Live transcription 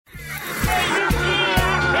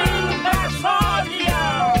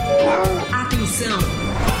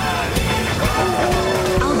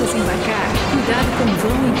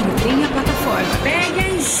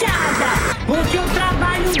relaxada, porque o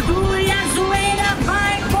trabalho duro e a zoeira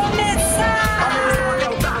vai começar. É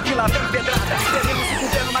o carro que lá vem pedrada, teremos se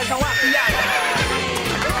fudendo, mas não há piada.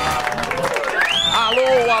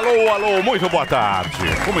 Alô, muito boa tarde.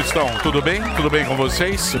 Como estão? Tudo bem? Tudo bem com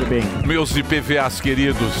vocês? Tudo bem. Meus IPVAs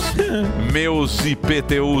queridos, meus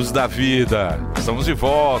IPTUs da vida. Estamos de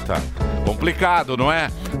volta. Complicado, não é?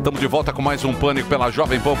 Estamos de volta com mais um Pânico pela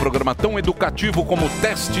Jovem Pan, um programa tão educativo como o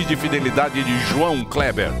teste de fidelidade de João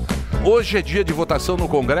Kleber. Hoje é dia de votação no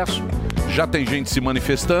Congresso, já tem gente se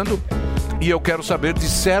manifestando e eu quero saber de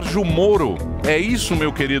Sérgio Moro. É isso,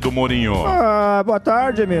 meu querido Morinho? Boa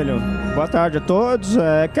tarde, Emílio. Boa tarde a todos.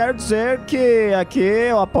 Quero dizer que aqui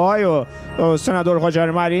eu apoio o senador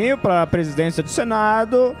Rogério Marinho para a presidência do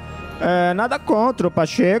Senado. Nada contra o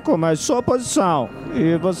Pacheco, mas sou oposição.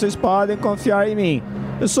 E vocês podem confiar em mim.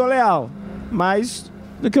 Eu sou leal, mais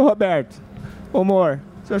do que o Roberto. Humor,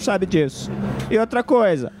 o senhor sabe disso. E outra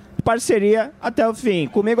coisa, parceria até o fim.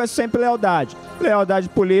 Comigo é sempre lealdade. Lealdade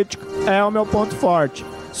política é o meu ponto forte.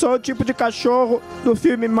 Sou o tipo de cachorro do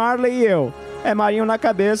filme Marley e Eu. É Marinho na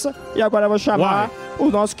cabeça e agora eu vou chamar o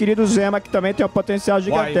nosso querido Zema, que também tem um potencial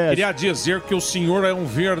gigantesco. Queria dizer que o senhor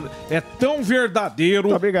é tão verdadeiro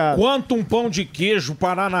quanto um pão de queijo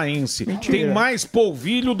paranaense. Mentira. Tem mais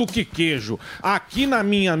polvilho do que queijo. Aqui na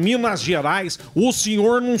minha Minas Gerais, o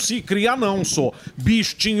senhor não se cria não, só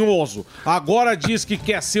bicho tinhoso. Agora diz que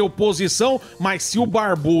quer ser oposição, mas se o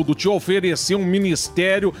barbudo te oferecer um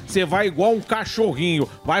ministério, você vai igual um cachorrinho.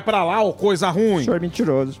 Vai pra lá, ô coisa ruim. Senhor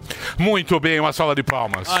mentiroso. Muito bem, uma salva de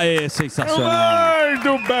palmas. Aê, sensacional.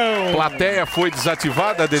 Muito bom. Plateia foi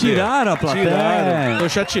desativada, Dedê? Tiraram a plateia. Tiraram. Tô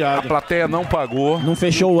chateado. A plateia não pagou. Não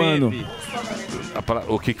fechou o ano.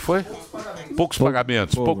 O que foi? Poucos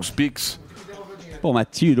pagamentos, poucos PIX. Pô, mas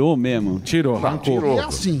tirou mesmo. Tirou. Tirou. É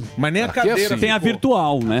assim. Mas nem a Aqui é cadeira. assim. Tem a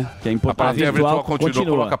virtual, né? Que é A importante. plateia virtual continua.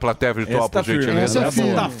 Coloca a plateia virtual, por gentileza. Essa é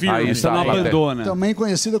firme. Tá firme. Aí Você está não a plateia. abandona. Também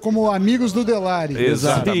conhecida como Amigos do Delari.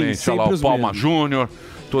 Exatamente. Sim, Olha lá, sempre o os Palma mesmos. Júnior,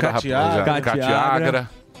 toda a Catiagra. rapaziada. Catiagra.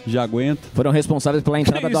 Já aguenta. Foram responsáveis pela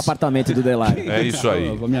entrada do apartamento do Delari. É isso aí.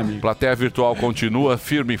 Minha amiga. Plateia virtual continua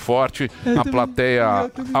firme e forte. A plateia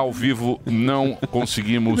ao vivo não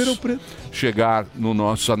conseguimos chegar na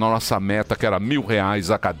nossa meta, que era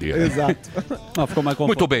R$1.000 a cadeira. Exato. Ah, ficou mais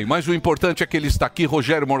Muito bem, mas o importante é que ele está aqui,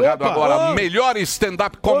 Rogério Morgado, agora melhor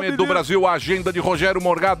stand-up comedy do Brasil, a agenda de Rogério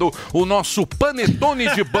Morgado, o nosso panetone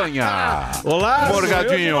de banha. Olá,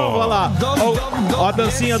 Morgadinho. Olha lá. Ó a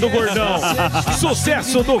dancinha do gordão.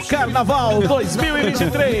 Sucesso do Carnaval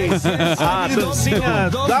 2023. A dancinha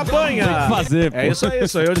da banha. Tem que fazer, pô. É isso aí,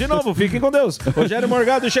 sou eu de novo. Fiquem com Deus. Rogério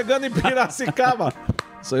Morgado chegando em Piracicaba.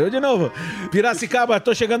 Sou eu de novo. Piracicaba,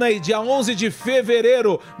 tô chegando aí, dia 11 de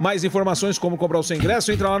fevereiro. Mais informações como comprar o seu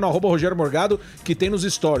ingresso, entra lá no @Rogério Morgado, que tem nos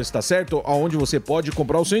stories, tá certo? Aonde você pode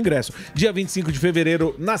comprar o seu ingresso. Dia 25 de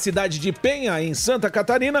fevereiro, na cidade de Penha, em Santa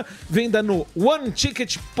Catarina, venda no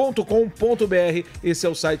oneticket.com.br. Esse é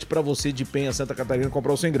o site pra você de Penha, Santa Catarina,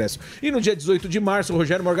 comprar o seu ingresso. E no dia 18 de março, o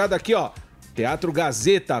Rogério Morgado aqui, ó. Teatro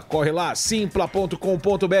Gazeta, corre lá, simpla.com.br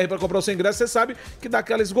para comprar o seu ingresso, você sabe que dá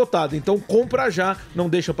aquela esgotada. Então compra já, não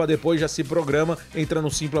deixa para depois, já se programa, entra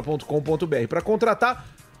no simpla.com.br. Para contratar,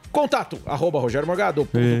 contato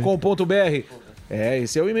 @rogeriomorgado.com.br.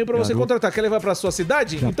 Esse é o e-mail para você contratar. Quer levar para sua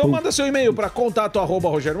cidade? Então manda seu e-mail para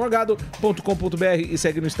contato@rogeriomorgado.com.br e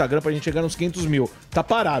segue no Instagram pra gente chegar nos 500 mil. Tá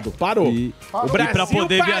parado, parou. E Brasil pra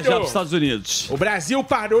poder parou. viajar pros Estados Unidos. O Brasil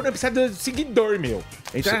parou, não precisa de seguidor, meu.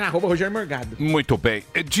 Entra na @Rogério Morgado. Muito bem.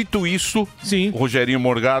 Dito isso, Sim. Rogerinho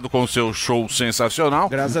Morgado com seu show sensacional.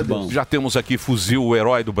 Graças a Deus. Já temos aqui Fuzil, o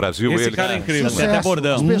herói do Brasil. Esse ele cara é incrível. Tem até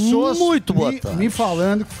bordão. As pessoas Muito boa tarde. me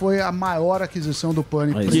falando que foi a maior aquisição do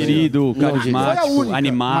Pânico. Querido, Foi a carismático, única,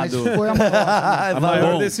 animado. mas foi a maior. A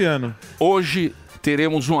maior Bom. desse ano. Hoje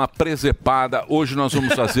teremos uma presepada. Hoje nós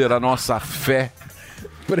vamos fazer a nossa fé.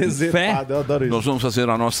 Presepada, eu adoro isso. Nós vamos fazer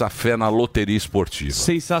a nossa fé na loteria esportiva.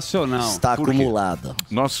 Sensacional. Está Por quê? acumulada.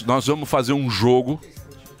 Nós vamos fazer um jogo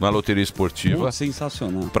na loteria esportiva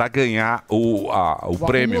Sensacional. para ganhar o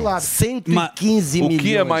prêmio. Acumulado. 115 O milhões.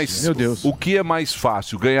 que é mais, Meu Deus. o que é mais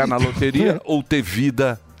fácil, ganhar na loteria ou ter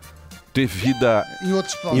vida Em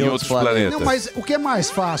outros em planetas. outros planetas? Não, mas o que é mais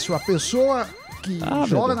fácil? A pessoa que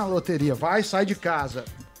joga na loteria, sai de casa,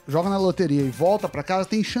 joga na loteria e volta pra casa,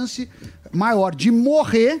 tem chance maior de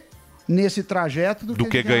morrer nesse trajeto do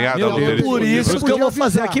que ganhar da loteria. Por isso que eu vou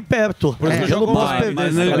fazer aqui perto. Por isso que eu não jogo posso mais, perder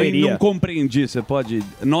mas essa eu galeria. não compreendi. Você pode...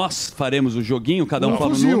 Nós faremos o joguinho, cada um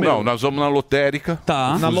fala o número. Não, nós vamos na lotérica.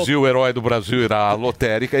 Tá. O Fuzil Herói do Brasil irá à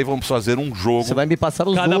lotérica e vamos fazer um jogo. Você vai me passar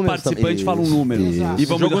os Cada números. participante fala um número. E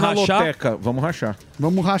vamos jogo na loteca. Vamos rachar.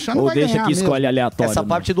 Vamos rachar, não Ou vai deixa ganhar que mesmo. escolhe aleatório. Essa né?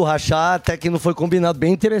 parte do rachar até que não foi combinado.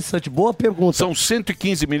 Bem interessante. Boa pergunta. São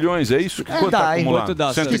 115 milhões, é isso? Quanto dá, tá hein? acumulado? Quanto dá?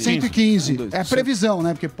 Acho que 115. É previsão,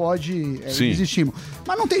 né? Porque pode Sim. existir.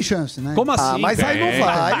 Mas não tem chance, né? Como assim? Ah, mas aí não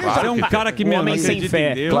vai. Você é um cara que mesmo Homem sem acredita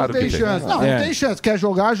fé. em Deus. Claro Não tem que tem. chance. Não, não tem chance. Quer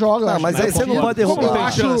jogar, joga. Não, mas aí você não pode derrubar. Eu tem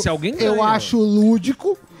acho, chance, alguém eu ganha. acho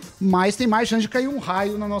lúdico, mas tem mais chance de cair um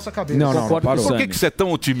raio na nossa cabeça. Não, Concordo com o Por Sammy. que você é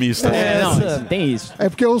tão otimista? Não, tem isso. É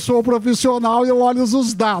porque eu sou profissional e eu olho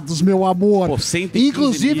os dados, meu amor. Pô, 115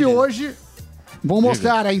 Inclusive, milhas. hoje, vou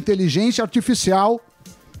mostrar a inteligência artificial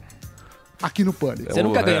aqui no Pânico. Você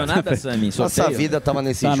nunca ganhou nada, Sammy, em sorteio? Nossa vida tava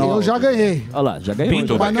nesse Tá, jogo. não. Eu já ganhei, Olha lá, já ganhou.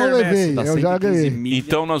 Pinto. mas não levei. Tá Eu já 115 ganhei. milhas.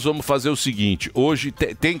 Então nós vamos fazer o seguinte, hoje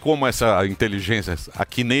tem como essa inteligência,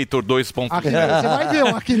 Akinator 2.0, Você vai ver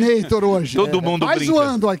o Akinator hoje. Todo mundo Vai brinca.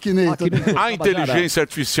 zoando o Akinator. a inteligência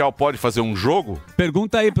artificial pode fazer um jogo?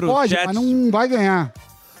 Pergunta aí pro Pode, chat. mas não vai ganhar.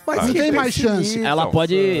 Mas Não tem mais chance. Ela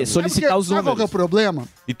pode solicitar os Sabe qual que é o números. problema?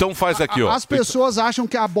 Então faz aqui, ó. As pessoas acham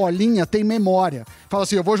que a bolinha tem memória. Fala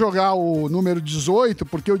assim, eu vou jogar o número 18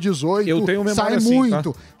 porque o 18 Eu tenho memória sai assim,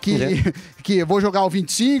 muito. Que eu vou jogar o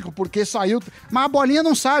 25 porque saiu... Mas a bolinha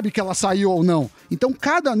não sabe que ela saiu ou não. Então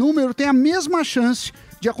cada número tem a mesma chance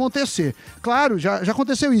de acontecer. Claro, já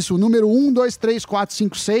aconteceu isso. O número 1, 2, 3, 4,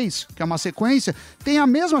 5, 6, que é uma sequência, tem a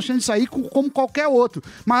mesma chance de sair como qualquer outro.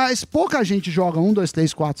 Mas pouca gente joga 1, 2,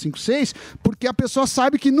 3, 4, 5, 6 porque a pessoa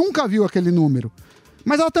sabe que nunca viu aquele número.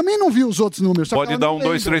 Mas ela também não viu os outros números. Só que Pode ela dar não 1, 2,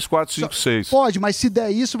 lembra. 3, 4, 5, 6. Pode, mas se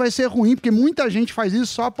der isso vai ser ruim, porque muita gente faz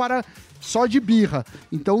isso só de birra.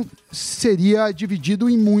 Então seria dividido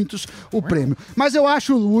em muitos o prêmio. Mas eu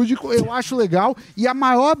acho lúdico, eu acho legal. E a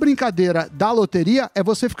maior brincadeira da loteria é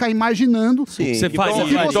você ficar imaginando. Sim. Você faz o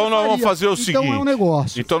que você Então nós vamos faria. fazer o Então seguinte. é um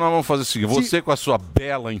negócio. Então nós vamos fazer o seguinte. Você com a sua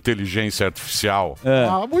bela inteligência artificial,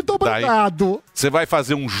 Muito obrigado. você vai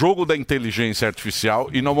fazer um jogo da inteligência artificial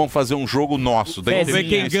e nós vamos fazer um jogo nosso da Vamos ver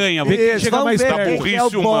quem inteligência. ganha. Vamos ver quem Isso, chega vamos mais ver Da perto. quem burrice é o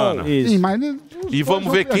bom. humana. Sim, mas E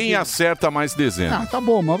vamos ver quem acerta mais dezenas. Ah, tá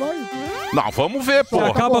bom, mas vai. Não, vamos ver, pô. Você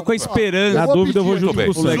acaba com a esperança. Na dúvida, eu vou Muito junto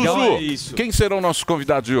bem. com o O legal Zuzu, é isso. quem serão nossos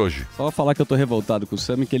convidados de hoje? Só falar que eu tô revoltado com o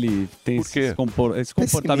Sammy, que ele tem Por quê? esse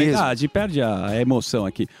comportamento. mesmo. Ah, de perde a emoção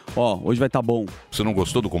aqui. Ó, hoje vai tá bom. Você não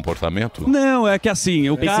gostou do comportamento? Não, é que assim,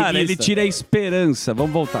 o cara, Pessimista. ele tira a esperança.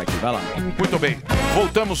 Vamos voltar aqui, vai lá. Muito bem.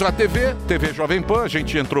 Voltamos à TV Jovem Pan. A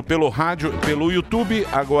gente entrou pelo rádio, pelo YouTube.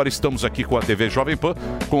 Agora estamos aqui com a TV Jovem Pan,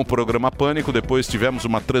 com o programa Pânico. Depois tivemos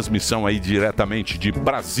uma transmissão aí diretamente de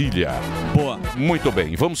Brasília. Boa. Muito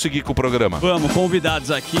bem. Vamos seguir com o programa. Vamos,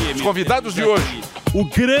 convidados aqui. Os convidados de hoje. O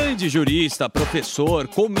grande jurista, professor,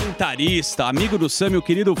 comentarista, amigo do Sammy, o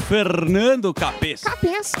querido Fernando Capês.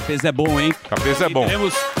 Capês é bom, hein? Capês é E bom.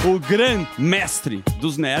 temos o grande mestre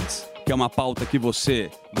dos nerds, que é uma pauta que você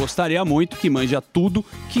gostaria muito, que manja tudo,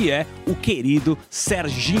 que é o querido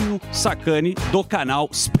Serginho Sacani, do canal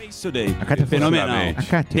Space Today. Fenomenal.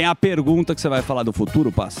 Tem a pergunta que você vai falar do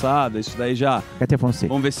futuro, passado, isso daí já...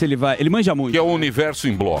 Vamos ver se ele vai... Ele manja muito. Que é o Universo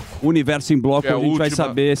em Bloco. O Universo em Bloco, Que é a a gente vai última-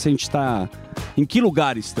 saber se a gente tá... Em que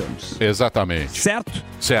lugar estamos. Exatamente. Certo?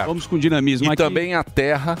 Certo. Vamos com dinamismo E aqui. também a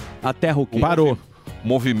Terra, A Terra o quê? Parou. o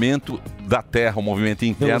movimento da Terra, o movimento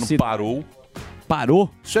interno Velocidade. parou. Parou?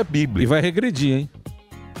 Isso é E Bíblia. vai regredir,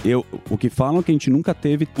 hein? O que falam é que a gente nunca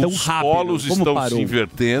teve tão Os rápido. polos Como estão parou? se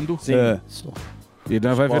invertendo. É. E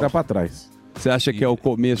nós vai virar pra trás. Você acha que é o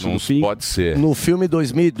começo Não do fim? pode ser. No filme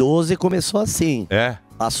 2012 começou assim. É?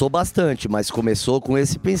 Passou bastante, mas começou com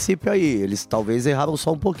esse princípio aí. Eles talvez erraram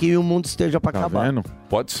só um pouquinho e o mundo esteja pra Tá acabar. vendo?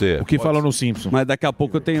 Pode ser. O que Pode falou ser. no Simpson? Mas daqui a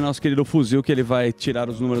pouco eu tenho o nosso querido Fuzil, que ele vai tirar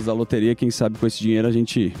os números da loteria. Quem sabe com esse dinheiro a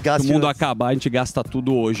gente... Gasta Se o mundo antes. acabar, a gente gasta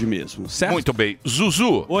tudo hoje mesmo. Certo? Muito bem.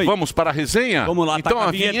 Zuzu, Oi. vamos para a resenha? Vamos lá, Então taca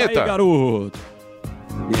a vinheta. aí, garoto.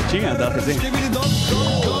 Vinhetinha da resenha?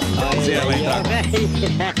 A resenha vai entrar.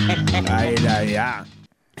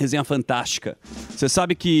 Resenha fantástica. Você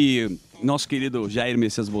sabe que nosso querido Jair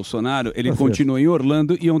Messias Bolsonaro, ele continua em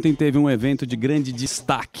Orlando e ontem teve um evento de grande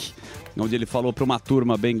destaque, onde ele falou para uma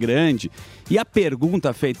turma bem grande. E a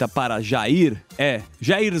pergunta feita para Jair é: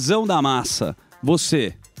 Jairzão da massa,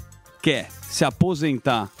 você quer se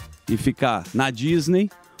aposentar e ficar na Disney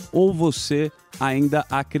ou você ainda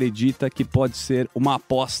acredita que pode ser uma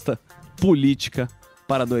aposta política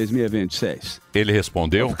para 2026? Ele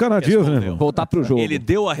respondeu. Fica na Disney, Respondeu. irmão. Voltar pro jogo. Ele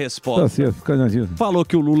deu a resposta. Tá certo, fica na Disney. Falou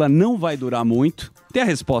que o Lula não vai durar muito Tem a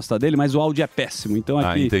resposta dele, mas o áudio é péssimo. Então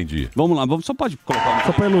aqui. entendi. Vamos lá, só pode colocar.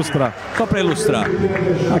 Só para ilustrar. Só para ilustrar.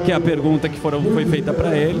 Aqui é a pergunta que foi feita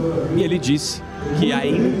para ele e ele disse que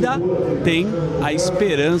ainda tem a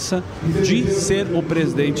esperança de ser o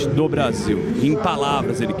presidente do Brasil. Em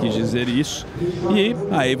palavras ele quis dizer isso. E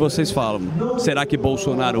aí vocês falam, será que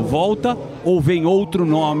Bolsonaro volta ou vem outro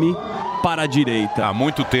nome para a direita? Há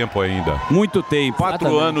muito tempo ainda. Muito tempo.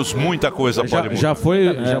 4 anos, muita coisa pode mudar. Já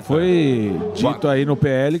foi dito aí no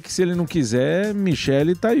PL que se ele não quiser,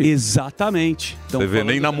 Michele tá aí. Exatamente. Então, Você vê,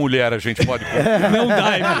 nem na mulher a gente pode... Não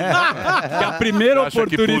dá, hein? É a primeira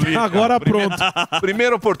oportunidade. Agora pronto.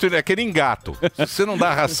 Primeira oportunidade, é que nem gato. Se você não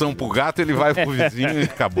dá ração pro gato, ele vai pro vizinho e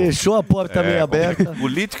acabou. Deixou a porta meio aberta.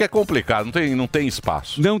 Política é complicado, não tem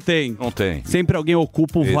espaço. Não tem. Não tem. Sempre alguém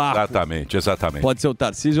ocupa o vácuo. Exatamente. Pode ser o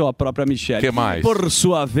Tarcísio ou a própria Michele. Que mais? Por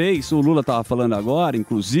sua vez, o Lula estava falando agora,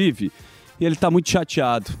 inclusive, e ele está muito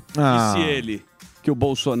chateado. Disse ele que o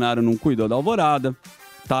Bolsonaro não cuidou da Alvorada,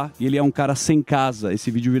 tá? E ele é um cara sem casa. Esse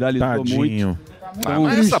vídeo viralizou muito. Então,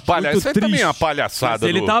 mas essa palhaçada, isso aí triste. também é uma palhaçada. Mas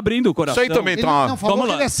ele tá abrindo o coração. Isso aí também Ele tá uma... não falou Vamos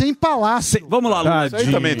que lá. ele é sem palácio. Vamos lá, Lula. Isso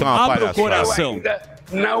aí também tá uma Abra o palhaçada. coração. Eu ainda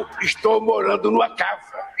não estou morando numa casa.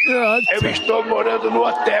 Eu estou morando no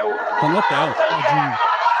hotel. Tá no hotel.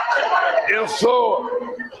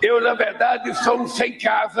 Eu na verdade sou um sem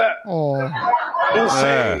casa. Um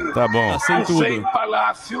sem, tá bom. Tá sem um tudo. sem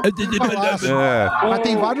palácio. Palácio. Mas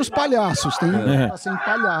tem vários palhaços, tem tá sem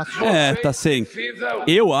palhaço. Tá sem.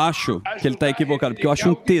 Eu acho que ele tá equivocado, porque eu acho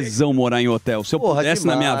um tesão morar em hotel. Se eu pudesse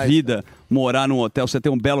na minha vida morar num hotel, você tem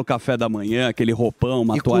um belo café da manhã, aquele roupão,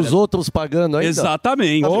 uma E com toalha. os outros pagando ainda.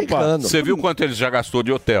 Exatamente. Tá brincando. Você viu quanto ele já gastou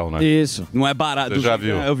de hotel, né? Isso. Não é barato. Você já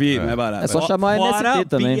viu? Eu vi, não é barato. É só chamar a MST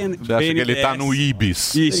também. Você acha que ele tá no Ibis?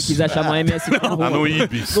 Se ele quiser chamar a MST, Tá no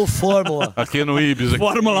Ibis. No Fórmula. Aqui no Ibis. Aqui.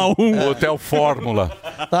 Fórmula 1. Hotel Fórmula.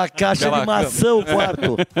 A caixa de maçã, o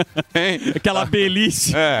quarto. Hein? Aquela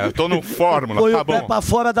belice. Eu tô no Fórmula, Põe tá o pé bom. pra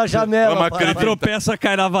fora da janela. Vamos para- acreditar. Tropeça,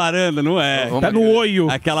 cai na varanda, não é? Tá no olho.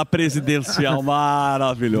 Aquela presidencial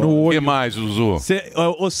maravilhosa. O que mais, Zuzu?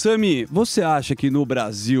 Ô, Sami, você acha que no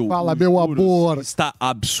Brasil Fala, meu amor. está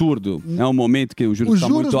absurdo? É um momento que o juros Os está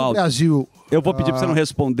juros muito no alto. Brasil. Eu vou pedir pra você não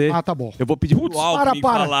responder. Ah, tá bom. Eu vou pedir pro Alckmin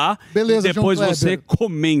para. falar Beleza, e depois João você Kleber.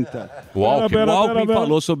 comenta. O Alckmin. O Alckmin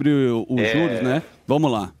falou sobre os juros, né?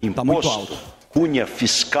 Vamos lá. Tá muito alto. Cunha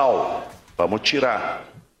fiscal, vamos tirar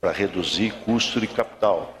para reduzir custo de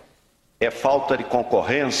capital. É falta de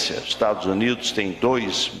concorrência. Estados Unidos tem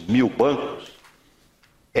 2.000 bancos.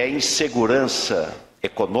 É insegurança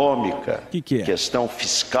econômica, Que é? questão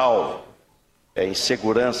fiscal, é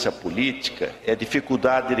insegurança política, é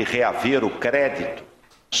dificuldade de reaver o crédito,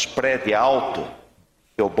 spread alto,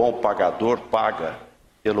 que o bom pagador paga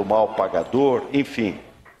pelo mal pagador, enfim,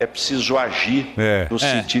 é preciso agir no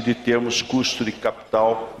sentido de termos custo de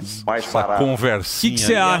capital mais barato. O que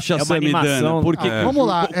você acha, Samidana? Porque Vamos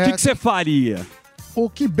lá. O que você faria? O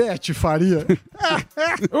que Beth faria?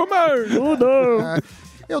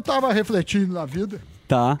 Eu tava refletindo na vida.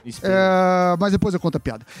 Tá. Mas depois eu conto a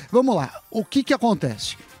piada. Vamos lá. O que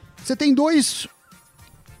acontece? Você tem dois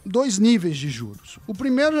níveis de juros. O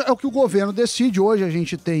primeiro é o que o governo decide. Hoje a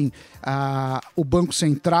gente tem o Banco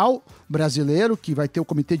Central brasileiro, que vai ter o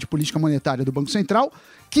Comitê de Política Monetária do Banco Central,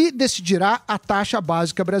 que decidirá a taxa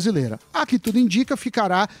básica brasileira. Aqui tudo indica,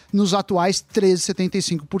 ficará nos atuais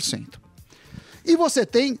 13,75%. E você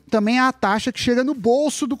tem também a taxa que chega no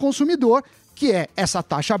bolso do consumidor, que é essa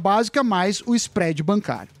taxa básica mais o spread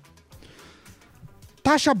bancário.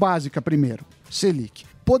 Taxa básica primeiro, Selic.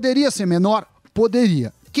 Poderia ser menor?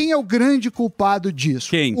 Poderia. Quem é o grande culpado disso?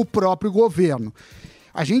 Quem? O próprio governo.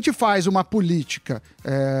 A gente faz uma política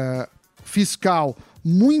fiscal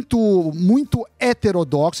muito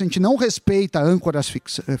heterodoxa, a gente não respeita âncoras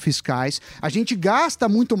fiscais, a gente gasta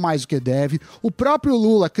muito mais do que deve. O próprio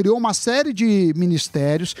Lula criou uma série de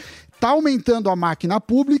ministérios, está aumentando a máquina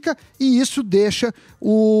pública e isso deixa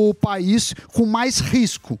o país com mais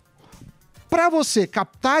risco. Para você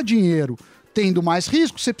captar dinheiro tendo mais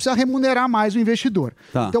risco, você precisa remunerar mais o investidor.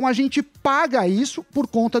 Tá. Então a gente paga isso por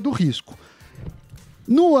conta do risco.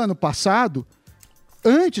 No ano passado,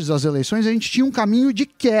 antes das eleições, a gente tinha um caminho de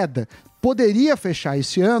queda. Poderia fechar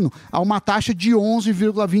esse ano a uma taxa de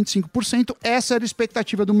 11,25%. Essa era a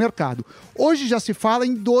expectativa do mercado. Hoje já se fala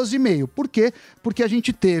em 12,5%. Por quê? Porque a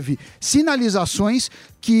gente teve sinalizações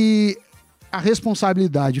que a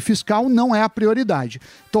responsabilidade fiscal não é a prioridade.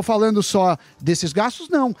 Estou falando só desses gastos?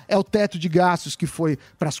 Não. É o teto de gastos que foi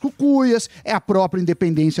para as cucuias, é a própria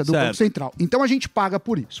independência do Banco Central. Então a gente paga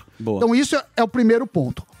por isso. Boa. Então isso é o primeiro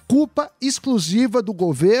ponto. Culpa exclusiva do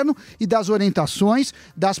governo e das orientações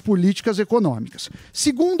das políticas econômicas.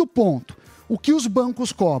 Segundo ponto, o que os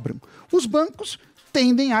bancos cobram? Os bancos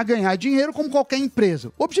tendem a ganhar dinheiro como qualquer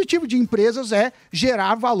empresa. O objetivo de empresas é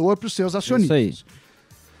gerar valor para os seus acionistas.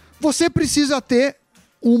 Você precisa ter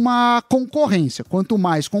uma concorrência. Quanto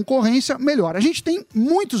mais concorrência, melhor. A gente tem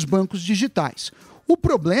muitos bancos digitais. O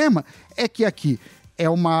problema é que aqui é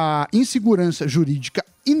uma insegurança jurídica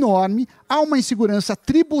enorme, há uma insegurança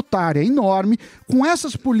tributária enorme. Com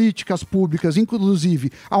essas políticas públicas,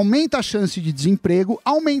 inclusive, aumenta a chance de desemprego,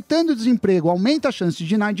 aumentando o desemprego, aumenta a chance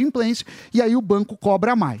de inadimplência, e aí o banco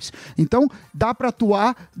cobra mais. Então, dá para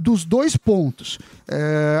atuar dos dois pontos.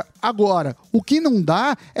 Agora, o que não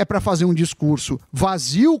dá é para fazer um discurso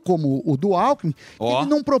vazio, como o do Alckmin, que ele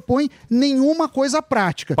não propõe nenhuma coisa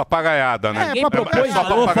prática. Papagaiada, né? Ninguém propôs,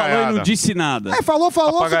 falou e não disse nada. Falou, você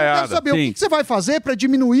não Papagaiada. quer saber Sim. o que você vai fazer para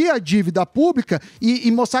diminuir a dívida pública e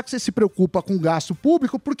mostrar que você se preocupa com o gasto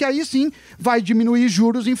público, porque aí sim vai diminuir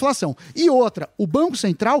juros e inflação. E outra, o Banco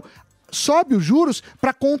Central sobe os juros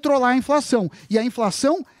para controlar a inflação. E a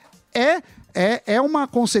inflação é uma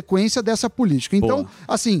consequência dessa política. Então,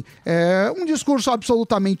 assim, é um discurso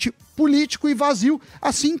absolutamente político e vazio,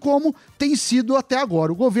 assim como tem sido até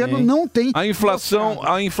agora. O governo não tem... A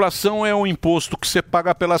inflação é um imposto que você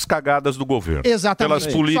paga pelas cagadas do governo. Exatamente.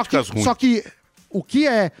 Pelas políticas ruins. Só que o que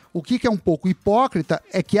é um pouco hipócrita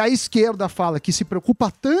é que a esquerda fala que se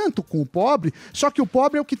preocupa tanto com o pobre, só que o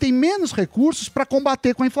pobre é o que tem menos recursos para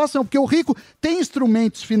combater com a inflação, porque o rico tem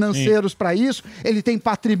instrumentos financeiros para isso, ele tem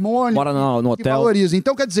patrimônio no que hotel. valoriza.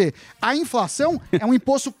 Então, quer dizer, a inflação é um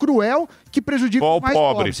imposto cruel que prejudica Qual os mais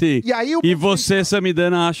pobre? pobres. Sim. E aí E você,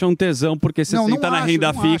 Samidana, acha um tesão porque você Não, senta não na acho,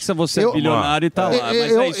 renda não fixa, acho. você é bilionário e tá lá. Mas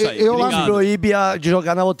é isso aí. Obrigado. Proíbe de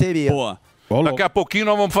jogar na loteria. Boa. Daqui a pouquinho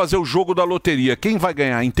nós vamos fazer o jogo da loteria. Quem vai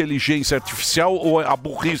ganhar? A inteligência artificial ou a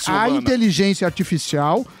burrice A humana? inteligência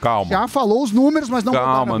artificial Calma. já falou os números, mas não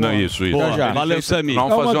Calma, vou dar não é agora. isso. Boa, Já. valeu, Sami. Nós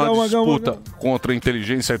vamos fazer uma Calma. disputa contra a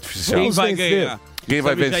inteligência artificial. Quem vai ganhar? Quem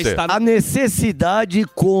vai Sami já vencer? está A necessidade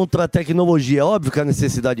contra a tecnologia. Óbvio que a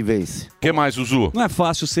necessidade vence. O que mais, Zuzu? Não é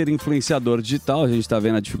fácil ser influenciador digital, a gente está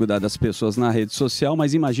vendo a dificuldade das pessoas na rede social,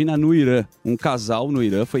 mas imagina no Irã. Um casal no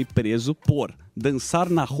Irã foi preso por dançar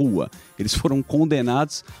na rua. Eles foram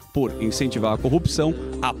condenados por incentivar a corrupção,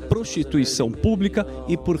 a prostituição pública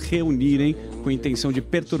e por reunirem com a intenção de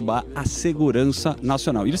perturbar a segurança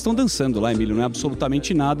nacional. E eles estão dançando lá, Emílio, não é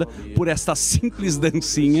absolutamente nada. Por esta simples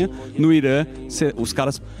dancinha no Irã, os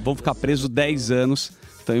caras vão ficar presos 10 anos.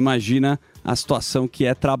 Então imagina a situação que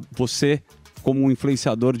é você como um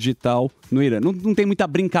influenciador digital no Irã. Não tem muita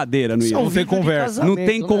brincadeira no Irã. Não tem conversa. Não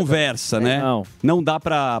tem conversa, né? Não dá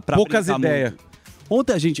pra Poucas brincar ideias. muito.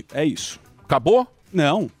 Ontem a gente... É isso. Acabou?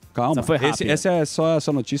 Não, calma. Essa foi rápida. Essa é só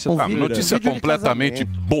essa notícia. Ah, notícia completamente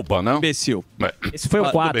boba, não? Imbecil. Esse foi o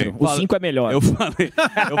Tudo 4. bem. O 5 é melhor. Eu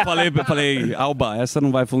falei, Alba, essa não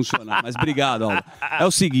vai funcionar. Mas obrigado, Alba. É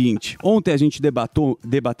o seguinte, ontem a gente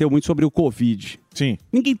debateu muito sobre o Covid. Sim.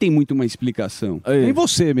 Ninguém tem muito uma explicação. Nem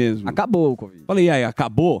você mesmo. Acabou o Covid. Falei, aí,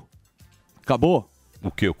 acabou? Acabou? O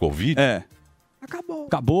que, o Covid? É.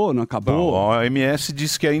 Acabou, não acabou? Não, a OMS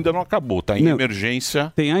disse que ainda não acabou, está em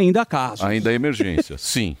emergência. Tem ainda casos. Ainda é emergência,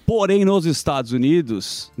 sim. Porém, nos Estados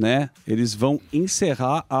Unidos, né, eles vão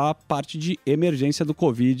encerrar a parte de emergência do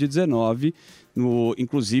Covid-19.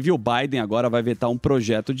 Inclusive, o Biden agora vai vetar um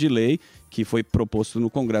projeto de lei que foi proposto no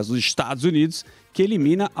Congresso dos Estados Unidos que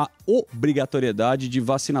elimina a obrigatoriedade de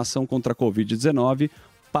vacinação contra a Covid-19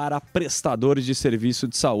 para prestadores de serviço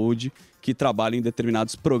de saúde que trabalham em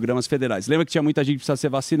determinados programas federais. Lembra que tinha muita gente que precisava ser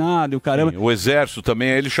vacinada e o caramba... Sim, o Exército também,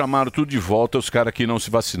 eles chamaram tudo de volta os caras que não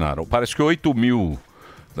se vacinaram. Parece que 8 mil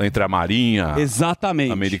entre a Marinha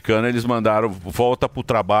Exatamente. americana, eles mandaram volta pro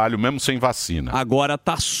trabalho, mesmo sem vacina. Agora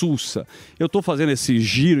tá sussa. Eu tô fazendo esse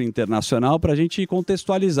giro internacional pra gente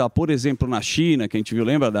contextualizar. Por exemplo, na China, que a gente viu,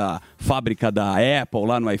 lembra da fábrica da Apple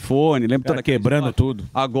lá no iPhone? Lembra toda quebrando tudo.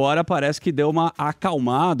 Agora parece que deu uma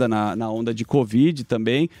acalmada na onda de Covid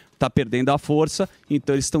também. Tá perdendo a força,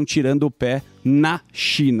 então eles estão tirando o pé na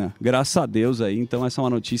China. Graças a Deus aí, então essa é uma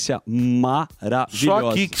notícia maravilhosa.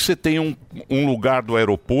 Só aqui que você tem um lugar do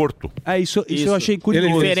aeroporto. É isso eu achei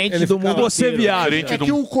curioso. Diferente do mundo Você inteiro. viaja. É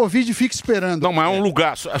que o Covid fica esperando. Não, mas é um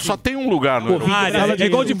lugar, só tem um lugar no aeroporto. É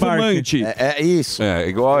igual de fumante. É isso. É,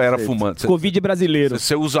 igual era fumante. Covid brasileiro.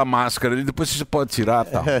 Você usa a máscara ali, depois você pode tirar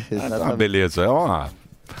e tal. Ah, beleza, é um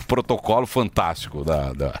protocolo fantástico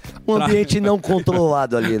Um ambiente não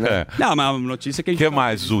controlado ali, né? É. Não, mas a notícia que a gente... Que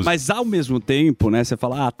mais usa? Mas ao mesmo tempo, né, você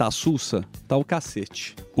fala, tá sussa, tá o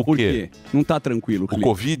cacete. O quê? Não tá tranquilo o O clima.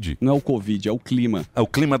 Covid? Não é o Covid, é o clima. É o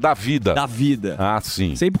clima da vida. Da vida. Ah,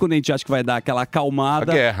 sim. Sempre quando a gente acha que vai dar aquela A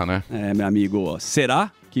acalmada... guerra, né? É, meu amigo, ó,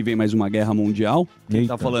 será que vem mais uma guerra mundial? Quem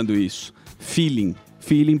tá falando isso? Feeling.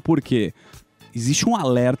 Feeling por quê? existe um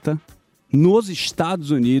alerta nos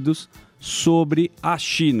Estados Unidos sobre a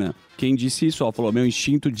China. Quem disse isso? Falou, meu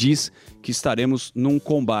instinto diz que estaremos num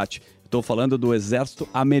combate. Estou falando do exército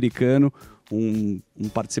americano. Um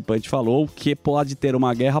participante falou que pode ter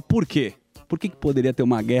uma guerra. Por quê? Por que poderia ter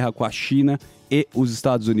uma guerra com a China e os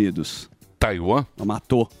Estados Unidos? Taiwan?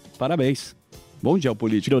 Matou. Parabéns. Bom dia,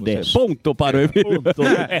 político. Ponto para o Emílio.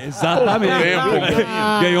 Exatamente.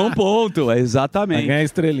 Ganhou um ponto, exatamente. Ganha a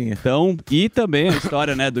estrelinha. Então, e também a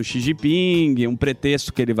história, né, do Xi Jinping, um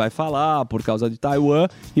pretexto que ele vai falar por causa de Taiwan,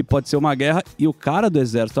 e pode ser uma guerra. E o cara do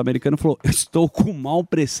exército americano falou, eu estou com um mau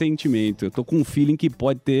pressentimento, eu estou com um feeling que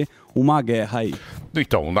pode ter uma guerra aí.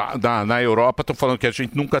 Então, na Europa, estão falando que a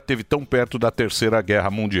gente nunca esteve tão perto da Terceira Guerra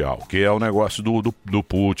Mundial, que é o negócio do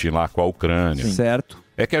Putin lá com a Ucrânia. Sim. Certo.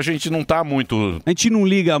 É que a gente não tá muito... A gente não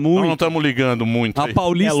liga muito. Não estamos ligando muito. A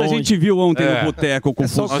Paulista a gente viu ontem no boteco com o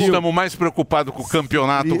Nós estamos mais preocupados com o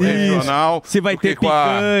campeonato regional. Se vai ter com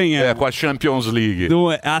picanha. com a Champions League.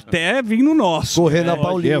 Até vir no nosso. Correr na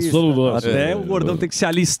Paulista. Até o gordão tem que se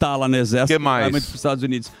alistar lá no exército. Que mais? Vai muito para os Estados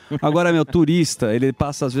Unidos. Agora, meu, turista, ele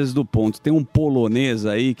passa às vezes do ponto. Tem um polonês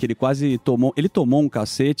aí que ele quase tomou... Ele tomou um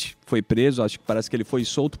cacete, foi preso, acho que parece que ele foi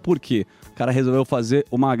solto. Por quê? O cara resolveu fazer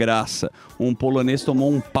uma graça. Um polonês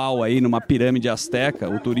tomou um pau aí numa pirâmide asteca.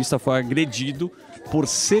 O turista foi agredido por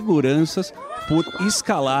seguranças por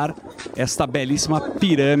escalar esta belíssima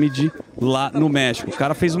pirâmide lá no México. O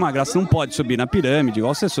cara fez uma graça, não pode subir na pirâmide,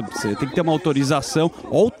 igual você tem que ter uma autorização.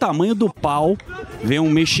 Olha o tamanho do pau. Veio um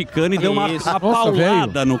mexicano e deu uma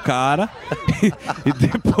paulada no cara. E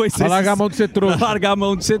depois... Vai largar a mão de ser trouxa. Largar a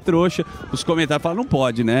mão de ser trouxa. Os comentários falam, não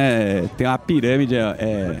pode, né? Tem uma pirâmide,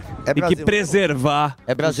 tem que preservar.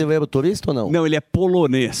 É brasileiro turista ou não? Não, ele é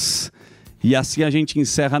polonês. E assim a gente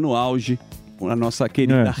encerra no auge a nossa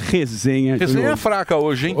querida resenha. Resenha fraca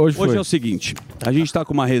hoje, hein? Hoje é o seguinte, a gente tá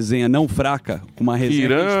com uma resenha não fraca, com uma resenha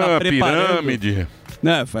que a gente tá preparando. Pirâmide.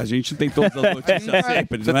 Não, a gente tem todas as notícias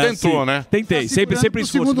sempre. Você não é tentou, assim? né? Tentei, sempre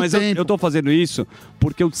esforço. Mas eu tô fazendo isso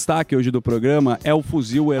porque o destaque hoje do programa é o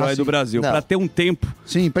fuzil o herói do Brasil. Pra ter um tempo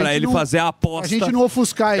pra ele fazer a aposta. A gente não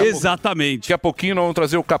ofuscar ele. Exatamente. Daqui a pouquinho nós vamos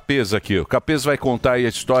trazer o Capês aqui. O Capês vai contar aí a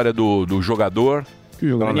história do jogador.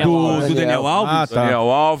 Do Daniel Alves. Ah, tá. Daniel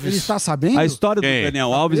Alves. Ele está sabendo? A história do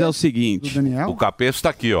Daniel Alves é o seguinte. O Capês está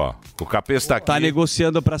aqui, ó. O Capês está aqui. Tá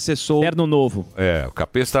negociando para ser solto. Terno novo. É, o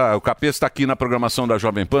Capês tá aqui na programação da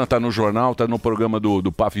Jovem Pan, tá no jornal, tá no programa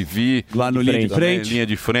do Pavivi. Lá no Linha de Frente. Linha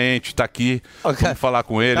de Frente, tá aqui. Vamos falar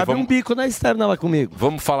com ele. Cabe um bico na externa lá comigo.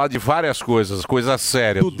 Vamos falar de várias coisas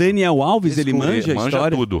sérias. Do Daniel Alves, ele manja a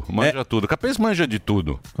história? Manja tudo. O Capês manja de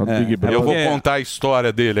tudo. É. Eu vou contar a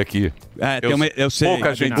história dele aqui. Eu sei.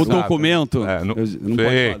 Pouca gente o sabe. documento. Não pode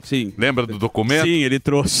falar. Sim. Lembra do documento? Sim, ele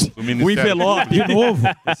trouxe. Ministério. O envelope. De novo.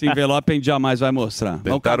 Esse envelope a gente jamais vai mostrar.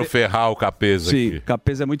 Tentaram ferrar o Capês aqui. Sim, o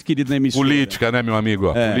Capês é muito querido na emissora. Política, né, meu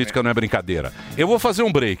amigo? Política não é brincadeira. Eu vou fazer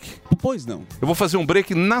um break. Pois não. Eu vou fazer um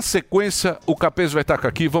break. Na sequência, o Capês vai estar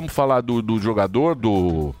aqui. Vamos falar do jogador,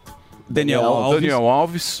 do... Daniel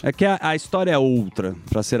Alves. É que a história é outra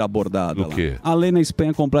para ser abordada. Do quê? A lei na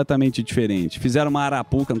Espanha é completamente diferente. Fizeram uma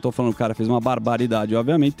arapuca, não estou falando que o cara fez uma barbaridade,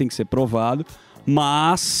 obviamente tem que ser provado,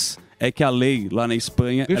 mas é que a lei lá na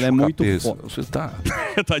Espanha ela é muito forte. Você tá...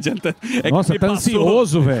 Tá adiantando. Nossa, tá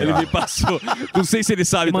ansioso, velho. Ele me passou. Não sei se ele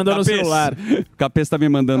sabe. Me mandou no celular. O Capês tá me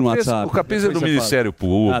mandando no WhatsApp. O Capês é do Ministério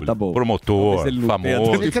Público. Tá bom. Promotor,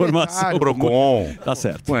 famoso. Informação. Procon. Tá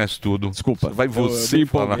certo. Conhece tudo. Desculpa. Vai você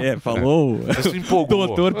falar. Falou. Você se empolgou.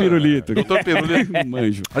 Doutor Pirulito. Doutor Pirulito.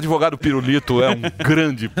 Manjo. Advogado Pirulito é um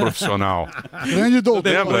grande profissional. Grande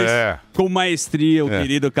doutor. Lembra? Com maestria, o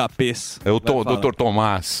querido Capês. É o doutor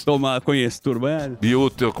Tomás. Conheço, Turbano. E o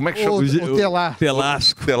teu, como é que chama? O Telasco.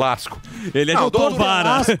 Ele é doutor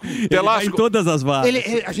Vara. Ele vai em todas as varas.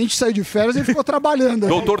 A gente saiu de férias e ele ficou trabalhando.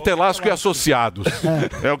 Doutor Telasco e Associados.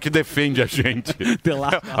 É o que defende a gente.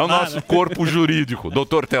 É o nosso corpo jurídico,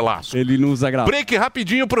 doutor Telasco. Ele nos agrada. Break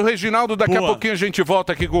rapidinho pro Reginaldo, daqui a pouquinho a gente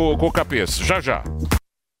volta aqui com o Capês. Já.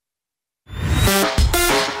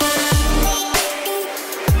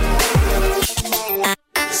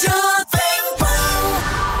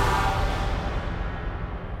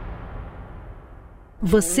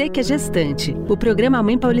 Você que é gestante, o programa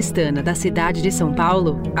Mãe Paulistana da cidade de São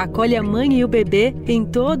Paulo acolhe a mãe e o bebê em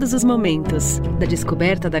todos os momentos, da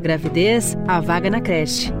descoberta da gravidez à vaga na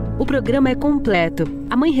creche. O programa é completo,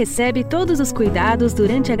 a mãe recebe todos os cuidados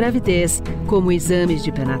durante a gravidez, como exames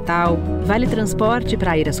de pré-natal, vale transporte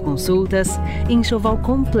para ir às consultas, enxoval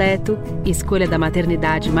completo, escolha da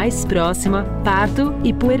maternidade mais próxima, parto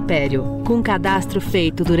e puerpério. Com cadastro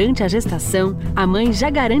feito durante a gestação, a mãe já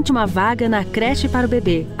garante uma vaga na creche para o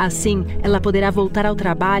bebê. Assim, ela poderá voltar ao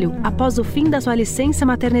trabalho após o fim da sua licença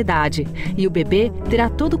maternidade. E o bebê terá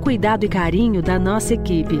todo o cuidado e carinho da nossa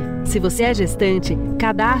equipe. Se você é gestante,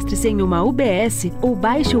 cadastre-se em uma UBS ou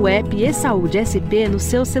baixe o app eSaúde SP no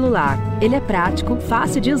seu celular. Ele é prático,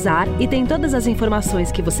 fácil de usar e tem todas as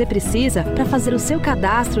informações que você precisa para fazer o seu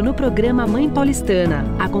cadastro no programa Mãe Paulistana.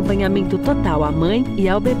 Acompanhamento total à mãe e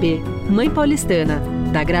ao bebê. Mãe Paulistana.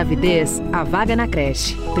 Da gravidez à vaga na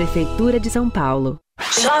creche. Prefeitura de São Paulo.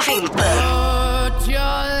 Jovem Pan. Put your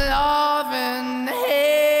loving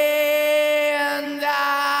hand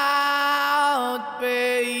out,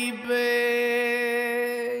 baby,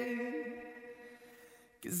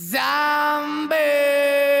 'cause I'm begging.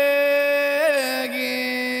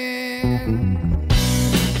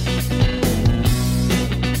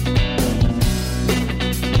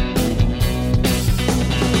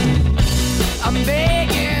 I'm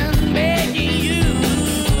begging, begging you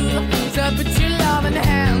to put your loving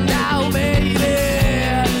hand out, baby.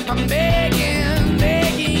 I'm begging,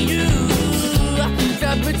 begging you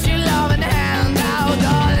to put your loving hand out,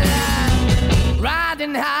 darling.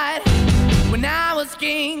 Riding high when I was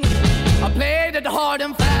king, I played it hard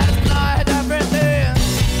and fast, I had everything.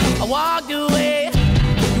 I walked away,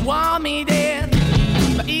 you want me then,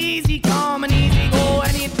 but easy come and easy go,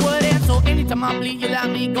 and it wouldn't. So anytime I bleed, you let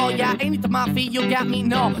me go. Yeah, anytime I feel, you got me,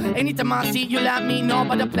 no. Anytime I see, you let me know.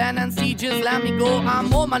 But the plan and see, just let me go.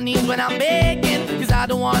 I'm on my knees when I'm begging, 'cause I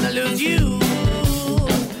don't wanna lose you.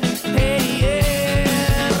 Hey,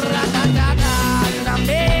 yeah, ra-da-da-da. 'Cause I'm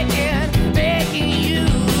begging, begging you,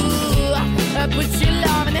 put your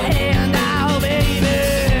love in the hand out, baby.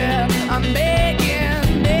 I'm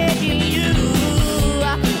begging, begging you,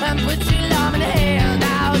 put your love in the hand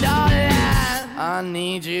out, darling. I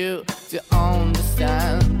need you to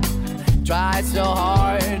understand. Try so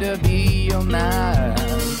hard to be your man,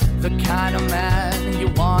 the kind of man you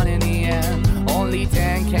want in the end. Only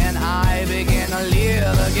then can I begin to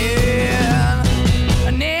live again.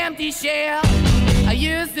 An empty shell I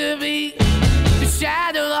used to be, the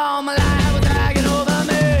shadow all my life was dragging over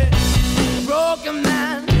me. A broken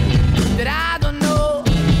man that I don't know,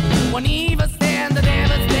 won't even stand, that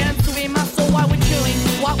never stands to be my soul. Why we're chilling,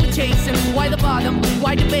 why we're chasing, why the bottom,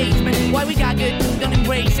 why the basement, why we got good, don't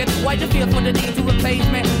embrace it, why the feel for the need to replace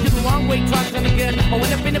me. You're the wrong way, trying to be good. I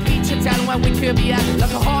went up in the feature town where we could be at,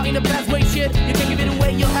 like a heart in the best way, shit. You can give it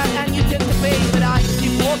away, you have, and you tend to pay. But I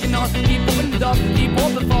keep walking on, keep opening the door, keep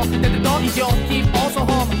open for, that the door is yours, keep also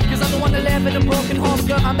home. 'Cause I'm the one that live in a broken home,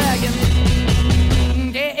 girl, I'm begging.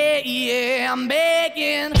 Yeah, yeah, I'm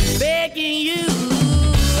begging, begging you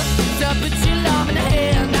to put your love in the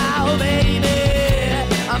hand now, baby.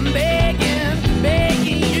 I'm begging,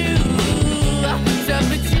 begging you to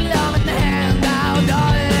put your love in the hand now,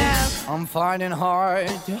 darling. I'm finding hard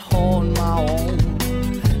to hold my own,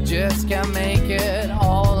 just can't make it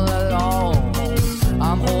all alone.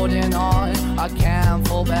 I'm holding on, I can't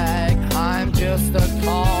fall back. I'm just a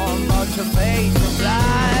call, but your face is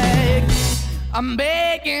black. I'm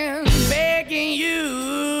begging, begging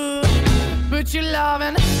you, put your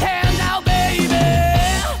loving hand out, baby.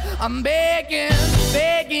 I'm begging,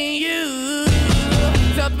 begging you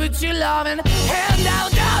to put your loving hand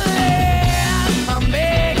out, darling. I'm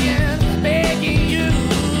begging, begging you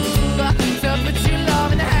to put your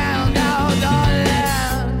loving hand out,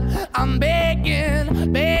 darling. I'm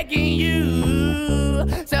begging, begging you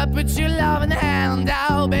to put your loving hand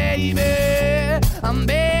out, baby. I'm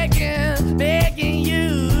begging, begging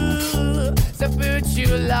you to put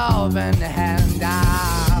your loving hand out.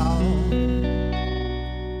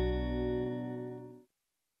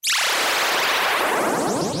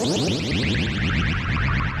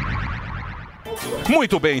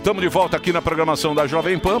 Muito bem, estamos de volta aqui na programação da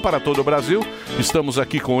Jovem Pan para todo o Brasil. Estamos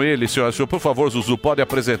aqui com ele, senhoras e senhores. Por favor, Zuzu, pode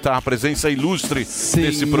apresentar a presença ilustre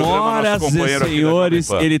desse programa, nosso companheiro aqui da senhores,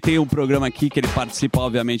 Jovem Pan. ele tem um programa aqui que ele participa,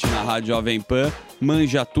 obviamente, na Rádio Jovem Pan,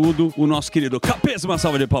 manja tudo, o nosso querido Capês, uma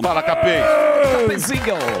salva de palmas. Fala, Capês.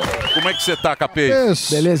 Capêzinho. Como é que você tá, Capês?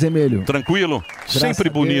 Beleza, Emílio. Tranquilo? Sempre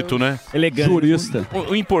bonito, né? Elegante. Jurista.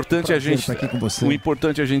 O importante é a gente... estar aqui com você. O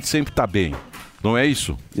importante é a gente sempre estar bem. Não é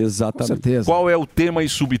isso? Exatamente. Com certeza. Qual é o tema e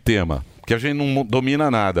subtema? Que a gente não domina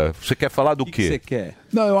nada. Você quer falar do quê? Você quer?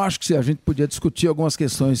 Não, eu acho que a gente podia discutir algumas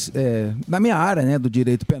questões na minha área, né, do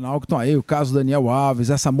direito penal, que estão aí, o caso Daniel Alves,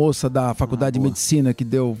 essa moça da Faculdade de Medicina que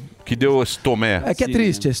deu esse tomé. É que é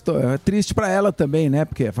triste, é triste para ela também, né,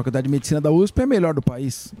 porque a Faculdade de Medicina da USP é a melhor do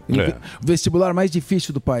país, o vestibular mais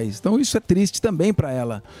difícil do país, então isso é triste também para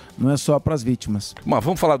ela, não é só para as vítimas. Mas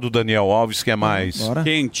vamos falar do Daniel Alves, que é mais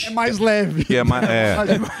quente. É mais leve. Que é mais,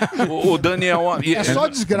 o Daniel É só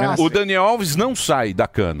desgraça. O Daniel Alves não sai da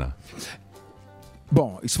cana.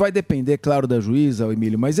 Bom, isso vai depender, claro, da juíza,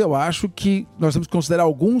 Emílio, mas eu acho que nós temos que considerar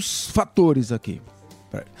alguns fatores aqui.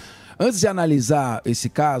 Antes de analisar esse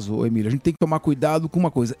caso, Emílio, a gente tem que tomar cuidado com uma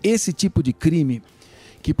coisa. Esse tipo de crime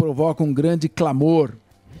que provoca um grande clamor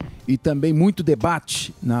e também muito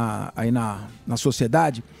debate na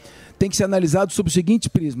sociedade, tem que ser analisado sob o seguinte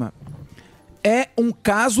prisma. É um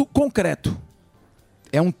caso concreto.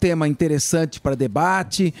 É um tema interessante para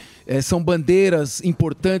debate, são bandeiras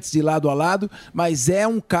importantes de lado a lado, mas é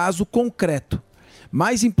um caso concreto.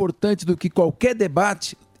 Mais importante do que qualquer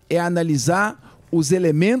debate é analisar os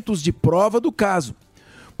elementos de prova do caso.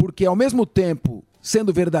 Porque, ao mesmo tempo,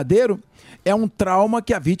 sendo verdadeiro, é um trauma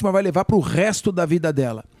que a vítima vai levar para o resto da vida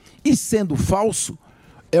dela. E sendo falso,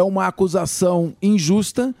 é uma acusação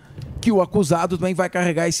injusta que o acusado também vai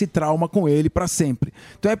carregar esse trauma com ele para sempre.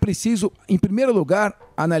 Então é preciso, em primeiro lugar,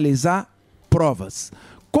 analisar provas.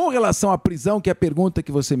 Com relação à prisão, que é a pergunta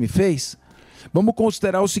que você me fez, vamos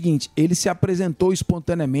considerar o seguinte: ele se apresentou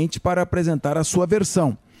espontaneamente para apresentar a sua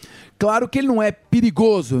versão. Claro que ele não é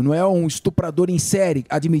perigoso, não é um estuprador em série,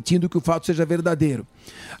 admitindo que o fato seja verdadeiro.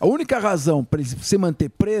 A única razão para ele se manter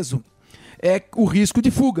preso é o risco de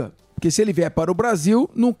fuga. Porque se ele vier para o Brasil,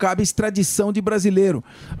 não cabe extradição de brasileiro.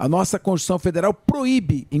 A nossa Constituição Federal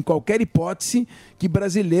proíbe, em qualquer hipótese, que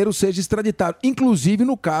brasileiro seja extraditado. Inclusive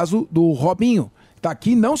no caso do Robinho. Está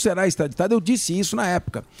aqui, não será extraditado. Eu disse isso na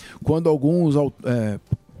época, quando alguns,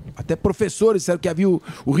 até professores, disseram que havia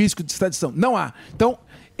o risco de extradição. Não há. Então,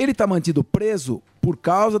 ele está mantido preso por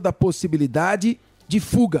causa da possibilidade de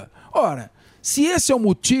fuga. Ora, se esse é o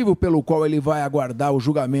motivo pelo qual ele vai aguardar o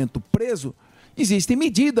julgamento preso, existem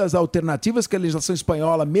medidas alternativas que a legislação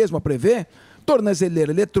espanhola mesma prevê: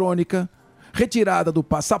 tornozeleira eletrônica, retirada do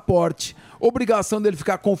passaporte, obrigação dele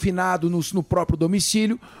ficar confinado no próprio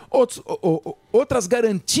domicílio, outras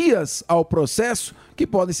garantias ao processo que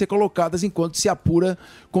podem ser colocadas enquanto se apura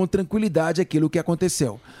com tranquilidade aquilo que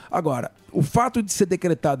aconteceu. Agora, o fato de ser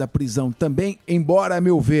decretada a prisão também, embora, a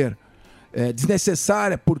meu ver,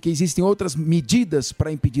 desnecessária, porque existem outras medidas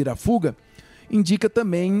para impedir a fuga, indica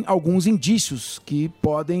também alguns indícios que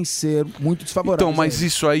podem ser muito desfavoráveis. Então, mas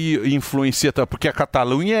isso aí influencia, porque a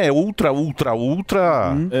Catalunha é ultra...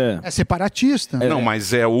 É separatista. Não,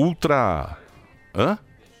 mas é ultra...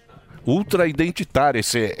 Ultra identitária,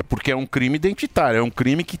 porque é um crime identitário, é um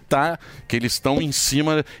crime que eles estão em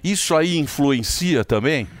cima... Isso aí influencia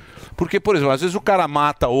também? Porque, por exemplo, às vezes o cara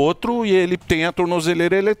mata outro e ele tem a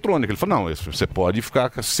tornozeleira eletrônica. Ele fala, não, você pode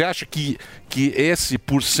ficar... Você acha que esse,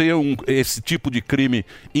 por ser esse tipo de crime,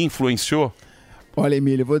 influenciou? Olha,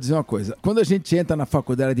 Emílio, eu vou dizer uma coisa. Quando a gente entra na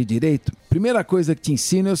faculdade de Direito, a primeira coisa que te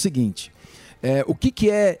ensino é o seguinte. O que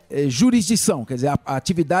é jurisdição? Quer dizer, a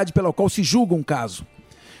atividade pela qual se julga um caso.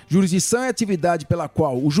 Jurisdição é a atividade pela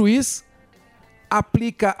qual o juiz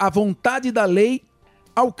aplica a vontade da lei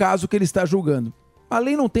ao caso que ele está julgando. A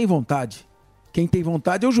lei não tem vontade. Quem tem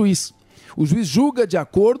vontade é o juiz. O juiz julga de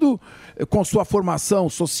acordo com sua formação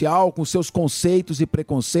social, com seus conceitos e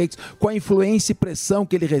preconceitos, com a influência e pressão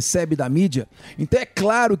que ele recebe da mídia. Então é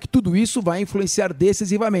claro que tudo isso vai influenciar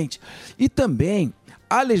decisivamente. E também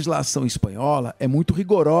a legislação espanhola é muito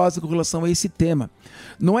rigorosa com relação a esse tema.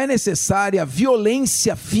 Não é necessária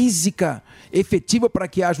violência física efetiva para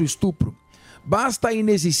que haja o estupro. Basta a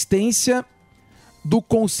inexistência do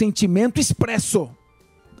consentimento expresso.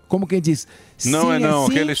 Como quem diz, não sim, é não,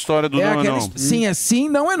 sim, aquela história do não é não. Sim é sim,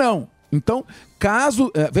 não é não. Então,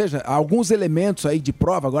 caso, veja, alguns elementos aí de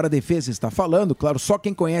prova, agora a defesa está falando, claro, só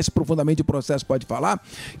quem conhece profundamente o processo pode falar,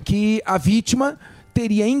 que a vítima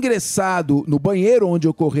teria ingressado no banheiro onde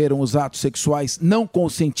ocorreram os atos sexuais não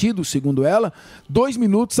consentidos, segundo ela, 2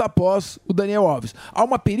 minutos após o Daniel Alves. Há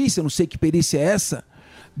uma perícia, não sei que perícia é essa,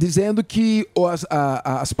 dizendo que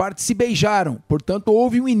as partes se beijaram, portanto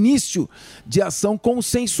houve um início de ação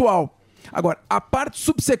consensual. Agora, a parte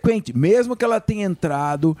subsequente, mesmo que ela tenha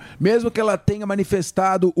entrado, mesmo que ela tenha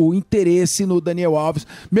manifestado o interesse no Daniel Alves,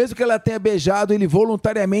 mesmo que ela tenha beijado ele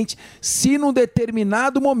voluntariamente, se num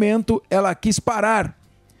determinado momento ela quis parar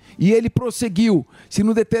e ele prosseguiu, se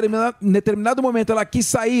num determinado momento ela quis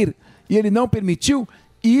sair e ele não permitiu,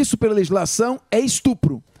 isso pela legislação é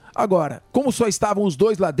estupro. Agora, como só estavam os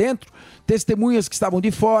dois lá dentro, testemunhas que estavam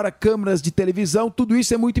de fora, câmeras de televisão, tudo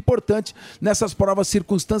isso é muito importante nessas provas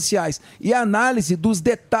circunstanciais e a análise dos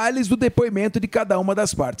detalhes do depoimento de cada uma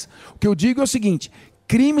das partes. O que eu digo é o seguinte: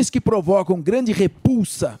 crimes que provocam grande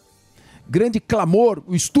repulsa, grande clamor,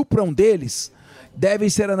 o estupro é um deles, devem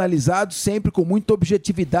ser analisados sempre com muita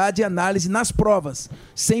objetividade e análise nas provas,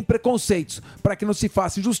 sem preconceitos, para que não se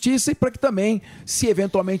faça injustiça e para que também, se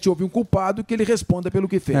eventualmente houve um culpado, que ele responda pelo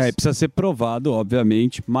que fez. Precisa ser provado,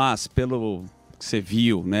 obviamente, mas pelo que você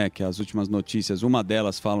viu, né, que as últimas notícias, uma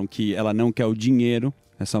delas falam que ela não quer o dinheiro,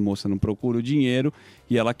 essa moça não procura o dinheiro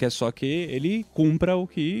e ela quer só que ele cumpra o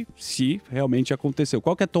que se realmente aconteceu.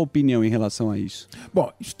 Qual que é a tua opinião em relação a isso?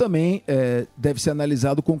 Bom, isso também deve ser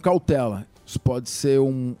analisado com cautela. Isso pode ser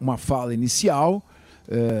uma fala inicial,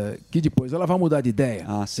 que depois ela vai mudar de ideia.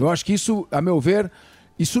 Eu acho que isso, a meu ver,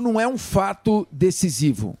 isso não é um fato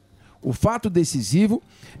decisivo. O fato decisivo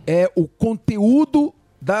é o conteúdo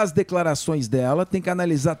das declarações dela, tem que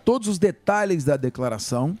analisar todos os detalhes da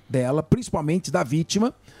declaração dela, principalmente da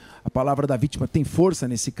vítima. A palavra da vítima tem força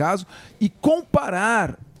nesse caso, e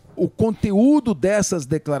comparar o conteúdo dessas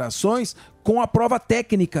declarações com a prova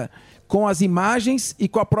técnica, com as imagens e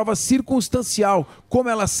com a prova circunstancial, como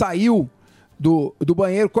ela saiu do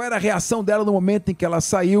banheiro, qual era a reação dela no momento em que ela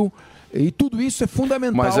saiu, e tudo isso é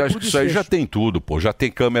fundamental. Mas acho que isso aí já tem tudo, pô. Já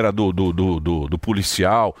tem câmera do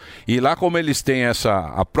policial. E lá como eles têm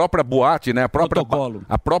a própria boate, né?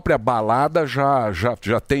 A própria balada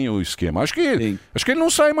já tem o esquema. Acho que ele não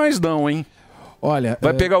sai mais não, hein? Olha,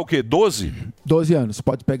 vai pegar o quê? 12? 12 anos.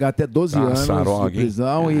 Pode pegar até 12 anos Sarog, de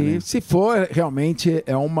prisão. E se for, realmente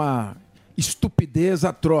é uma estupidez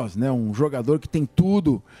atroz, né? Um jogador que tem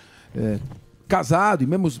tudo... casado e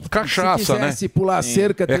mesmo cachaça, se quisesse pular a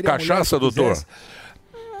cerca... É cachaça, doutor?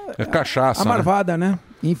 É cachaça, a marvada, né?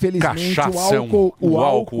 Infelizmente, cachaça o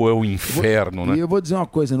álcool é o inferno, né? E eu vou dizer uma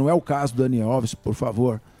coisa, não é o caso do Daniel Alves, por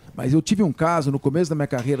favor, mas eu tive um caso no começo da minha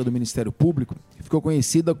carreira do Ministério Público, que ficou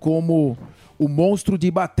conhecida como o monstro de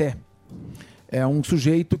Ibaté. É um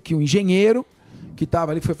sujeito que, um engenheiro, que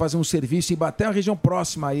estava ali, foi fazer um serviço em Ibaté, uma região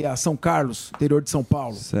próxima aí a São Carlos, interior de São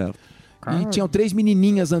Paulo. Certo. E tinham 3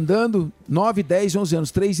 menininhas andando, 9, 10, 11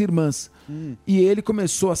 anos, 3 irmãs. E ele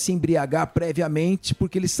começou a se embriagar previamente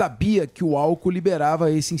porque ele sabia que o álcool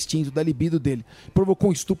liberava esse instinto da libido dele.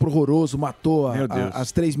 Provocou um estupro horroroso, matou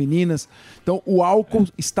as 3 meninas. Então, o álcool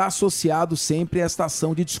está associado sempre a esta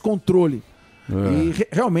ação de descontrole. E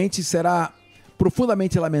realmente será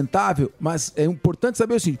profundamente lamentável, mas é importante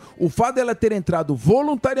saber o seguinte: o fato dela ter entrado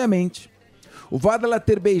voluntariamente, o fato dela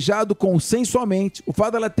ter beijado consensualmente, o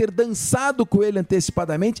fato dela ter dançado com ele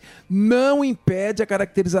antecipadamente, não impede a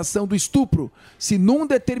caracterização do estupro. Se num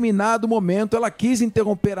determinado momento ela quis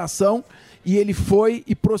interromper a ação e ele foi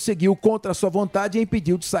e prosseguiu contra a sua vontade e a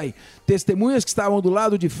impediu de sair. Testemunhas que estavam do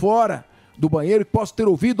lado de fora do banheiro, que possam ter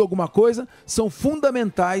ouvido alguma coisa, são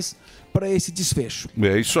fundamentais para esse desfecho.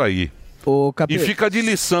 É isso aí. E fica de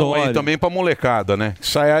lição aí também pra molecada, né?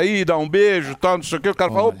 Sai aí, dá um beijo, tal, não sei o que. O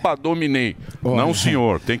cara fala, opa, dominei. Não,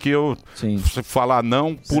 senhor, tem que você falar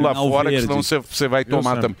não, pula fora, que senão você vai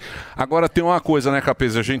tomar também. Agora tem uma coisa, né,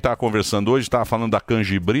 Capês? A gente tava conversando hoje, tava falando da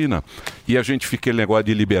canjibrina, e a gente fica aquele negócio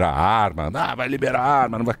de liberar arma. Vai liberar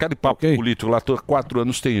arma, não vai aquele papo político lá, 4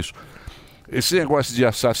 anos tem isso. Esse negócio de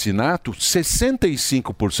assassinato,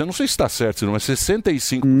 65%, não sei se está certo, não, mas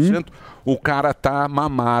 65% o cara tá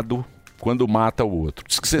mamado quando mata o outro.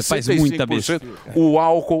 Diz que 65% faz muita besteira. O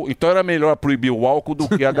álcool, então era melhor proibir o álcool do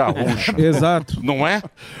que a garrucha. Exato. Não é?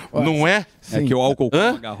 Não é? É que o álcool com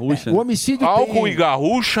a garrucha. O homicídio álcool e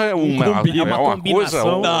garrucha é uma coisa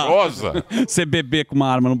horrorosa. Você beber com uma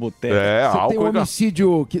arma no boteco. Você tem um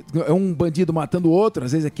homicídio, que é um bandido matando o outro,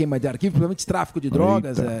 às vezes é queima de arquivo, provavelmente tráfico de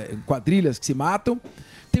drogas, quadrilhas que se matam.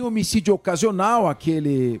 Tem homicídio ocasional,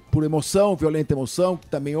 aquele por emoção, violenta emoção, que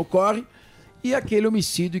também ocorre. E aquele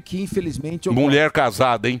homicídio que, infelizmente... Mulher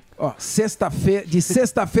casada, hein? De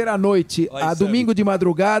sexta-feira à noite a domingo de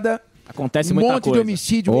madrugada... Acontece um muita monte coisa. de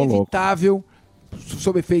homicídio evitável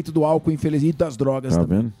sob efeito do álcool, infelizmente, e das drogas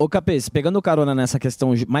também. Ô, Capês, pegando carona nessa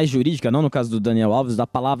questão mais jurídica, não no caso do Daniel Alves, da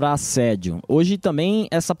palavra assédio. Hoje também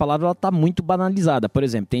essa palavra ela tá muito banalizada. Por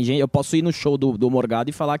exemplo, tem gente, eu posso ir no show do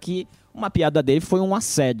Morgado e falar que uma piada dele foi um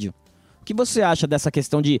assédio. O que você acha dessa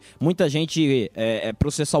questão de muita gente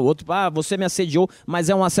processar o outro? Você me assediou, mas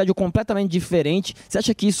é um assédio completamente diferente. Você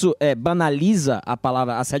acha que isso banaliza a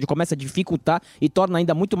palavra assédio, começa a dificultar e torna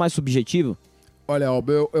ainda muito mais subjetivo? Olha,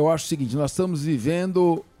 Alba, eu acho o seguinte, nós estamos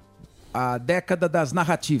vivendo a década das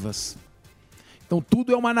narrativas. Então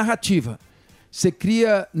tudo é uma narrativa. Você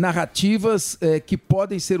cria narrativas que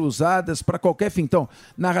podem ser usadas para qualquer fim. Então,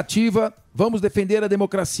 narrativa vamos defender a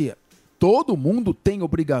democracia. Todo mundo tem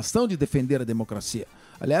obrigação de defender a democracia.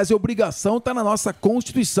 Aliás, a obrigação está na nossa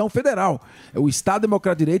Constituição Federal. O Estado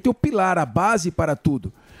Democrático de Direito é o pilar, a base para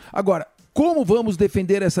tudo. Agora, como vamos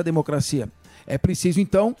defender essa democracia? É preciso,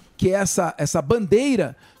 então, que essa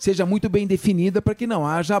bandeira seja muito bem definida para que não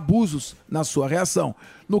haja abusos na sua reação.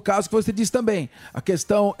 No caso que você disse também, a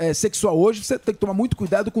questão sexual hoje, você tem que tomar muito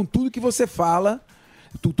cuidado com tudo que você fala,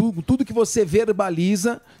 tudo que você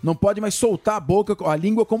verbaliza, não pode mais soltar a boca, a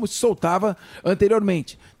língua como se soltava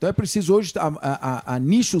anteriormente. Então é preciso hoje, há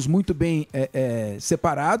nichos muito bem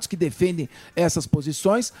separados que defendem essas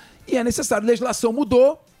posições e é necessário. A legislação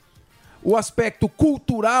mudou, o aspecto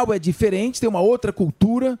cultural é diferente, tem uma outra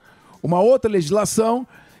cultura, uma outra legislação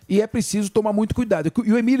e é preciso tomar muito cuidado.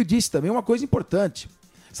 E o Emílio disse também uma coisa importante.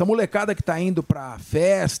 Essa molecada que está indo para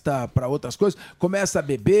festa, para outras coisas, começa a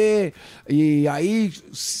beber e aí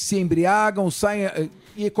se embriagam, saem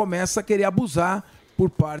e começa a querer abusar por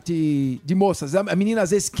parte de moças. A menina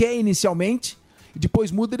às vezes quer inicialmente, depois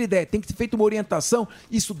muda de ideia. Tem que ser feita uma orientação,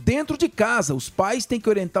 isso dentro de casa. Os pais têm que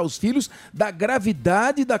orientar os filhos da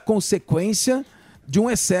gravidade da consequência de um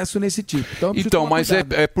excesso nesse tipo. Então, mas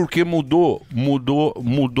é porque mudou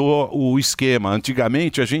o esquema.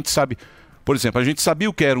 Antigamente a gente sabe... Por exemplo, a gente sabia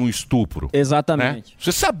o que era um estupro. Exatamente. Né?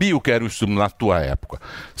 Você sabia o que era um estupro na tua época.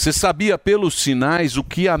 Você sabia pelos sinais o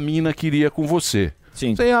que a mina queria com você.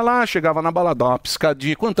 Sim. Você ia lá, chegava na balada, dava uma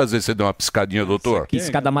piscadinha. Quantas vezes você deu uma piscadinha, doutor?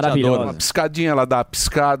 Piscada maravilhosa. Uma piscadinha, ela dá a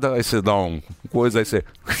piscada, aí você dá coisa, aí você...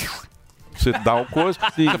 Você dá uma coisa,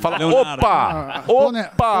 você fala, Leonardo.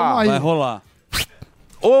 opa! Vai rolar.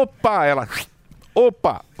 Opa! Ela...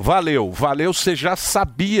 Opa, valeu, você já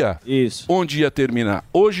sabia onde ia terminar.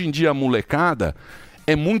 Hoje em dia a molecada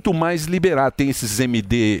é muito mais liberada, tem esses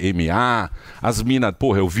MDMA, as minas,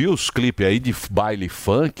 porra, eu vi os clipes aí de baile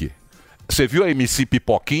funk. Você viu a MC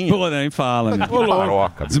Pipoquinha? Pô, nem fala, né? Que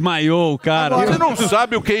paroca. Desmaiou o cara. Você não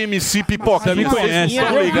sabe o que é MC Pipoquinha? Você me conhece. Vocês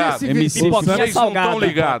estão ligados. MC Pipoquinha Vocês não estão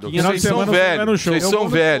ligados. Vocês são velhos. Vocês são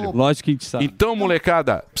velhos. Lógico que a gente sabe. Então,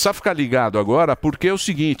 molecada, precisa ficar ligado agora, porque é o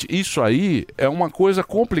seguinte, isso aí é uma coisa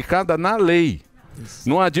complicada na lei.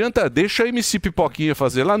 Não adianta, deixa a MC Pipoquinha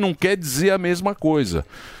fazer lá, não quer dizer a mesma coisa.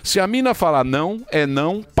 Se a mina falar não, é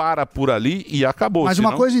não, para por ali e acabou. Mas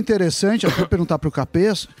uma coisa interessante, eu vou perguntar pro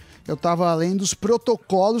Capês, eu estava além dos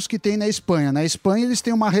protocolos que tem na Espanha. Na Espanha eles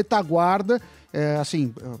têm uma retaguarda,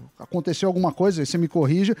 assim, aconteceu alguma coisa, você me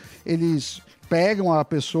corrija, eles pegam a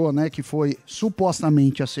pessoa, né, que foi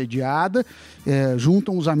supostamente assediada,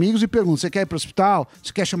 juntam os amigos e perguntam, você quer ir para o hospital?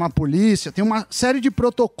 Você quer chamar a polícia? Tem uma série de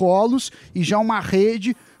protocolos e já uma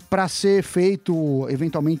rede para ser feito,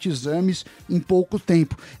 eventualmente, exames em pouco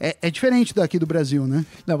tempo. É diferente daqui do Brasil, né?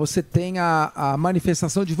 Não, você tem a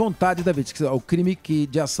manifestação de vontade da vítima. O crime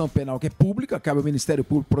de ação penal que é pública, cabe ao Ministério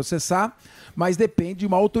Público processar, mas depende de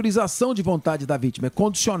uma autorização de vontade da vítima. É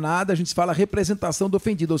condicionada, a gente fala representação do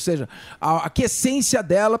ofendido, ou seja, a aquiescência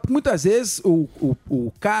dela, porque muitas vezes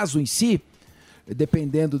o caso em si,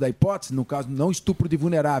 dependendo da hipótese, no caso não estupro de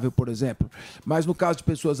vulnerável, por exemplo, mas no caso de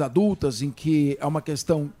pessoas adultas, em que é uma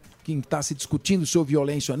questão que está se discutindo se houve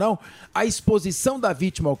violência ou não, a exposição da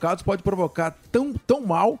vítima ao caso pode provocar tão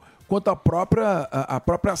mal quanto a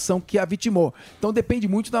própria ação que a vitimou. Então depende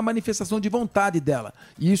muito da manifestação de vontade dela.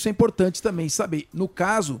 E isso é importante também saber. No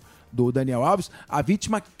caso do Daniel Alves, a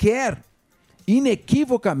vítima quer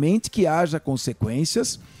inequivocamente que haja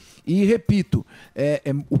consequências e, repito,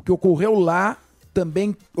 o que ocorreu lá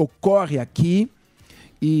também ocorre aqui.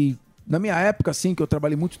 E na minha época, assim, que eu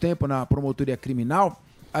trabalhei muito tempo na promotoria criminal,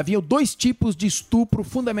 havia dois tipos de estupro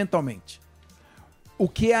fundamentalmente. O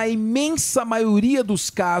que é a imensa maioria dos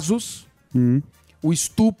casos, o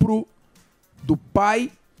estupro do pai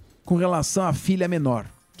com relação à filha menor.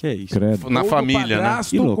 Que é isso? Na ou família, do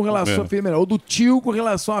padrasto, né? com relação à filha menor. Ou do tio com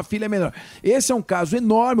relação à filha menor. Esse é um caso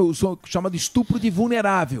enorme, chamado estupro de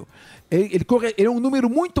vulnerável. Ele é um número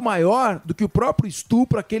muito maior do que o próprio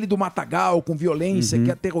estupro, aquele do matagal, com violência,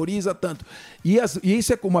 que aterroriza tanto. E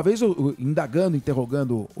isso é, uma vez,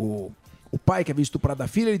 interrogando o pai que havia estuprado a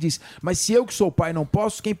filha, ele disse, mas se eu que sou o pai não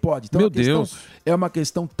posso, quem pode? Então, é uma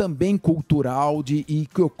questão também cultural e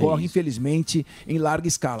que ocorre, infelizmente, em larga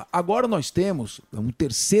escala. Agora nós temos um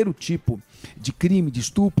terceiro tipo de crime de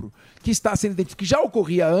estupro que está sendo identificado, que já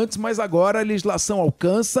ocorria antes, mas agora a legislação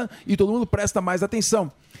alcança e todo mundo presta mais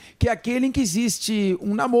atenção. Que é aquele em que existe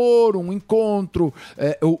um namoro, um encontro,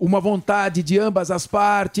 uma vontade de ambas as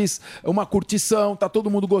partes, uma curtição, tá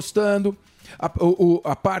todo mundo gostando.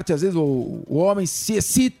 A parte, às vezes, o homem se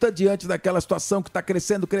excita diante daquela situação que está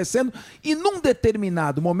crescendo, e num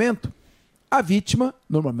determinado momento, a vítima,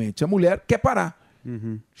 normalmente a mulher, quer parar.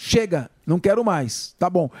 Chega, não quero mais, tá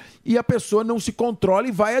bom. E a pessoa não se controla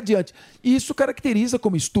e vai adiante. Isso caracteriza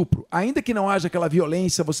como estupro. Ainda que não haja aquela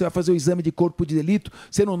violência, você vai fazer o exame de corpo de delito,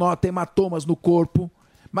 você não nota hematomas no corpo.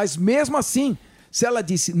 Mas mesmo assim, se ela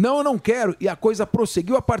disse, não, eu não quero, e a coisa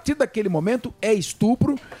prosseguiu, a partir daquele momento é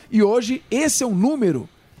estupro. E hoje esse é um número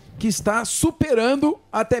que está superando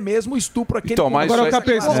até mesmo o estupro aquele Então, mas momento.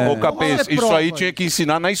 Capês, isso aí tinha que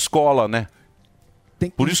ensinar na escola, né?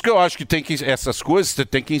 Por isso que eu acho que tem que essas coisas você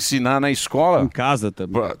tem que ensinar na escola. Em casa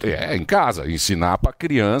também. Em casa. Ensinar pra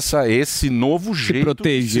criança esse novo jeito.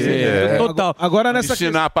 proteger. de ser. Total. Agora nessa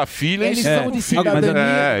ensinar pra filha, Eles ensinar são pro de filho.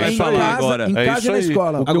 cidadania Isso aí. É isso aí.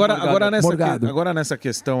 Agora nessa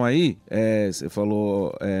questão aí, você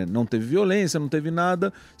falou, não teve violência, não teve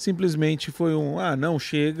nada, simplesmente foi não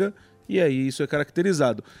chega. E aí isso é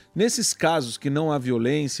caracterizado. Nesses casos que não há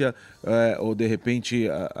violência, ou de repente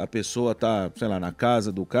a pessoa está, sei lá, na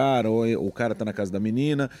casa do cara, ou o cara está na casa da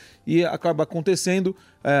menina, e acaba acontecendo.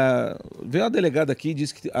 Veio a delegada aqui e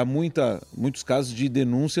disse que há muitos casos de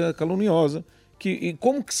denúncia caluniosa. E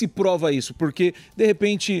como que se prova isso? Porque, de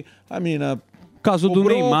repente, a menina... Caso do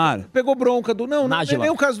Neymar. Pegou bronca do... Não é nem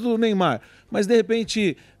o caso do Neymar. Mas, de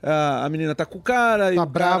repente, a menina tá com o cara... Tá e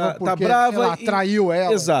brava o cara porque tá brava ela atraiu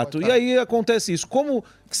ela. Exato. E aí acontece isso. Como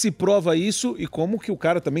que se prova isso e como que o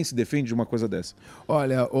cara também se defende de uma coisa dessa?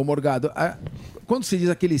 Olha, ô Morgado, quando se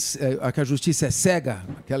diz que a justiça é cega,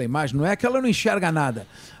 aquela imagem, não é que ela não enxerga nada.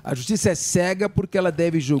 A justiça é cega porque ela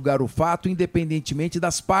deve julgar o fato independentemente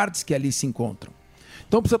das partes que ali se encontram.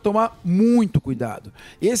 Então precisa tomar muito cuidado.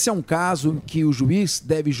 Esse é um caso em que o juiz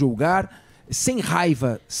deve julgar sem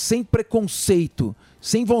raiva, sem preconceito,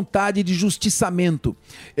 sem vontade de justiçamento.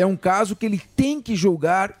 É um caso que ele tem que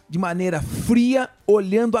julgar de maneira fria,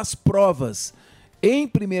 olhando as provas. Em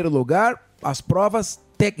primeiro lugar, as provas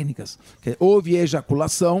técnicas. Houve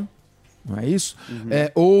ejaculação, não é isso?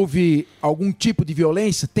 Houve algum tipo de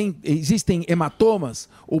violência? Existem hematomas?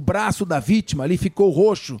 O braço da vítima ali ficou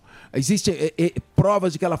roxo? Existem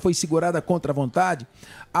provas de que ela foi segurada contra a vontade?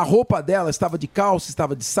 A roupa dela estava de calça,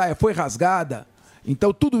 estava de saia, foi rasgada?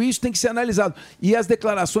 Então tudo isso tem que ser analisado. E as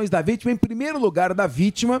declarações da vítima, em primeiro lugar, da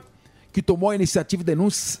vítima, que tomou a iniciativa de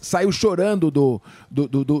denúncia, saiu chorando do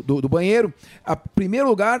banheiro. Em primeiro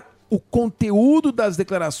lugar, o conteúdo das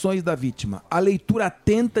declarações da vítima, a leitura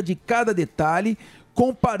atenta de cada detalhe,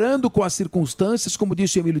 comparando com as circunstâncias, como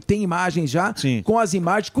disse o Emílio, tem imagens já, com as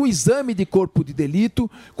imagens, com o exame de corpo de delito,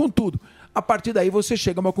 com tudo. A partir daí você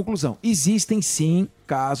chega a uma conclusão. Existem sim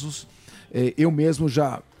casos, eu mesmo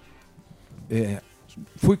já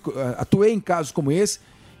atuei em casos como esse,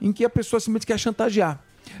 em que a pessoa simplesmente quer chantagear.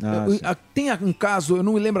 Tem um caso, eu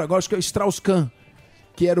não me lembro agora, acho que é o Strauss-Kahn,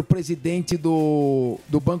 que era o presidente do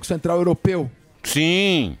Banco Central Europeu.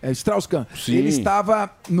 Sim. Strauss-Kahn. Sim. Ele estava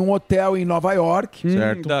num hotel em Nova York.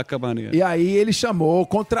 Certo. Da camareira. E aí ele chamou,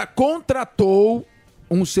 contratou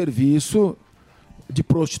um serviço de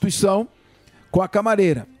prostituição com a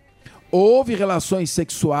camareira. Houve relações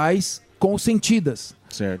sexuais consentidas.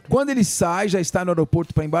 Certo. Quando ele sai, já está no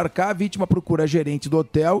aeroporto para embarcar, a vítima procura a gerente do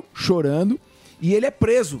hotel, chorando, e ele é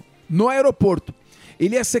preso no aeroporto.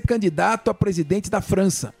 Ele ia ser candidato a presidente da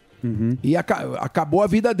França. E acabou a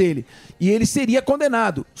vida dele. E ele seria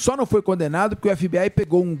condenado. Só não foi condenado porque o FBI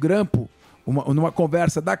pegou um grampo, numa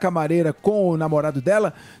conversa da camareira com o namorado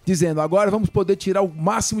dela, dizendo, agora vamos poder tirar o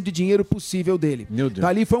máximo de dinheiro possível dele. Meu Deus. Então,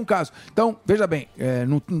 ali foi um caso. Então, veja bem,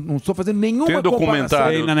 não estou fazendo nenhuma comparação.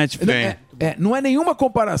 Documentário aí na Netflix. Não é nenhuma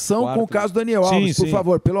comparação com o caso do Daniel Alves, por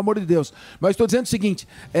favor, pelo amor de Deus. Mas estou dizendo o seguinte,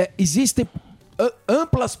 existem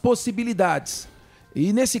amplas possibilidades.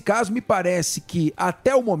 E nesse caso, me parece que,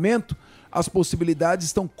 até o momento, as possibilidades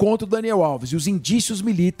estão contra o Daniel Alves. E os indícios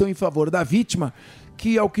militam em favor da vítima,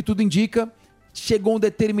 que, ao que tudo indica, chegou um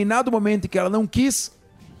determinado momento em que ela não quis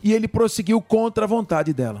e ele prosseguiu contra a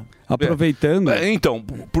vontade dela. Aproveitando. Então,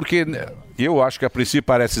 porque eu acho que a princípio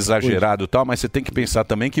parece exagerado e tal, mas você tem que pensar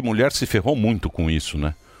também que mulher se ferrou muito com isso,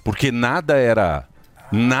 né? Porque nada era...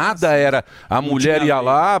 A mulher ia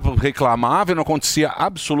lá, reclamava e não acontecia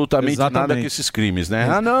absolutamente nada com esses crimes,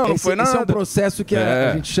 né? Não foi nada. Esse é um processo que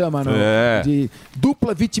a gente chama de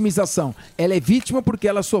dupla vitimização. Ela é vítima porque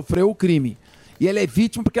ela sofreu o crime. E ela é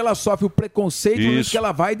vítima porque ela sofre o preconceito que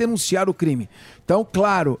ela vai denunciar o crime. Então,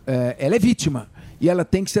 claro, ela é vítima. E ela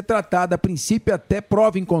tem que ser tratada, a princípio, até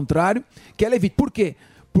prova em contrário, que ela é vítima. Por quê?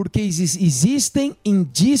 Porque existem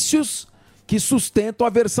indícios que sustentam a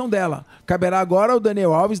versão dela. Caberá agora ao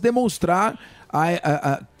Daniel Alves demonstrar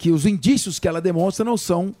que os indícios que ela demonstra não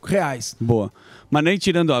são reais. Boa. Mas nem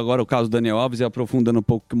tirando agora o caso do Daniel Alves e aprofundando um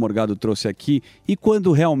pouco o que o Morgado trouxe aqui, e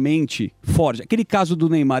quando realmente forja, aquele caso do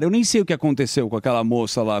Neymar, eu nem sei o que aconteceu com aquela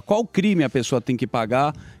moça lá, qual crime a pessoa tem que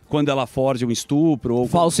pagar quando ela forja um estupro ou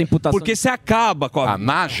falsa imputação. Porque você acaba com a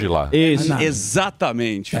Nájila. Isso.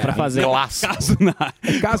 Exatamente. Pra fazer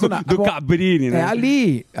caso do Cabrini, né?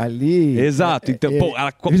 Ali. Exato. Então, pô,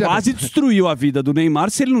 ela veja quase destruiu a vida do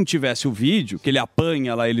Neymar. Se ele não tivesse o vídeo, que ele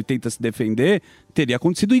apanha lá, ele tenta se defender, teria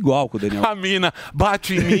acontecido igual com o Daniel. A mina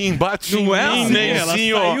bate em mim, bate em Não é mim, assim,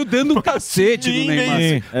 Neyzinho. ela saiu dando um cacete no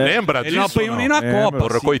Neymar. Lembra Ele disso? não apanhou nem na Copa.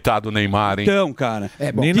 Porra, assim. coitado do Neymar, hein? Então, cara,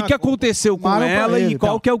 bom. o que aconteceu com Tomaram pra ela ele, e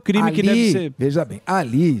qual então. que é o crime que Ali, deve ser? Veja bem,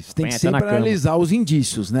 ali você tem que Põe até na sempre cama. analisar os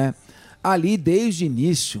indícios, né? Ali, desde o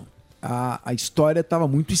início, a história estava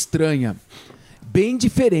muito estranha. Bem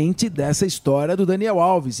diferente dessa história do Daniel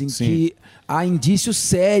Alves, em que há indícios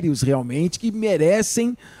sérios realmente que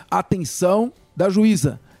merecem a atenção da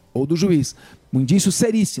juíza ou do juiz. Indícios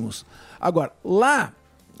seríssimos. Agora, lá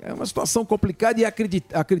é uma situação complicada e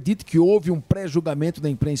acredito que houve um pré-julgamento da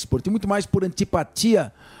imprensa esportiva, muito mais por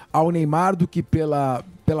antipatia ao Neymar do que pela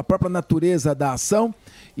própria natureza da ação.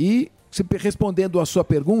 E, respondendo à sua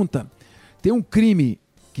pergunta, tem um crime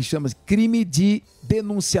que chama-se crime de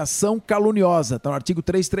denunciação caluniosa, está no artigo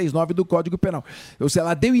 339 do Código Penal. Ou seja,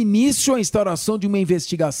 ela deu início à instauração de uma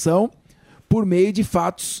investigação por meio de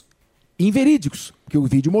fatos inverídicos, que o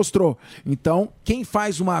vídeo mostrou. Então, quem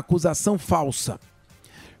faz uma acusação falsa?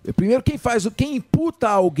 Primeiro, quem imputa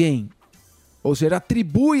a alguém, ou seja,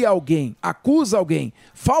 atribui a alguém, acusa alguém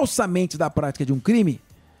falsamente da prática de um crime,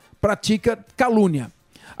 pratica calúnia.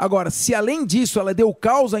 Agora, se além disso ela deu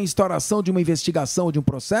causa à instauração de uma investigação ou de um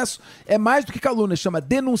processo, é mais do que calúnia, chama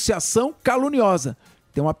denunciação caluniosa.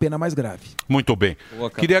 Tem uma pena mais grave. Muito bem.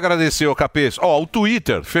 Queria agradecer ao Capês. O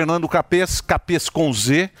Twitter, Fernando Capês, Capês com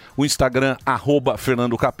Z. O Instagram,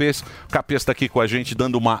 @Fernando Capês. O Capês está aqui com a gente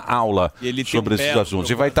dando uma aula sobre esses assuntos.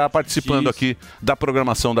 E vai estar participando aqui da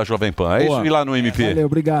programação da Jovem Pan. É isso? E lá no MP? Valeu,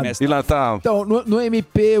 obrigado. E lá tá... Então, no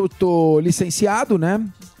MP eu tô licenciado, né?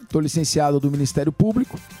 Tô licenciado do Ministério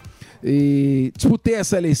Público. E disputei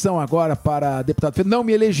essa eleição agora para deputado federal. Não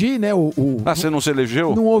me elegi, né? Você não se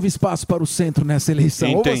elegeu? Não houve espaço para o centro nessa eleição.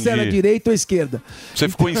 Entendi. Ou você era direita ou esquerda. Você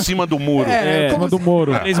ficou em cima do muro. Em cima do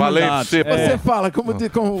muro. Falei pra você. Você fala como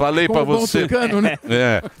Falei pra você. Tucano, né?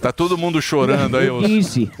 Tá todo mundo chorando aí.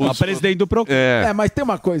 A presidente do PROCON. Mas tem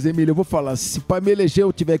uma coisa, Emílio, eu vou falar. Se para me eleger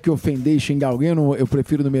eu tiver que ofender e xingar alguém, eu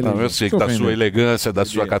prefiro não me eleger. Não, eu sei que da sua elegância, da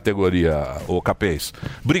sua categoria, ô Capês.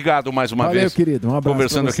 Obrigado mais uma Valeu, vez. querido. Um abraço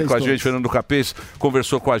Conversando pra aqui vocês com a todos. gente, Fernando Capês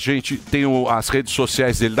conversou com a gente, tem as redes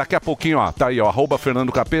sociais dele. Daqui a pouquinho, tá aí,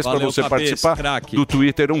 @Fernando Capês, para Valeu, você Capês, participar craque. do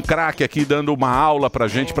Twitter. Um craque aqui dando uma aula pra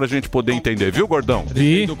gente poder entender, viu, Gordão?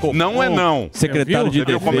 Não é não. Secretário de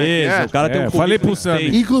Viu como é que Defesa, é? o cara tem um falei pro Sam.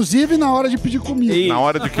 Inclusive na hora de pedir comida. Na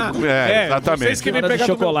hora de que... exatamente. Vocês que vêm pegar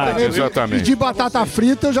chocolate. Exatamente. Pedir batata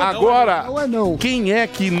frita, eu já... Agora, Não é não. quem é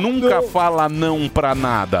que nunca fala não pra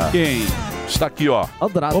nada? Quem? Está aqui, ó.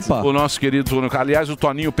 Opa. O nosso querido Toninho. Aliás, o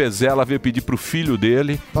Toninho Pezela veio pedir pro filho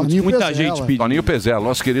dele. Muita gente pediu. Toninho Pezela,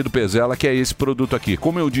 nosso querido Pezela, que é esse produto aqui.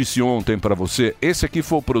 Como eu disse ontem pra você, esse aqui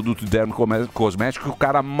foi o produto de dermocosmético que o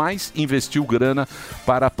cara mais investiu grana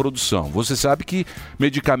para a produção. Você sabe que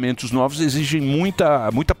medicamentos novos exigem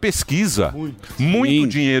muita pesquisa, muito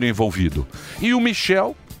dinheiro envolvido. E o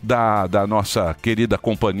Michel, da nossa querida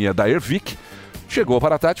companhia da Ervic, chegou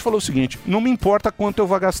para a Tati e falou o seguinte: não me importa quanto eu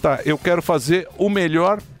vou gastar, eu quero fazer o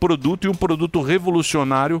melhor produto e um produto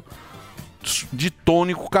revolucionário de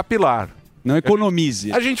tônico capilar. Não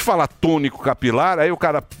economize. A gente fala tônico capilar, aí o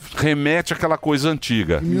cara remete àquela coisa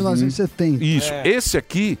antiga. Em 1970. Isso. Esse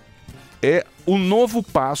aqui é o novo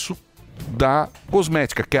passo da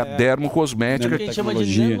cosmética, que é a dermocosmética. Que a gente chama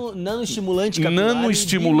de nanoestimulante capilar.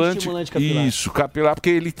 Nanoestimulante, capilar. isso, capilar,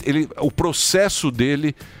 porque o processo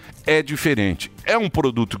dele é diferente. É um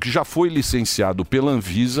produto que já foi licenciado pela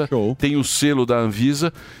Anvisa, tem o selo da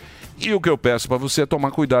Anvisa, e o que eu peço para você é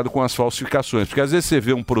tomar cuidado com as falsificações, porque às vezes você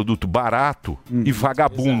vê um produto barato e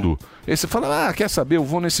vagabundo. Aí você fala, quer saber, eu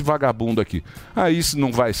vou nesse vagabundo aqui. Aí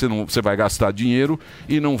você vai gastar dinheiro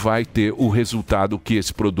e não vai ter o resultado que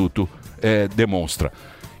esse produto demonstra.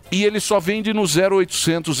 E ele só vende no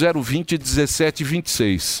 0800 020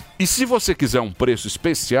 1726. E se você quiser um preço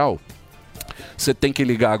especial, você tem que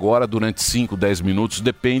ligar agora durante 5, 10 minutos,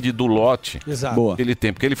 depende do lote. Exato. Boa. Que ele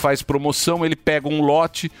tem, porque ele faz promoção, ele pega um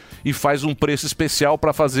lote e faz um preço especial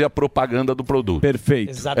para fazer a propaganda do produto.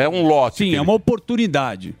 Perfeito. É um lote. Sim, é uma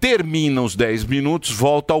oportunidade. Termina os 10 minutos,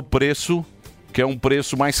 volta ao preço, que é um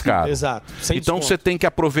preço mais caro. Exato. Sem Então desconto. você tem que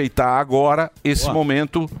aproveitar agora esse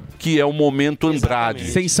momento que é o Momento Andrade.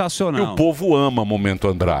 Sensacional. E o povo ama Momento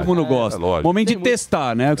Andrade. Todo mundo gosta. lógico. Momento de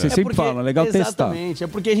testar, né? O que você sempre porque- fala, legal testar. Exatamente, é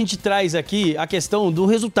porque a gente traz aqui a questão do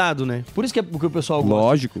resultado, né? Por isso que, que o pessoal gosta.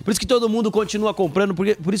 Lógico. Por isso que todo mundo continua comprando,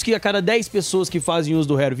 por isso que a cada 10 pessoas que fazem uso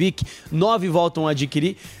do Hervik, 9 voltam a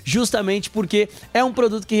adquirir, justamente porque é um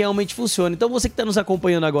produto que realmente funciona. Então você que está nos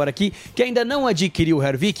acompanhando agora aqui, que ainda não adquiriu o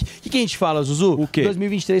Hervik, o que a gente fala, Zuzu? O quê?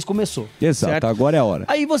 2023 começou. Exato, certo? agora é a hora.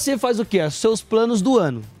 Aí você faz o quê? Os seus planos do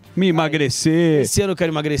ano. Me emagrecer. Esse ano eu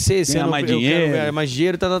quero emagrecer, esse Ganhar ano mais eu quero dinheiro. ganhar mais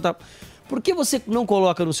dinheiro, tá. Por que você não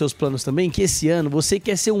coloca nos seus planos também que esse ano você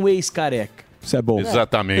quer ser um ex-careca? Isso é bom.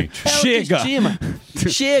 Exatamente. Chega!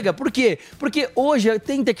 Chega! Por quê? Porque hoje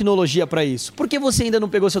tem tecnologia pra isso. Por que você ainda não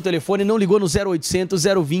pegou seu telefone, não ligou no 0800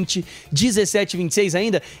 020 1726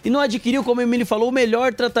 ainda e não adquiriu, como o Emílio falou, o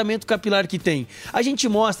melhor tratamento capilar que tem? A gente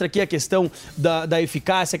mostra aqui a questão da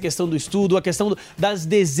eficácia, a questão do estudo, a questão das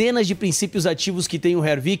dezenas de princípios ativos que tem o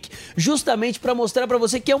Hervik, justamente para mostrar para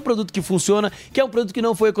você que é um produto que funciona, que é um produto que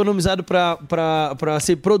não foi economizado para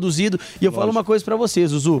ser produzido. E eu falo uma coisa para você,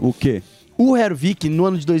 Zuzu. O quê? O Hervik, no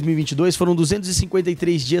ano de 2022, foram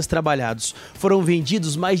 253 dias trabalhados. Foram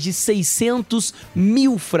vendidos mais de 600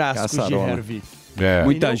 mil frascos Caçarola. de Hervik.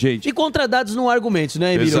 Muita gente. E contra dados não há argumentos,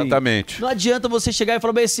 né, Emílio? Exatamente. Não adianta você chegar e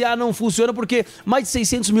falar, bem, esse não funciona porque mais de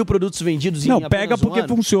 600 mil produtos vendidos em Não, apenas pega um porque ano.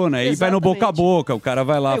 funciona. Aí vai no boca a boca, o cara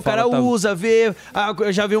vai lá. Aí o cara fala, tá- usa, vê,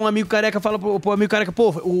 já vê um amigo careca, fala pro amigo careca,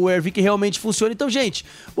 pô, o Hervik realmente funciona. Então, gente,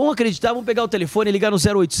 vamos acreditar, vamos pegar o telefone e ligar no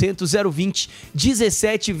 0800 020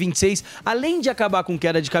 1726. Além de acabar com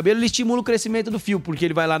queda de cabelo, ele estimula o crescimento do fio, porque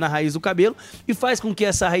ele vai lá na raiz do cabelo e faz com que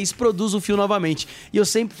essa raiz produza o fio novamente. E eu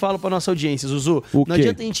sempre falo pra nossa audiência, Zuzu, O não quê?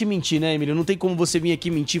 adianta a gente mentir, né, Emílio? Não tem como você vir aqui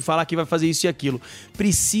mentir, falar que vai fazer isso e aquilo.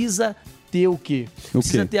 Precisa ter o quê?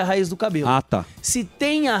 Precisa ter a raiz do cabelo. Ah, tá. Se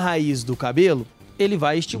tem a raiz do cabelo, ele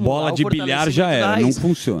vai estimular Bola o de bilhar já fortalecimento da era, raiz. não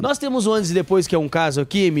funciona. Nós temos um antes e depois, que é um caso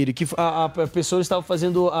aqui, Emílio, que a pessoa estava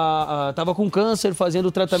fazendo, estava com câncer, fazendo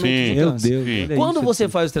o tratamento Sim, de meu câncer. Deus, olha Quando isso você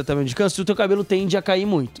faz o tratamento de câncer, o teu cabelo tende a cair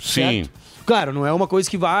muito, Sim. certo? Claro, não é uma coisa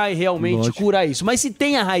que vai realmente Lógico. curar isso. Mas se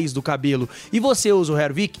tem a raiz do cabelo e você usa o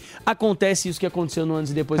Hervik, acontece isso que aconteceu no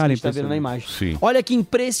antes e depois, Cara, que a gente tá vendo na imagem. Sim. Olha que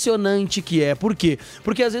impressionante que é. Por quê?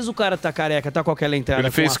 Porque às vezes o cara tá careca, tá com aquela entrada Ele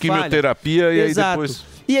com fez a falha. quimioterapia e aí Exato. depois...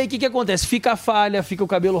 E aí o que acontece? Fica a falha, fica o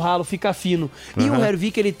cabelo ralo, fica fino. E o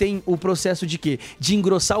Hervik, ele tem o processo de quê? De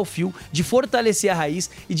engrossar o fio, de fortalecer a raiz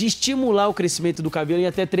e de estimular o crescimento do cabelo em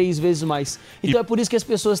até 3 vezes mais. Então é por isso que as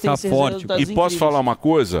pessoas têm esses resultados E posso incríveis. falar uma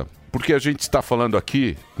coisa? Porque a gente está falando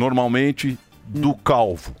aqui, normalmente, do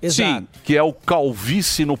calvo. Exato. Sim. Que é o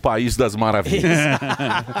calvície no País das Maravilhas.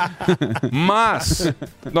 Mas,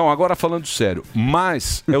 não, agora falando sério,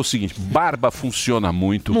 mas é o seguinte, barba funciona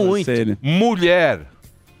muito. Muito.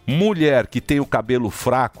 Mulher que tem o cabelo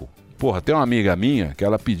fraco, porra, tem uma amiga minha que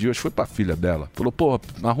ela pediu, acho que foi pra filha dela, falou, porra,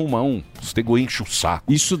 arruma um, você enche o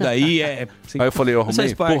saco. Isso daí é... Aí eu falei, eu Faz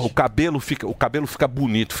arrumei, parte. porra, o cabelo fica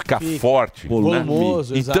bonito, fica forte.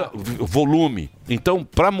 Volumoso, né? Então, volume. Então,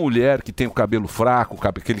 pra mulher que tem o cabelo fraco,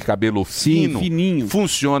 aquele cabelo fino, fininho.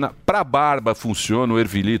 funciona. Pra barba funciona, o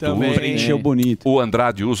Ervilito Também. usa. Preencheu bonito. O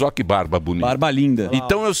Andrade usa, olha que barba bonita. Barba linda.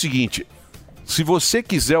 Então é o seguinte, se você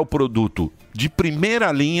quiser o produto de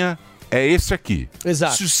primeira linha, é esse aqui.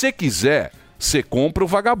 Exato. Se você quiser, você compra o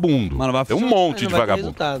vagabundo. Tem um monte Não de vai ter vagabundo.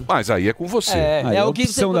 resultado. Mas aí é com você. É o que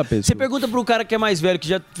você pergunta pro cara que é mais velho, que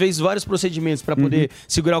já fez vários procedimentos pra poder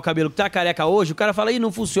segurar o cabelo, que tá careca hoje, o cara fala, ih,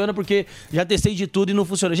 não funciona porque já testei de tudo e não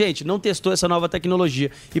funciona. Gente, não testou essa nova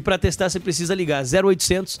tecnologia. E pra testar você precisa ligar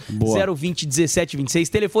 0800 020 1726.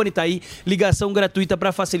 Telefone tá aí, ligação gratuita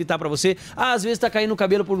pra facilitar pra você. Às vezes tá caindo o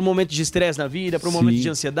cabelo por um momento de estresse na vida, por um momento de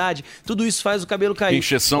ansiedade. Tudo isso faz o cabelo cair.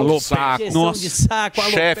 Encheção de saco. Encheção de saco,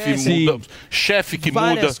 Chefe alopecia. muda. Chefe que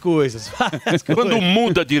Várias muda. coisas. Quando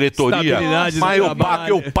muda a diretoria, Estabilidade do mas trabalho.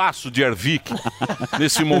 eu passo de Hervik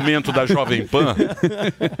nesse momento da Jovem Pan.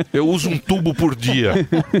 Eu uso um tubo por dia.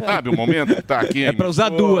 Sabe o momento que tá aqui? É pra usar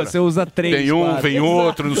duas, você usa 3. Tem um, vem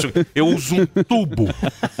outro, não sei o quê. Eu uso um tubo.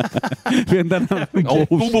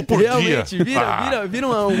 Um tubo por Realmente, dia. vira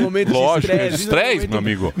um momento Lógico, de estresse. estresse, vira um meu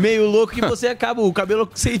momento amigo. Meio louco que você acaba, o cabelo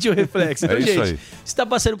sente o reflexo. Então, É isso gente, aí. se tá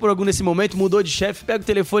passando por algum nesse momento, mudou de chefe, pega o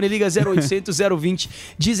telefone, liga 0800 020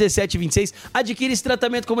 1726. Adquire esse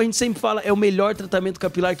tratamento, como a gente sempre fala, é o melhor tratamento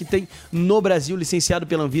capilar que tem no Brasil, licenciado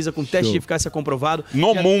pela Anvisa, com teste de eficácia comprovado.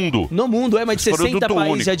 No mundo. No mundo, mais de Esse 60 produto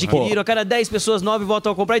países único. já adquiriram. A cada 10 pessoas, 9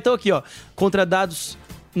 voltam a comprar. Então aqui, ó, contra dados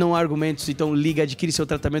não há argumentos, então liga, adquire seu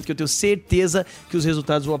tratamento que eu tenho certeza que os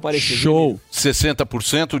resultados vão aparecer. Show!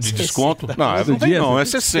 60% de desconto? Não, não tem não, é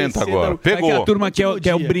 60 agora. Pegou. É que a turma quer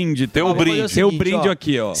o brinde. Tem o brinde. Tem o brinde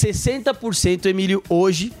aqui, ó. 60%, Emílio,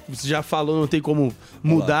 hoje, você já falou, não tem como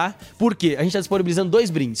mudar. Por quê? A gente tá disponibilizando 2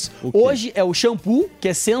 brindes. Hoje é o shampoo, que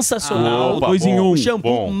é sensacional. 2 em 1. Um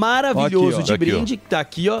shampoo maravilhoso Aqui, ó. de Aqui, ó. brinde, que tá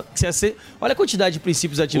aqui, ó. Olha a quantidade de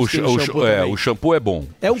princípios ativos que tem no shampoo O shampoo é bom.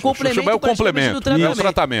 É um complemento, é o praticamente, complemento. do E o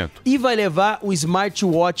tratamento. E vai levar um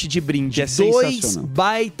smartwatch de brinde. Que é 2 sensacional.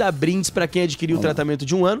 baita brindes para quem adquiriu o tratamento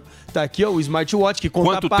de 1 ano. Tá aqui, ó, o smartwatch que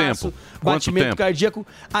conta Quanto passo, tempo? Quanto batimento tempo? cardíaco.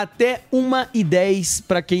 Até 1h10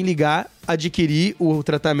 para quem ligar, adquirir o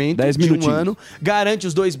tratamento 10 de 1 minutinhos. ano. Garante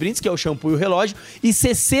os 2 brindes, que é o shampoo e o relógio. E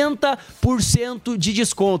 60% de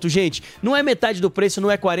desconto, gente. Não é metade do preço, não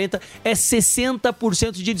é 40%, é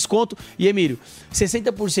 60% de desconto. E, Emílio,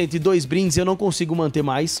 60% e 2 brindes eu não consigo manter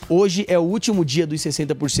mais. Hoje é o último dia dos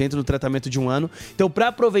 60% no tratamento de 1 ano. Então, para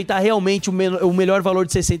aproveitar realmente o melhor valor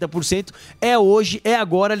de 60%, é hoje, é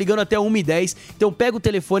agora, ligando até 1h10. Então, pega o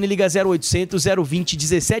telefone, liga 0800 020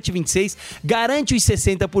 1726, garante os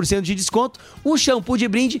 60% de desconto, o shampoo de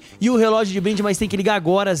brinde e o relógio de brinde, mas tem que ligar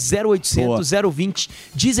agora, 0800 020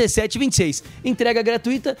 1726. Entrega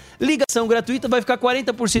gratuita, ligação gratuita, vai ficar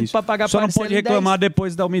 40% para pagar Só não parcela pode em reclamar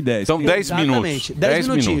depois da 1h10. São 10 Exatamente. minutos. 10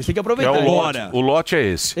 minutinhos, tem que aproveitar. O lote é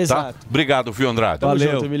esse, Exato. tá? Obrigado, viu, Andrade? Tamo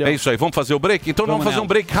junto, Emilhão. É isso aí, vamos fazer o break? Então nós vamos fazer um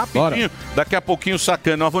break rapidinho. Daqui a pouquinho,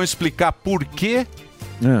 sacana, nós vamos explicar por quê.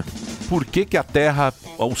 Por que a Terra,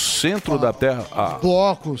 o centro da Terra...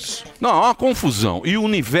 Blocos. Não, é uma confusão. E o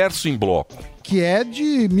universo em bloco? Que é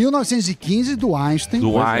de 1915 do Einstein.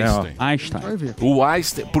 Do Einstein. Vai ver. O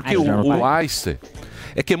Einstein, porque o Einstein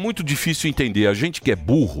é que é muito difícil entender. A gente que é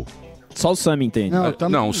burro. Só o Sam entende.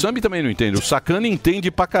 Não, o Sam também não entende. O Sacana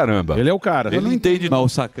entende pra caramba. Ele é o cara. Ele entende. Não, o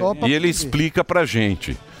Sacana. E ele explica pra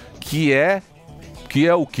gente que é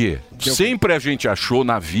o quê? Sempre a gente achou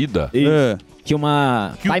na vida que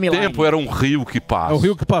uma que o tempo era um rio que passa. É o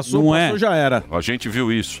rio que passou, passou, já era. A gente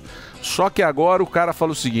viu isso. Só que agora o cara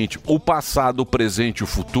fala o seguinte: o passado, o presente e o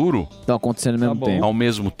futuro estão acontecendo ao mesmo tempo. Ao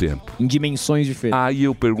mesmo tempo. Em dimensões diferentes. Aí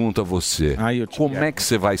eu pergunto a você, como é que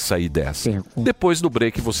você vai sair dessa? Depois do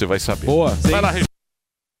break você vai saber. Boa. Vai lá,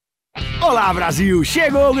 Olá, Brasil!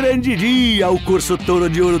 Chegou o grande dia! O curso Toro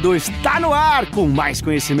de Ouro 2 está no ar com mais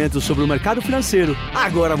conhecimento sobre o mercado financeiro.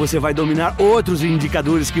 Agora você vai dominar outros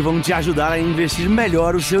indicadores que vão te ajudar a investir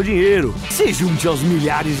melhor o seu dinheiro. Se junte aos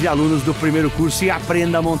milhares de alunos do primeiro curso e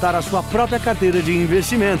aprenda a montar a sua própria carteira de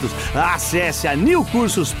investimentos. Acesse a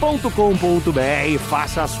newcursos.com.br e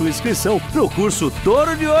faça a sua inscrição no curso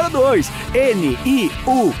Toro de Ouro 2.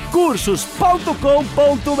 NIU cursos.com.br.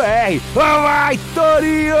 Vai,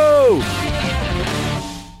 Torinho!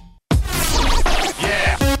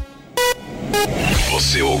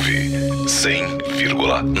 Você ouve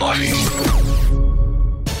 100,9.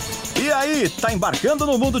 E aí, tá embarcando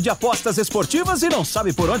no mundo de apostas esportivas e não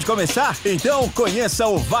sabe por onde começar? Então conheça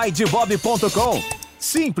o vaidebob.com.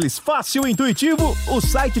 Simples, fácil e intuitivo, o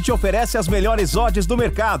site te oferece as melhores odds do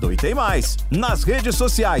mercado e tem mais. Nas redes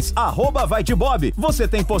sociais, @vaidebob, você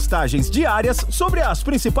tem postagens diárias sobre as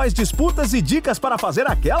principais disputas e dicas para fazer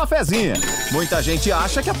aquela fezinha. Muita gente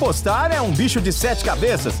acha que apostar é um bicho de 7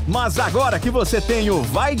 cabeças, mas agora que você tem o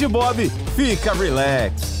Vai de Bob, fica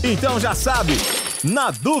relax. Então já sabe, na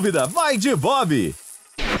dúvida, vai de Bob.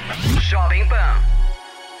 Jovem Pan.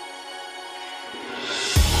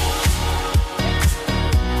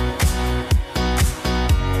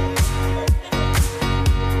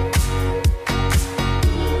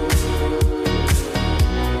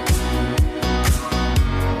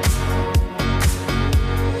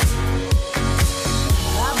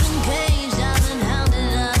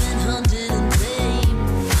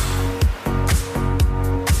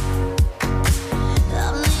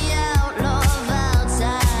 I'm the outlaw of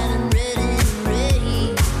outside and ready to race.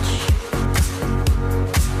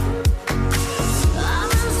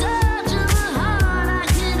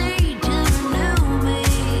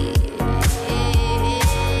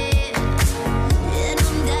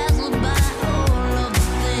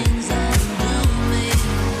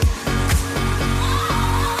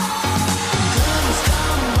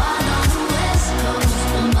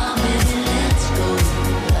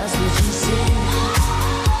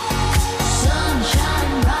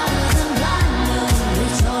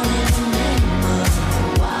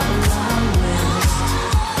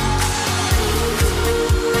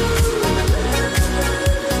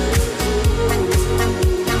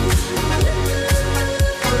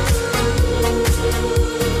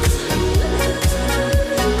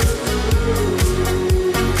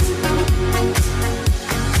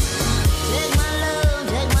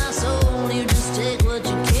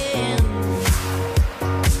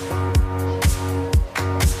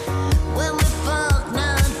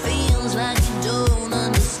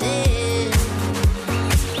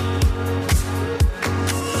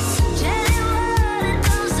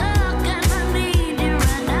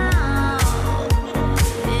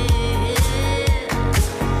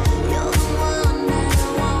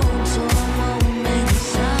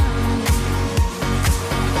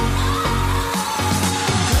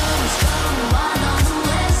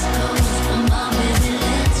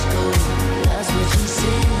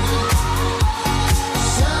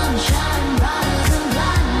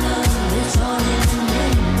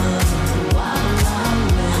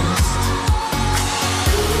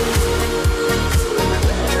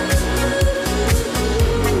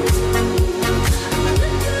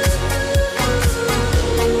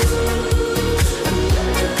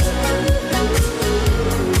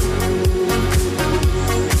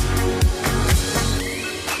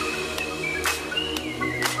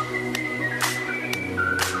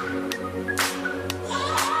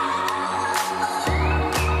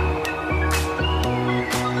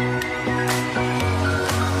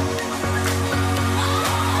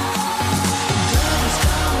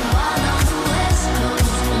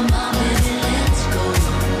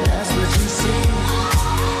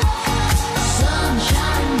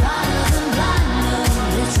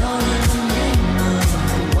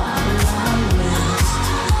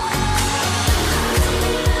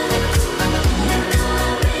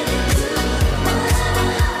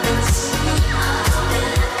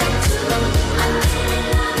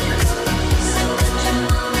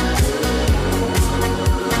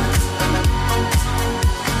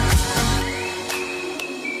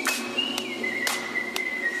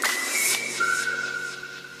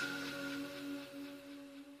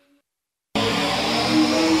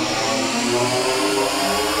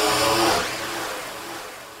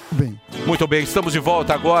 Muito bem, estamos de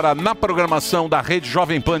volta agora na programação da Rede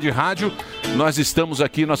Jovem Pan de Rádio. Nós estamos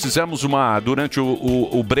aqui, nós fizemos durante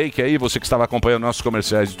o break aí, você que estava acompanhando nossos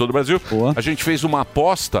comerciais de todo o Brasil, a gente fez uma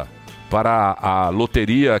aposta para a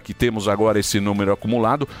loteria, que temos agora esse número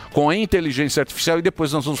acumulado, com a inteligência artificial, e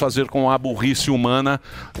depois nós vamos fazer com a burrice humana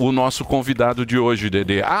o nosso convidado de hoje,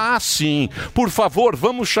 Dedê. Ah, sim! Por favor,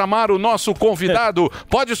 vamos chamar o nosso convidado.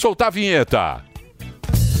 Pode soltar a vinheta.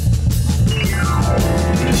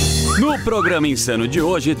 No programa Insano de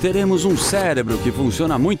hoje, teremos um cérebro que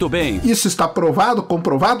funciona muito bem. Isso está provado,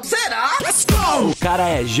 comprovado? Será? Let's go! O cara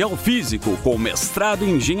é geofísico, com mestrado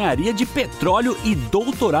em engenharia de petróleo e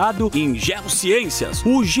doutorado em geociências.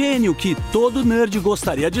 O gênio que todo nerd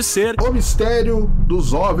gostaria de ser. O mistério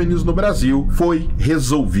dos OVNIs no Brasil foi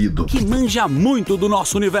resolvido. Que manja muito do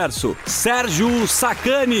nosso universo. Sérgio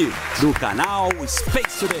Sacani, do canal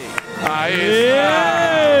Space Today. Aê!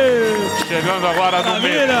 Chegando agora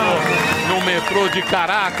no metrô de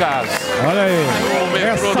Caracas. Olha aí. No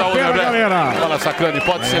metrô Essa da Universidade. galera. Fala, Sacani,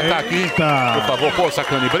 pode sentar aqui? Por favor. Pô,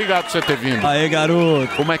 Sacani, obrigado por você ter vindo. Aê,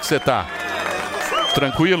 garoto. Como é que você tá?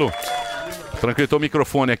 Tranquilo? Tranquilo, tô o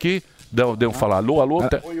microfone aqui. Deu falar alô, alô?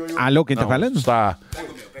 Alô, quem tá falando?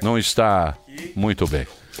 Não está muito bem.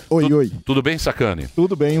 Oi. Tudo bem, Sacani?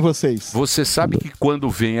 Tudo bem, e vocês? Você sabe que quando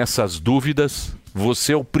vem essas dúvidas,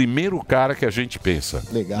 você é o primeiro cara que a gente pensa.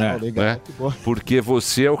 Legal. Né? Que bom. Porque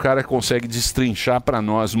você é o cara que consegue destrinchar para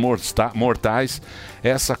nós mortais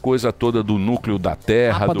essa coisa toda do núcleo da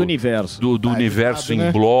Terra, Mapa do universo. do universo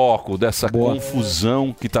em bloco, dessa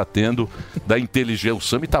confusão que tá tendo da inteligência. O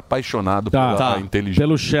Sami tá apaixonado pela inteligência.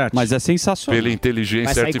 Pelo chat. Mas é sensacional. Pela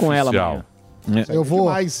inteligência artificial. Eu vou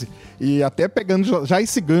mais. E até pegando já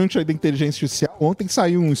esse gancho aí da inteligência artificial, ontem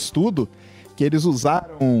saiu um estudo que eles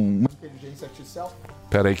usaram uma inteligência artificial.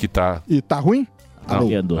 Pera aí que tá... E tá ruim?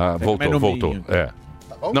 Voltou.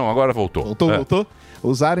 Não, agora voltou. Voltou?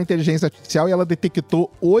 Usaram a inteligência artificial e ela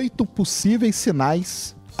detectou 8 possíveis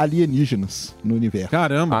sinais alienígenas no universo.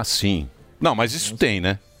 Caramba. Ah, sim. Não, mas isso tem,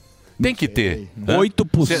 né? Tem que ter. 8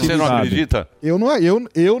 possíveis. Você não acredita? Eu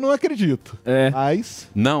não acredito. Mas...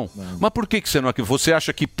 Não. Mas por que você não acredita? Você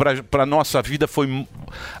acha que para nossa vida foi...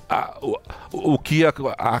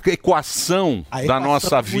 a equação da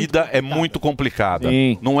nossa vida é muito complicada.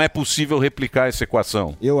 Sim. Não é possível replicar essa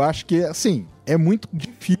equação. Eu acho que, assim, é muito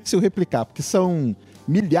difícil replicar, porque são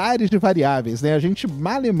milhares de variáveis, né? A gente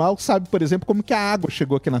mal e mal sabe, por exemplo, como que a água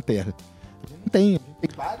chegou aqui na Terra. Tem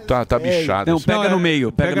várias Tá bichado. Não, pega no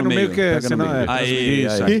meio. Pega no meio. Que senão Aí.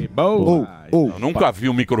 Eu nunca vi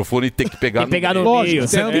o microfone e ter que pegar Tem que pegar no meio.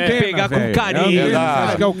 Você tem que pegar com carinho.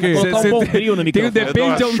 Acho que é o quê? Colocar um bombril no microfone.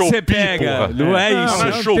 Depende de onde você pega. Não é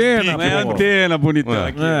isso. Não é antena, bonitão.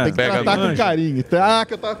 Aqui. Tem que tratar com carinho.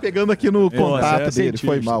 Que eu tava pegando aqui no contato dele.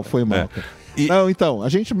 Foi mal. Não, então, a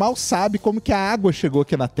gente mal sabe como que a água chegou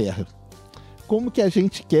aqui na Terra. Como que a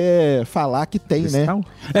gente quer falar que tem, né?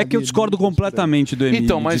 É que eu discordo completamente do Emílio.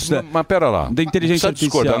 Então, mas pera lá. Da inteligência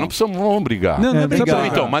artificial. Discordar, não vamos brigar. Não é brigar.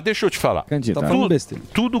 Então, mas deixa eu te falar.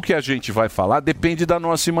 Tudo que a gente vai falar depende da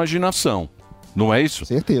nossa imaginação. Não é isso?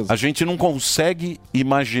 Certeza. A gente não consegue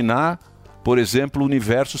imaginar, por exemplo, o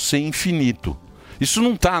universo sem infinito. Isso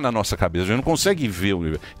não está na nossa cabeça, a gente não consegue ver o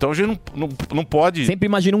universo. Então a gente não pode... Sempre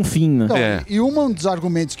imagina um fim, né? Então, e um dos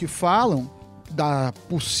argumentos que falam da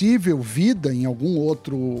possível vida em algum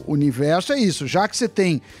outro universo é isso. Já que você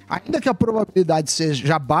tem, ainda que a probabilidade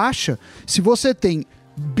seja baixa, se você tem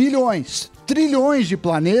bilhões, trilhões de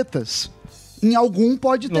planetas, em algum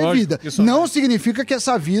pode ter vida. Não significa que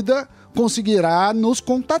essa vida conseguirá nos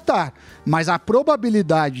contatar, mas a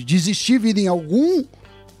probabilidade de existir vida em algum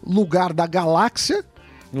lugar da galáxia...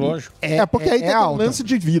 Lógico. Porque aí tem um lance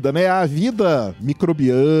de vida, né? A vida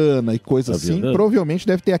microbiana e coisas assim, provavelmente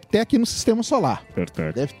deve ter até aqui no sistema solar.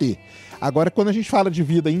 Deve ter. Agora, quando a gente fala de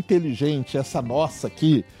vida inteligente, essa nossa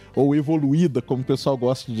aqui, ou evoluída, como o pessoal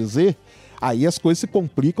gosta de dizer, aí as coisas se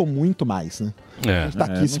complicam muito mais, né? A gente tá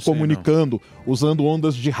aqui se comunicando, usando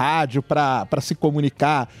ondas de rádio para se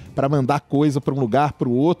comunicar, para mandar coisa para um lugar, para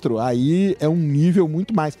o outro, aí é um nível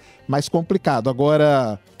muito mais complicado.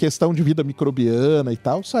 Agora, questão de vida microbiana e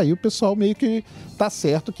tal, isso aí o pessoal meio que tá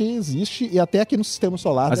certo que existe, e até aqui no sistema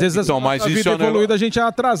solar. Às vezes a vida evoluída a gente é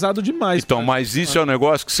atrasado demais. Então, mas isso é um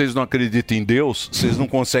negócio que vocês não acreditam em Deus, vocês não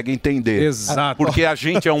conseguem entender. Exato. Porque a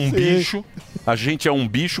gente é um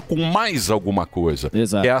bicho, com mais alguma coisa.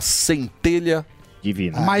 Exato. É a centelha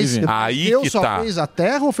divina. Mas aí Deus que só tá. fez a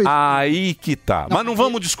Terra ou fez... Aí que tá. Mas não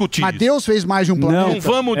vamos discutir Mas isso. Deus fez mais de um planeta? Não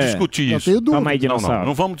vamos discutir isso. Calma aí, dinossauro.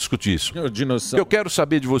 Não vamos discutir isso. O que eu quero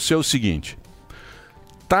saber de você é o seguinte.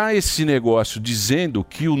 Tá esse negócio dizendo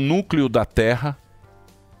que o núcleo da Terra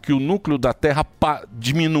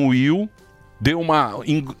diminuiu deu uma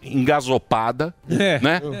engasopada,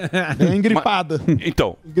 né? Deu engripada.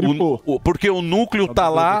 Então, porque o núcleo tá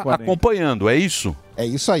lá acompanhando, é isso? É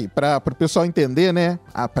isso aí. Para o pessoal entender, né?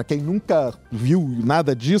 Para quem nunca viu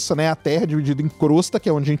nada disso, né? A Terra é dividida em crosta, que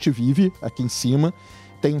é onde a gente vive, aqui em cima.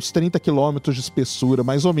 Tem uns 30 quilômetros de espessura,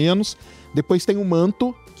 mais ou menos. Depois tem o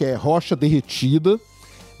manto, que é rocha derretida.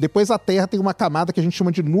 Depois a Terra tem uma camada que a gente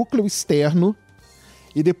chama de núcleo externo.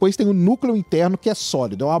 E depois tem o núcleo interno, que é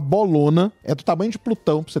sólido. É uma bolona, é do tamanho de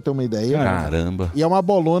Plutão, pra você ter uma ideia. Caramba. E é uma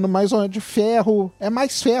bolona mais ou menos de ferro. É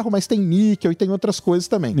mais ferro, mas tem níquel e tem outras coisas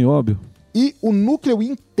também. Nióbio. E o núcleo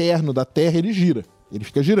interno da Terra, ele gira. Ele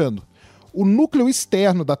fica girando. O núcleo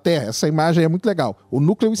externo da Terra, essa imagem é muito legal. O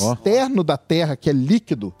núcleo externo da Terra, que é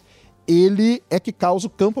líquido, ele é que causa o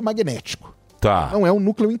campo magnético. Tá. Não é o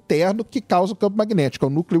núcleo interno que causa o campo magnético, é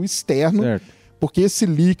o núcleo externo. Certo. Porque esse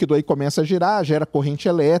líquido aí começa a girar, gera corrente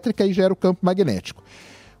elétrica e gera o campo magnético.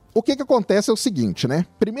 O que acontece é o seguinte, né?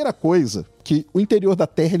 Primeira coisa, que o interior da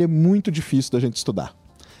Terra ele é muito difícil da gente estudar.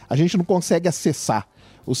 A gente não consegue acessar.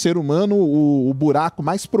 O ser humano, o buraco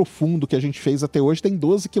mais profundo que a gente fez até hoje tem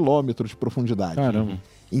 12 quilômetros de profundidade. Caramba.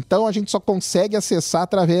 Então a gente só consegue acessar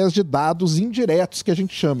através de dados indiretos que a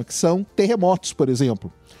gente chama, que são terremotos, por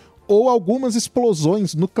exemplo. Ou algumas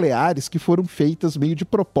explosões nucleares que foram feitas meio de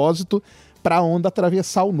propósito para a onda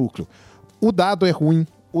atravessar o núcleo. O dado é ruim,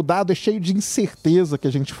 o dado é cheio de incerteza que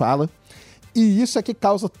a gente fala, e isso é que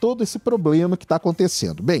causa todo esse problema que está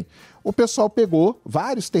acontecendo. Bem, o pessoal pegou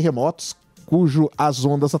vários terremotos cujo as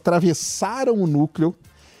ondas atravessaram o núcleo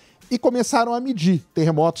e começaram a medir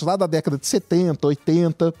terremotos lá da década de 70,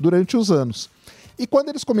 80, durante os anos. E quando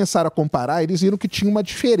eles começaram a comparar, eles viram que tinha uma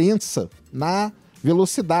diferença na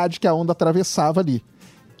velocidade que a onda atravessava ali.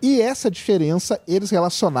 E essa diferença eles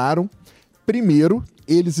relacionaram. Primeiro,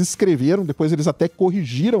 eles escreveram, depois eles até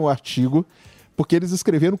corrigiram o artigo, porque eles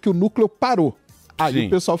escreveram que o núcleo parou. Aí o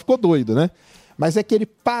pessoal ficou doido, né? Mas é que ele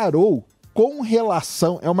parou com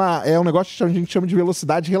relação... É um negócio que a gente chama de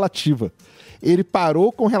velocidade relativa. Ele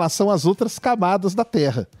parou com relação às outras camadas da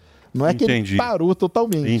Terra. Não é que ele parou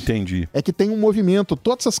totalmente. Entendi. É que tem um movimento,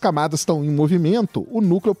 todas essas camadas estão em movimento, o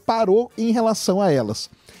núcleo parou em relação a elas.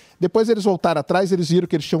 Depois eles voltaram atrás, eles viram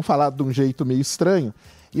que eles tinham falado de um jeito meio estranho,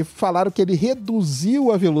 e falaram que ele reduziu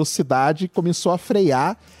a velocidade, começou a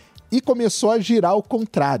frear e começou a girar ao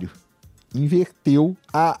contrário. Inverteu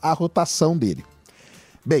a rotação dele.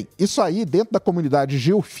 Bem, isso aí, dentro da comunidade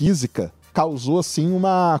geofísica, causou, assim,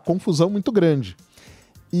 uma confusão muito grande.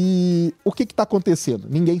 E o que está acontecendo?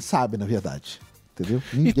 Ninguém sabe, na verdade. Entendeu?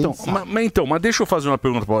 Ninguém sabe. Mas deixa eu fazer uma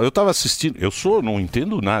pergunta para você. Eu estava assistindo, não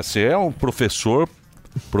entendo nada, você é um professor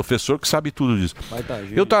que sabe tudo disso.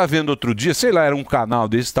 Eu tava vendo outro dia, sei lá, era um canal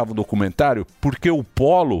desse, estava um documentário, porque o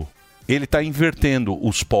polo, ele tá invertendo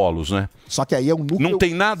os polos, né? Só que aí é um núcleo... Não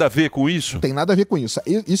tem nada a ver com isso? Não tem nada a ver com isso.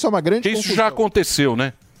 Isso é uma grande confusão. Isso já aconteceu,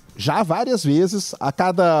 né? Já várias vezes, a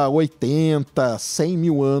cada 80, 100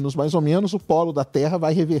 mil anos, mais ou menos, o polo da Terra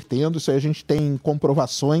vai revertendo. Isso aí a gente tem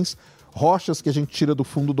comprovações, rochas que a gente tira do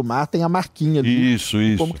fundo do mar, tem a marquinha ali. Isso.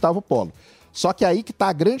 Como que estava o polo. Só que aí que tá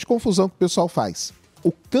a grande confusão que o pessoal faz.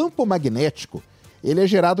 O campo magnético, ele é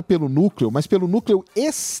gerado pelo núcleo, mas pelo núcleo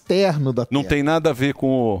externo da Terra. Não tem nada a ver com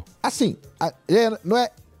o... Assim, não é...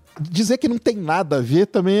 Dizer que não tem nada a ver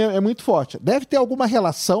também é muito forte. Deve ter alguma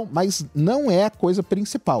relação, mas não é a coisa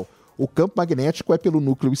principal. O campo magnético é pelo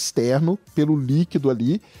núcleo externo, pelo líquido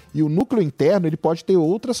ali, e o núcleo interno ele pode ter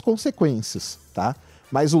outras consequências, tá?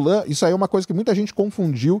 Mas isso aí é uma coisa que muita gente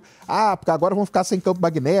confundiu. Porque agora vão ficar sem campo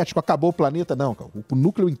magnético, acabou o planeta. Não, o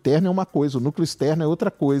núcleo interno é uma coisa, o núcleo externo é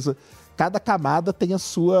outra coisa. Cada camada tem a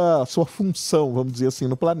sua função, vamos dizer assim,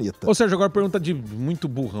 no planeta. Ô Sérgio, agora pergunta de muito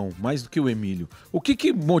burrão, mais do que o Emílio. O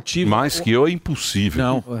que motiva... Mais que eu é impossível.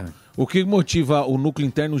 Não, o que motiva o núcleo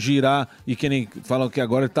interno girar e que nem falam que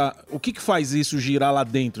agora tá... O que faz isso girar lá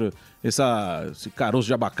dentro, esse caroço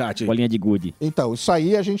de abacate aí? Bolinha de gude. Então, isso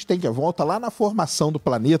aí a gente tem que... Volta lá na formação do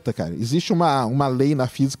planeta, cara. Existe uma lei na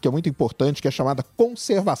física que é muito importante, que é chamada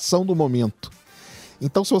conservação do momento.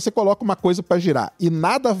 Então, se você coloca uma coisa para girar e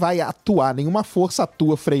nada vai atuar, nenhuma força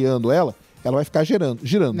atua freando ela vai ficar girando.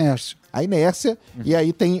 Inércia. A inércia, e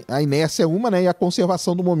aí tem... A inércia é uma, né? E a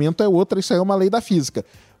conservação do momento é outra. Isso aí é uma lei da física.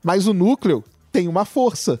 Mas o núcleo tem uma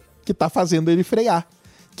força que está fazendo ele frear,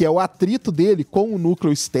 que é o atrito dele com o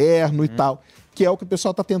núcleo externo e tal, que é o que o pessoal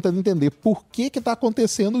está tentando entender. Por que está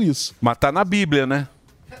acontecendo isso? Mas tá na Bíblia, né?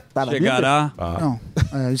 Tá na Chegará. Bíblia?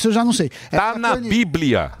 Não, isso eu já não sei. Tá na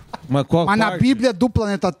Bíblia. Mas na Bíblia do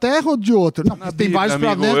planeta Terra ou de outro? Não, tem vários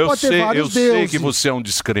planetas, pode ter vários deuses. Eu sei que você é um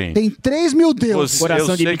descrente. Tem 3 mil deuses.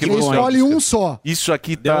 Coração de Você escolhe um só. Isso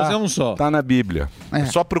aqui Deus é um só. tá na Bíblia. É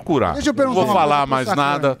só procurar. Deixa eu Não perguntar vou uma falar coisa pro mais Sacani.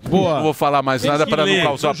 nada. Boa. Não vou falar mais nada para não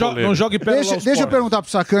causar polêmica. Deixa eu perguntar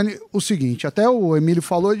pro Sacani o seguinte, até o Emílio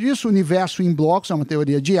falou disso, o universo em blocos é uma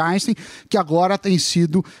teoria de Einstein, que agora tem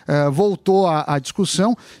sido, voltou à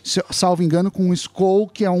discussão, salvo engano, com o Skoll,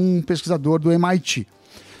 que é um pesquisador do MIT.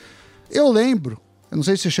 Eu lembro, eu não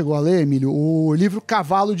sei se você chegou a ler, Emílio, o livro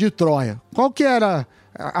Cavalo de Troia. Qual que era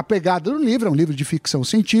a pegada do livro? É um livro de ficção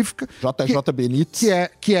científica. J.J. Benítez.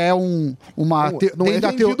 Que é uma... Não é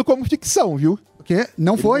vendido como ficção, viu? Que?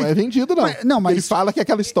 Não foi? Não é vendido, não. Mas ele fala que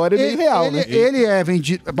aquela história é bem real, né? Ele é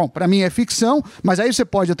vendido... Bom, para mim é ficção, mas aí você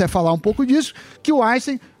pode até falar um pouco disso, que o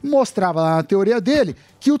Einstein mostrava lá na teoria dele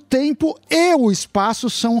que o tempo e o espaço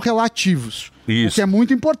são relativos. Isso. O que é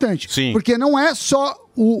muito importante. Sim. Porque não é só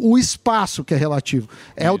o espaço que é relativo,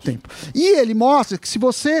 é o tempo. E ele mostra que se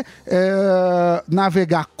você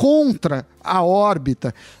navegar contra a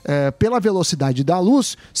órbita pela velocidade da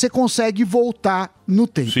luz, você consegue voltar no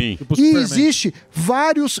tempo. Sim. E existe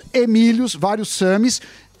vários Emílios, vários Samis,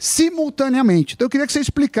 simultaneamente. Então eu queria que você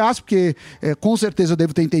explicasse, porque com certeza eu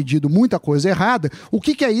devo ter entendido muita coisa errada, o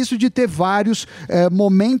que é isso de ter vários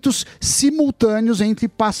momentos simultâneos entre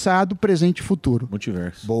passado, presente e futuro.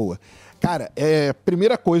 Multiverso. Boa. Cara,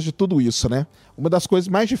 primeira coisa de tudo isso, né? Uma das coisas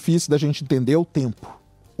mais difíceis da gente entender é o tempo.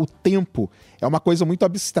 O tempo é uma coisa muito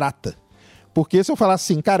abstrata. Porque se eu falar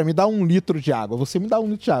assim, cara, me dá 1 litro de água, você me dá 1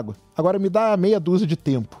 litro de água. Agora me dá meia dúzia de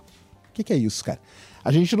tempo. O que é isso, cara?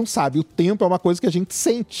 A gente não sabe. O tempo é uma coisa que a gente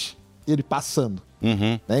sente ele passando.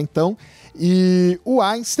 Uhum. Né? Então, e o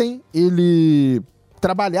Einstein, ele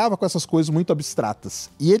trabalhava com essas coisas muito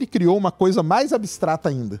abstratas. E ele criou uma coisa mais abstrata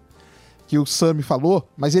ainda, que o Sami falou,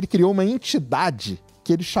 mas ele criou uma entidade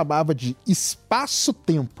que ele chamava de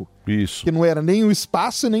espaço-tempo. Isso. Que não era nem o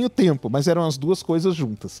espaço e nem o tempo, mas eram as duas coisas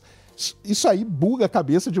juntas. Isso aí buga a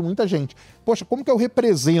cabeça de muita gente. Poxa, como que eu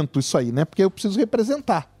represento isso aí, né? Porque eu preciso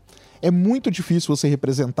representar. É muito difícil você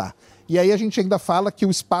representar. E aí a gente ainda fala que o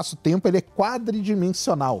espaço-tempo ele é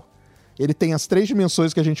quadridimensional. Ele tem as 3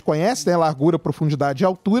 dimensões que a gente conhece, né? Largura, profundidade e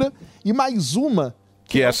altura, e mais uma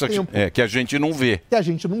que a gente não vê. Que a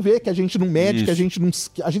gente não vê, que a gente não mede, que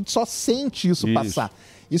a gente só sente isso passar.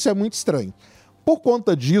 Isso é muito estranho. Por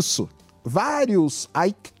conta disso, vários...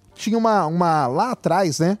 Aí tinha uma lá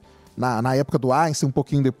atrás, né? Na época do Einstein, um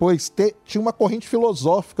pouquinho depois, tinha uma corrente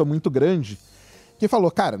filosófica muito grande que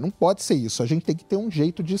falou, cara, não pode ser isso, a gente tem que ter um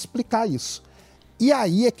jeito de explicar isso. E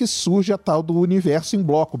aí é que surge a tal do universo em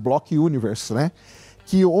bloco, Block Universe, né?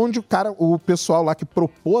 Que onde o pessoal lá que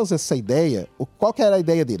propôs essa ideia, qual que era a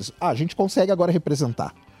ideia deles? A gente consegue agora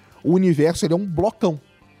representar. O universo, ele é um blocão,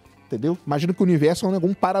 entendeu? Imagina que o universo é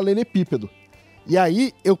um paralelepípedo. E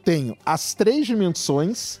aí eu tenho as 3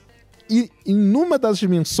 dimensões e em uma das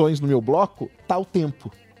dimensões no meu bloco tá o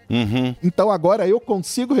tempo. Uhum. Então agora eu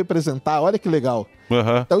consigo representar, olha que legal.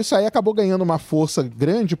 Uhum. Então isso aí acabou ganhando uma força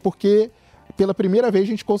grande porque pela primeira vez a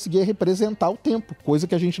gente conseguia representar o tempo, coisa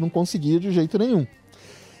que a gente não conseguia de jeito nenhum.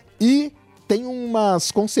 E tem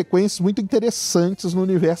umas consequências muito interessantes no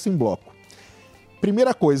universo em bloco.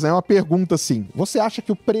 Primeira coisa, é uma pergunta assim, você acha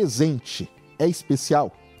que o presente é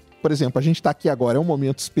especial? Por exemplo, a gente está aqui agora, é um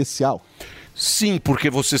momento especial? Sim, porque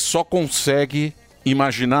você só consegue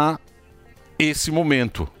imaginar esse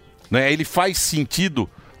momento, né? Ele faz sentido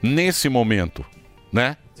nesse momento,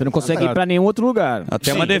 né? Você não consegue ir para nenhum outro lugar.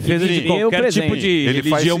 Até uma defesa de qualquer tipo de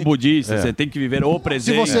religião budista. Você tem que viver o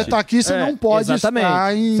presente. Se você tá aqui, você não pode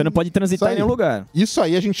estar em... Você não pode transitar em nenhum lugar. Isso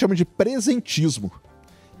aí a gente chama de presentismo,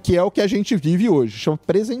 que é o que a gente vive hoje, chama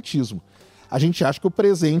presentismo. A gente acha que o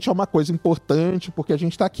presente é uma coisa importante porque a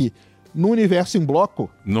gente tá aqui. No universo em bloco,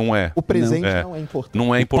 não é. O presente não é importante.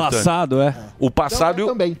 Não é importante. O passado é. O passado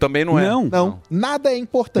também não é. Não, nada é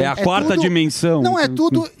importante. É a quarta dimensão. Não, é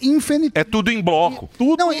tudo infinito. É tudo em bloco.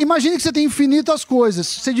 Não, imagine que você tem infinitas coisas.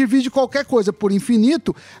 Você divide qualquer coisa por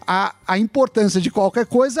infinito, a importância de qualquer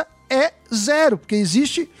coisa é 0, porque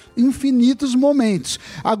existe infinitos momentos.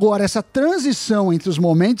 Agora, essa transição entre os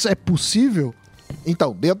momentos é possível?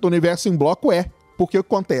 Então, dentro do universo em bloco é. Porque o que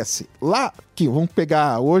acontece? Lá, que vamos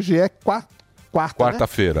pegar, hoje é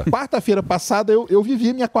quarta-feira. Né? Quarta-feira passada, eu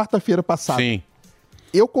vivi minha quarta-feira passada. Sim.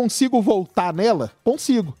 Eu consigo voltar nela?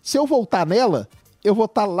 Consigo. Se eu voltar nela, eu vou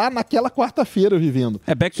estar lá naquela quarta-feira vivendo.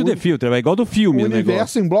 É Back to the Future, é igual do filme. O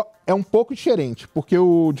universo em bloco é um pouco diferente, porque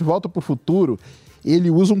o De Volta para o Futuro,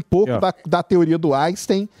 ele usa um pouco da teoria do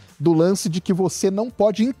Einstein, do lance de que você não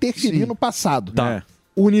pode interferir no passado. Tá.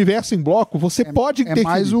 O universo em bloco, você pode É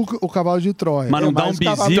mais o cavalo de Troia. Mas não dá um mais o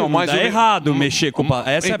cavalo- bizinho, Então, dá errado mexer com o passado.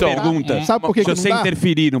 Essa Então, é a pergunta. sabe por que Se que não você dá?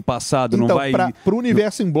 interferir no passado, não Então, vai... pro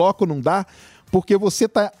universo em bloco não dá, porque você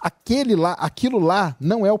tá. Aquilo lá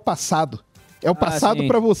não é o passado. É o passado sim.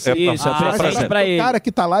 pra você. Isso, é o presente pra ele. O cara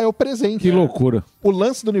que tá lá é o presente. Que loucura. O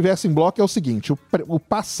lance do universo em bloco é o seguinte: o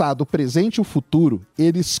passado, o presente e o futuro,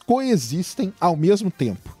 eles coexistem ao mesmo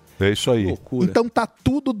tempo. É isso aí. Então tá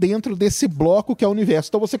tudo dentro desse bloco que é o universo.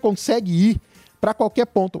 Então você consegue ir pra qualquer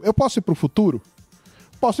ponto. Eu posso ir pro futuro?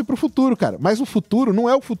 Posso ir pro futuro, cara. Mas o futuro não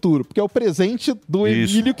é o futuro, porque é o presente do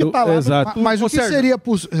Emílio que tá lá. Mas o que seria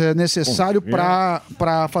necessário pra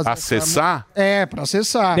fazer... Acessar? Pra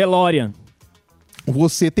acessar. DeLorean.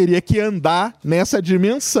 Você teria que andar nessa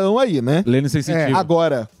dimensão aí, né? Lendo sensitivo.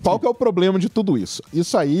 Agora, qual que é o problema de tudo isso?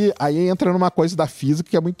 Isso aí entra numa coisa da física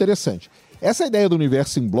que é muito interessante. Essa ideia do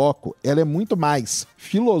universo em bloco, ela é muito mais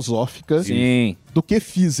filosófica do que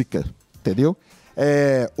física, entendeu?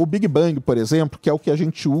 O Big Bang, por exemplo, que é o que a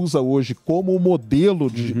gente usa hoje como modelo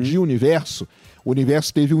de universo. O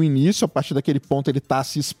universo teve um início, a partir daquele ponto ele está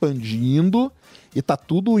se expandindo e está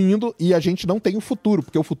tudo indo, e a gente não tem o futuro,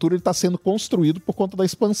 porque o futuro está sendo construído por conta da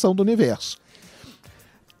expansão do universo.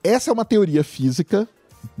 Essa é uma teoria física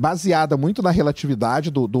baseada muito na relatividade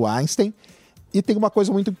do Einstein, e tem uma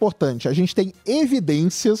coisa muito importante, a gente tem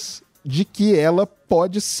evidências de que ela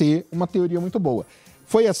pode ser uma teoria muito boa.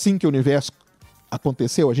 Foi assim que o universo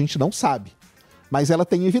aconteceu? A gente não sabe, mas ela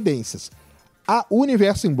tem evidências. O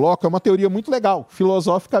universo em bloco é uma teoria muito legal,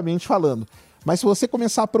 filosoficamente falando. Mas se você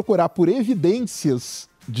começar a procurar por evidências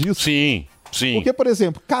disso... Sim. Porque, por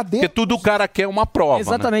exemplo, cadê... Porque tudo o cara quer uma prova,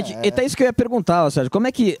 Exatamente. né? E até isso que eu ia perguntar, Sérgio. Como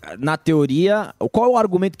é que, na teoria, qual é o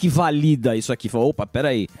argumento que valida isso aqui? Fala, opa,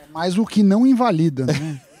 peraí. Mais o que não invalida,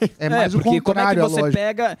 né? É mais o porque contrário, como é que você a lógica.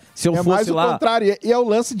 pega, se eu É fosse mais o lá... contrário. E é o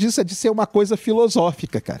lance disso, é de ser uma coisa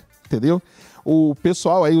filosófica, cara. Entendeu? O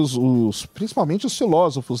pessoal aí, principalmente os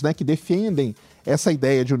filósofos, né, que defendem essa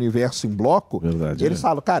ideia de universo em bloco, eles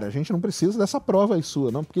falam, cara, a gente não precisa dessa prova aí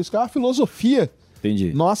sua, não, porque isso é uma filosofia.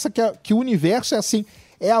 Entendi. Nossa, que o universo é assim.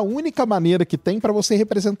 É a única maneira que tem para você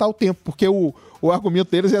representar o tempo, porque o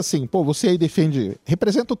argumento deles é assim, pô, você aí defende,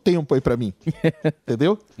 representa o tempo aí para mim.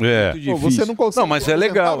 Entendeu? Pô, você não consegue. Não, mas é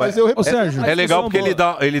legal. Mas eu represento. É legal porque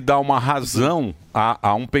ele dá uma razão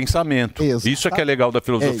a um pensamento. Isso é que é legal da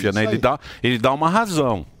filosofia, né? Ele dá uma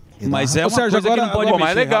razão. Mas é uma coisa que não pode Pô,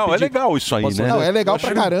 mas mexer é rapidinho. legal isso aí, né? Não, é legal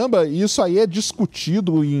pra caramba. E isso aí é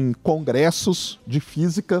discutido em congressos de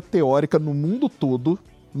física teórica no mundo todo.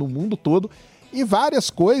 No mundo todo. E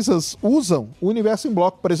várias coisas usam o universo em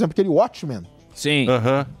bloco. Por exemplo, aquele Watchmen. Sim.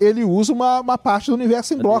 Ele usa uma parte do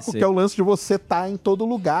universo em bloco, DC. que é o lance de você estar em todo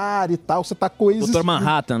lugar e tal, você tá coexistindo. Dr.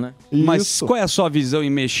 Manhattan, né? Mas Isso. qual é a sua visão em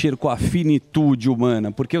mexer com a finitude humana?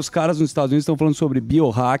 Porque os caras nos Estados Unidos estão falando sobre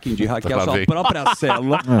biohacking, de hackear Lá a sua vem. própria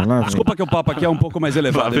célula. Desculpa que o papo aqui é um pouco mais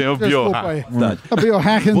elevado. Lá vem o biohack. Verdade.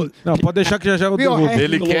 Não, pode deixar que já eu derrubo.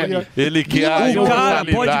 Ele quer a O cara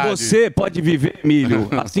imortalidade. pode viver, Emílio,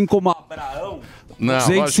 assim como Abraão. Não,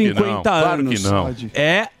 lógico que não. 250 Claro que anos. não.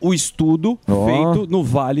 É o estudo feito no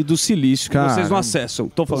Vale do Silício, que vocês não acessam.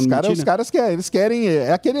 Tô falando mentira? Os caras querem, eles querem.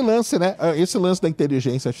 É aquele lance, né? Esse lance da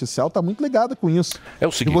inteligência artificial tá muito ligado com isso. É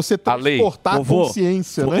o seguinte, de você a lei. transportar a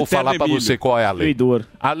consciência, né? Vou falar pra você qual é a lei.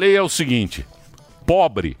 A lei é o seguinte: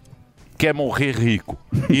 pobre quer morrer rico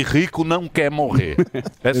e rico não quer morrer.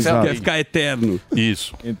 Essa é a lei. Quer ficar eterno.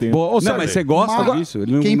 Isso. Não, mas você gosta disso?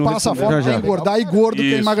 Ele Quem passa fome quer engordar e gordo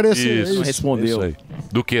quer emagrecer. Isso, respondeu. Isso aí.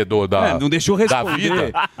 Do que? Da, não deixou da responder.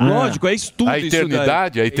 vida? Lógico, é estudo A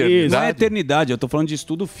eternidade? isso A eternidade? Não é eternidade, eu tô falando de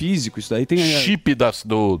estudo físico. Isso daí tem... Chip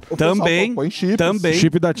do... Também. Põe chips. Também.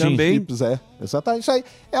 Chip da TIM. Também. Chips, exatamente. Isso aí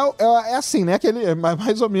é assim, né? Aquele,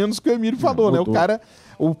 mais ou menos o que o Emílio falou, né? O cara...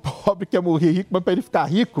 O pobre quer morrer rico, mas para ele ficar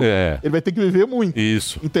rico, ele vai ter que viver muito.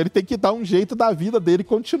 Isso. Então ele tem que dar um jeito da vida dele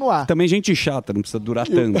continuar. Também gente chata, não precisa durar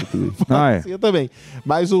tanto. Pode ser também.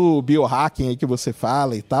 Mas o biohacking aí que você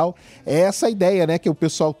fala e tal, é essa ideia, né, que o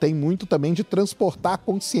pessoal tem muito também de transportar a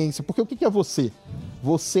consciência. Porque o que é você?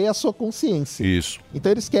 Você é a sua consciência. Isso.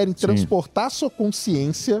 Então eles querem transportar a sua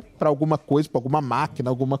consciência para alguma coisa, para alguma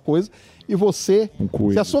máquina, alguma coisa, e você,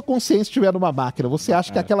 se a sua consciência estiver numa máquina, você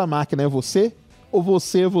acha que aquela máquina é você? Ou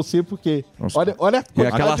você é você, porque... Olha a quantidade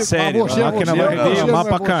aquela série, a máquina vai reclamar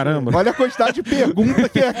pra caramba. Olha a quantidade de perguntas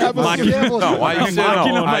que acaba sendo. Não,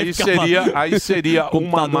 aí seria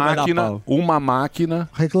uma máquina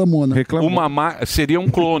reclamona. Seria um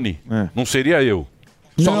clone. Não seria eu.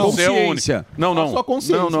 Só Não. você é o único.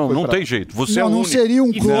 Consciência. Não tem jeito. Você é o único. seria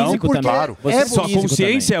um clone porque claro. Sua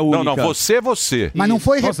consciência é única. Não, você é você. Mas não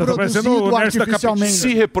foi Nossa, tá parecendo reproduzido o Nerd da artificialmente.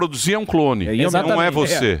 Se reproduzir é um clone. Não é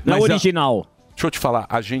você. Não original. Deixa eu te falar,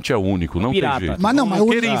 a gente é único, não tem jeito. Mas não, mas não o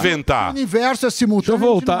queira inventar. O universo é simultâneo, Deixa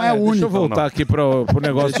eu voltar, a gente não é único. deixa eu voltar aqui pro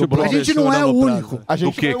negócio do bloco. A gente não é único. A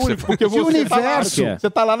gente que não é que você único, porque Que você universo? Você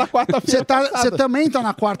tá lá na quarta-feira. Você também tá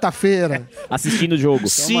na quarta-feira. Assistindo o jogo.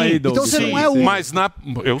 Sim, Então você não é único. Mas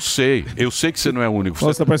eu sei que você não é único.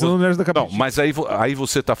 Nossa, tá parecendo o Nerd da Cabeça. Não, mas aí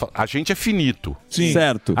você tá falando, a gente é finito. Sim.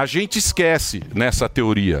 Certo. A gente esquece nessa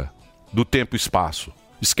teoria do tempo e espaço.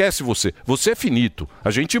 Esquece você. Você é finito.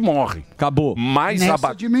 A gente morre. Acabou. Mas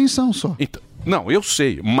Nessa dimensão só. Então, não, eu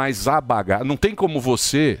sei, mas a bagaça. Não tem como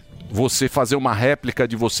você fazer uma réplica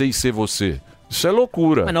de você e ser você. Isso é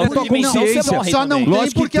loucura. Mas na outra dimensão você morre Só não também.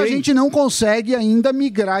 tem porque a gente não consegue ainda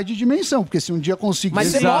migrar de dimensão. Porque se um dia conseguir... Mas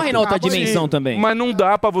você morre na outra dimensão Sim, também. Mas não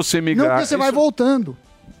dá pra você migrar. Não, porque você vai voltando.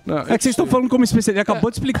 Não, É que vocês estão falando como especialista. Ele acabou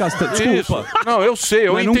de explicar. Desculpa. Isso. Não, eu sei,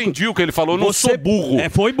 eu Mas não- entendi o que ele falou. Eu não sou burro.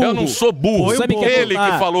 Foi burro. Eu não sou burro. Foi burro. Ele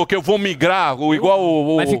que falou que eu vou migrar igual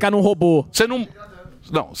o. Vai ficar num robô. Você não.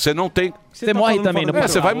 Não, você não tem. Você morre também, não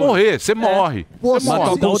Você vai morrer, você morre. Pô, Você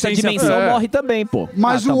morre. Da outra dimensão morre também, pô.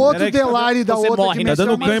 Mas Ah, o tá outro bom. Delari da Você outra morre, né? dimensão...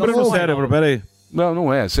 Tá dando cãibra no cérebro, peraí. Não,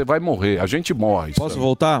 não é. Você vai morrer. A gente morre. Posso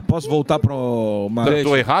voltar? Posso voltar pro...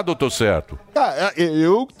 Tô errado ou tô certo? Cara,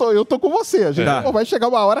 eu tô com você. A gente Tá. vai chegar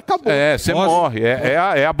uma hora, acabou. É, você morre.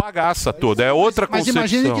 É a bagaça toda. É outra Mas concepção.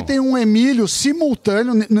 imagine que tem um Emílio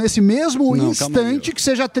simultâneo nesse mesmo instante que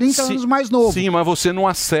seja 30 anos mais novo. Sim, mas você não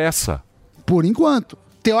acessa. Por enquanto.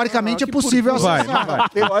 Teoricamente é possível acessar.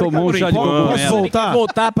 Tomou um chá de Posso merda. voltar?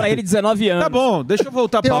 Voltar pra ele 19 anos. Tá bom, deixa eu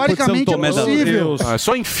voltar pra Teoricamente São Tomé é da possível. Deus. Ah, é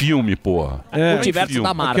só em filme, porra. É. Multiverso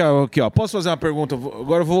da Marvel. Aqui, ó. Posso fazer uma pergunta?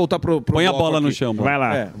 Agora eu vou voltar pro Põe a bloco bola no aqui. chão. Vai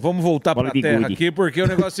lá. Vamos voltar Bola pra de Terra gude. aqui, porque o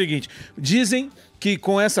negócio é o seguinte. Dizem que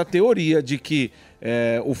com essa teoria de que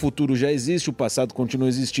o futuro já existe, o passado continua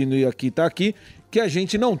existindo e aqui tá aqui, que a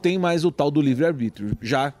gente não tem mais o tal do livre-arbítrio,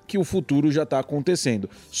 já que o futuro já tá acontecendo.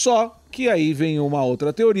 Só que aí vem uma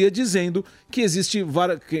outra teoria dizendo que existe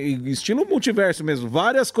estilo multiverso mesmo,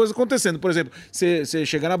 várias coisas acontecendo. Por exemplo, você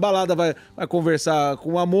chega na balada, vai conversar com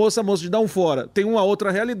uma moça, a moça te dá um fora. Tem uma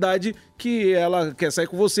outra realidade que ela quer sair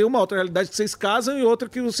com você, uma outra realidade que vocês casam e outra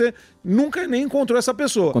que você nunca nem encontrou essa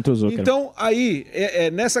pessoa. Encontrou o Zucker. Então, aí,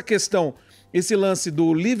 nessa questão, esse lance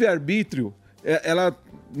do livre-arbítrio, ela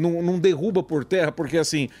não derruba por terra, porque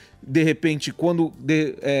assim, de repente,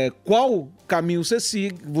 qual caminho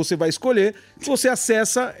você vai escolher, você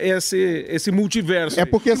acessa esse multiverso. É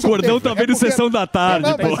porque... O Cordão tá vendo Sessão da Tarde,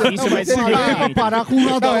 pô. Isso vai ser Parar com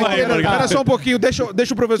nada. Espera só um pouquinho, deixa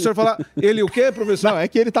o professor falar. Ele o quê, professor? Não, é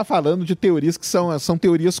que ele tá falando de teorias que são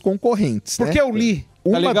teorias concorrentes, né? Porque eu li.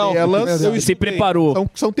 Uma legal? delas Se preparou.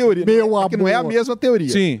 são teorias. É que não é a mesma teoria.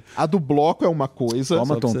 Sim. A do bloco é uma coisa.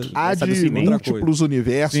 Toma, tonto. A Essa do de cinema. múltiplos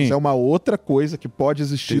universos Sim. é uma outra coisa que pode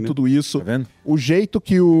existir tudo isso. Tá vendo? O jeito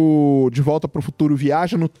que o De Volta para o Futuro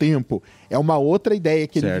viaja no tempo é uma outra ideia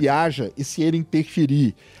que ele Certo. viaja e se ele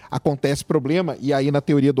interferir acontece problema. E aí na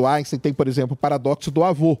teoria do Einstein tem, por exemplo, o paradoxo do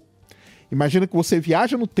avô. Imagina que você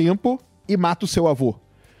viaja no tempo e mata o seu avô.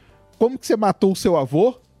 Como que você matou o seu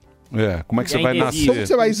avô? Como é que você E vai ainda nascer? Como que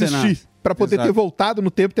você vai Como você existir nasce? para poder Exato. ter voltado no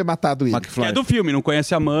tempo e ter matado ele? Que é do filme, não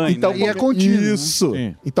conhece a mãe. Então, né? E é contínuo, né? Isso.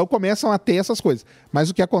 Sim. Então começam a ter essas coisas. Mas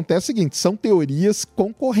o que acontece é o seguinte, são teorias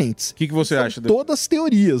concorrentes. O que você São acha? todas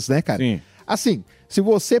teorias, né, cara? Sim. Assim, se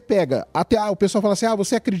você pega... Até o pessoal fala assim,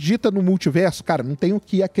 você acredita no multiverso? Cara, não tem o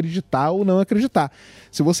que acreditar ou não acreditar.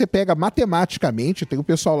 Se você pega matematicamente, tem o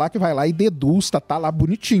pessoal lá que vai lá e deduz, tá lá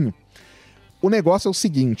bonitinho. O negócio é o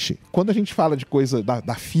seguinte, quando a gente fala de coisa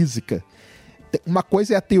da física, uma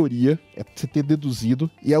coisa é a teoria, é você ter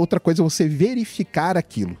deduzido, e a outra coisa é você verificar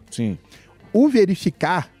aquilo. Sim. O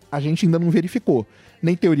verificar, a gente ainda não verificou.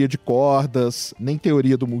 Nem teoria de cordas, nem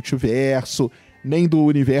teoria do multiverso, nem do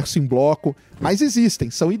universo em bloco, mas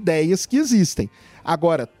existem, são ideias que existem.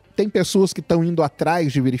 Agora, tem pessoas que estão indo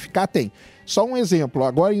atrás de verificar? Tem. Só um exemplo,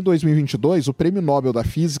 agora em 2022, o Prêmio Nobel da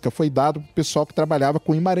Física foi dado para o pessoal que trabalhava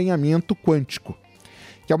com emaranhamento quântico,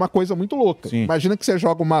 que é uma coisa muito louca. Sim. Imagina que você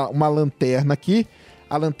joga uma lanterna aqui,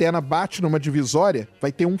 a lanterna bate numa divisória,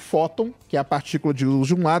 vai ter um fóton, que é a partícula de luz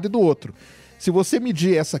de um lado e do outro. Se você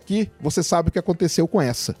medir essa aqui, você sabe o que aconteceu com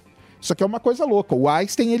essa. Isso aqui é uma coisa louca. O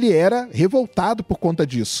Einstein, ele era revoltado por conta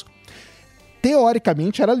disso.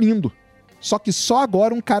 Teoricamente, era lindo. Só que só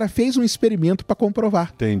agora um cara fez um experimento para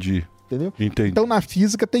comprovar. Entendi. Entendeu? Entendi. Então, na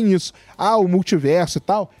física tem isso. O multiverso e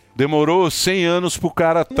tal. Demorou 100 anos pro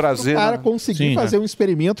cara trazer... O cara conseguir fazer um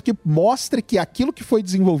experimento que mostre que aquilo que foi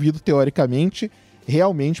desenvolvido teoricamente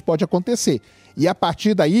realmente pode acontecer. E a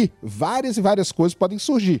partir daí, várias e várias coisas podem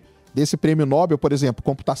surgir. Desse prêmio Nobel, por exemplo,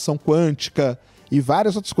 computação quântica e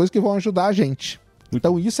várias outras coisas que vão ajudar a gente.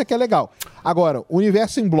 Então isso é que é legal. Agora,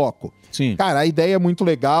 universo em bloco. Sim. Cara, a ideia é muito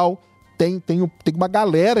legal. tem uma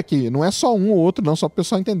galera que, não é só um ou outro, não, só para o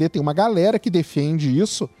pessoal entender, tem uma galera que defende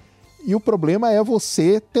isso, e o problema é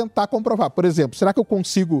você tentar comprovar. Por exemplo, será que eu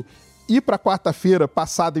consigo ir para quarta-feira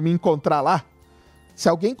passada e me encontrar lá? Se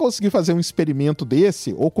alguém conseguir fazer um experimento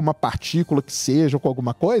desse, ou com uma partícula que seja, ou com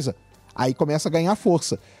alguma coisa, aí começa a ganhar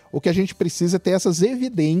força. O que a gente precisa é ter essas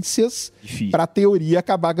evidências para a teoria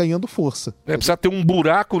acabar ganhando força. Precisa ter um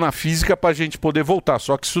buraco na física para a gente poder voltar.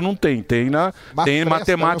 Só que isso não tem. Tem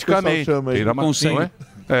matematicamente. Tem na Consegue.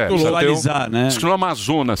 visualizar, né? Diz que no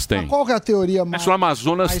Amazonas tem. Mas qual que é a teoria mais, no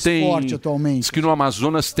Amazonas mais tem... forte atualmente? Diz que no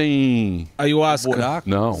Amazonas tem... Ayahuasca. Buraco?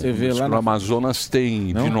 Não. Você vê diz lá que no Amazonas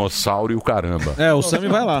tem dinossauro e o caramba. O Sami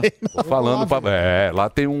vai lá. Tô falando lá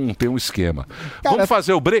tem um esquema. Vamos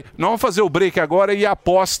fazer o break? Nós vamos fazer o break agora e a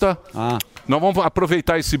aposta... Nós vamos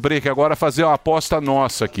aproveitar esse break agora, fazer a aposta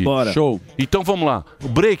nossa aqui. Bora. Show. Então vamos lá. O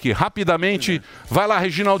break, rapidamente. Vai lá,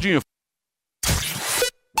 Reginaldinho.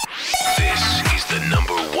 The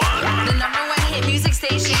number one hit music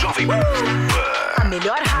station. Jovem Pan. A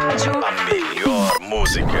melhor rádio. A melhor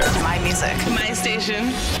música. My music. My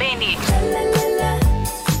station. Benny.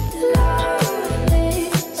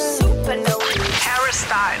 Supernova. Harry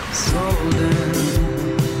Styles.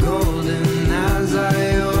 Golden as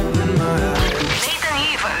I open my eyes. Nathan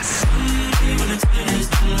Evers.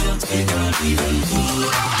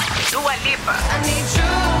 Dua Lipa. I need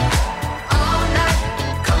you all night.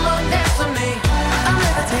 Come on, dance with me.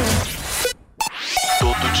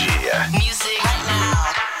 Todo dia. Music right now.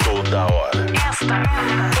 Toda hora. Esta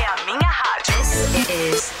é a minha rádio.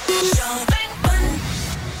 This is Jovem Pan.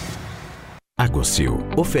 A Gocil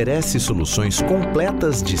oferece soluções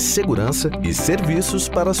completas de segurança e serviços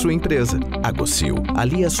para a sua empresa. A Gocil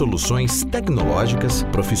alia soluções tecnológicas,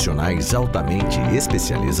 profissionais altamente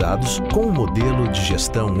especializados com um modelo de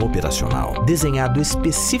gestão operacional desenhado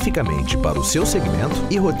especificamente para o seu segmento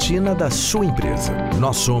e rotina da sua empresa.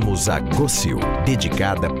 Nós somos a Gocil,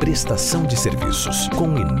 dedicada à prestação de serviços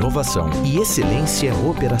com inovação e excelência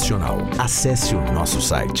operacional. Acesse o nosso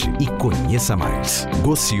site e conheça mais.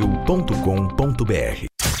 gocil.com.br.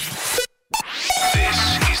 This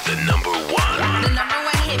is the number one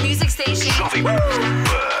hit music station. Jovem Pan.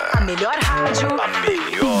 A melhor rádio. A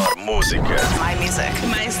melhor música. My music.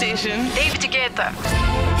 My station. David Guetta.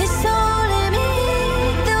 It's only me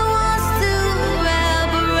that wants to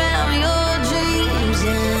wrap around your dreams.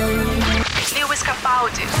 Lewis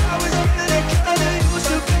Capaldi.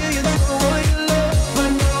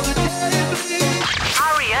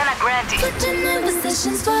 Ariana Grande. Putting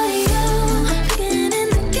negotiations for you. Getting in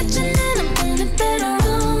the kitchen and I'm in a better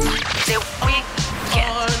room. The Weeknd.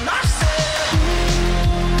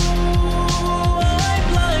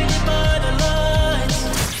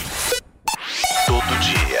 Todo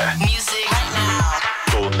dia. Music right now.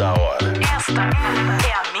 Toda hora. Esta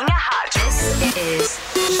é a minha rádio. This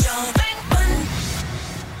is Jovem Pan.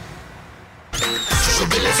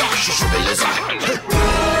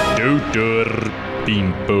 Doutor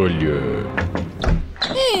Pimpolho.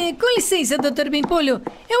 Com licença, Dr. Pimpolho.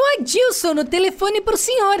 É o Adilson no telefone pro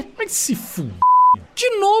senhor. Mas se de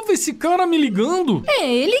novo esse cara me ligando?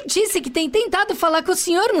 Ele disse que tem tentado falar com o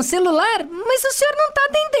senhor no celular, mas o senhor não tá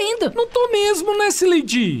atendendo. Não tô mesmo, né,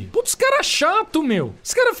 Sileidi? Putz, cara chato, meu.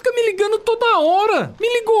 Esse cara fica me ligando toda hora.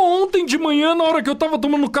 Me ligou ontem de manhã na hora que eu tava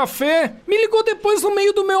tomando café. Me ligou depois no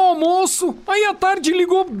meio do meu almoço. Aí à tarde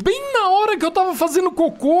ligou bem na hora que eu tava fazendo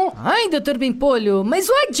cocô. Ai, Dr. Pimpolho, mas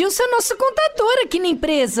o Adilson é nosso contador aqui na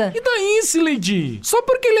empresa. E daí, Sileidi? Só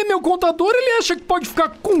porque ele é meu contador, ele acha que pode ficar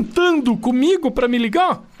contando comigo pra me ligar?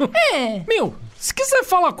 Meu, se quiser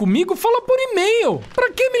falar comigo, fala por e-mail. Pra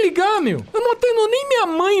que me ligar, meu? Eu não atendo nem minha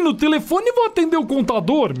mãe no telefone e vou atender o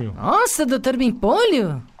contador, meu. Nossa, Dr.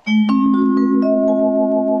 Pimpolho.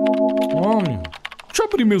 Meu, deixa eu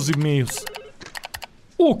abrir meus e-mails.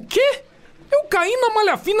 O quê? Eu caí na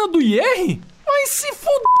malha fina do IR? Ai, se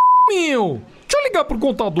meu. Deixa eu ligar pro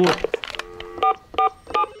contador.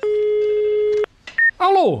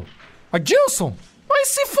 Alô? Adilson? Ai,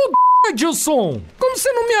 se Adilson! Como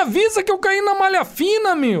você não me avisa que eu caí na malha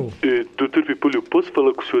fina, meu? Dr. Pimpolho, posso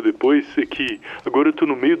falar com o senhor depois? É que agora eu tô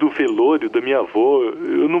no meio do velório da minha avó.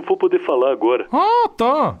 Eu não vou poder falar agora. Ah,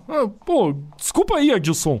 tá. Pô, desculpa aí,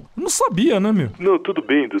 Adilson. Eu não sabia, né, meu? Não, tudo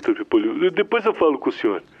bem, Dr. Pimpolho. Depois eu falo com o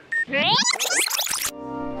senhor.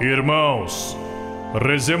 Irmãos,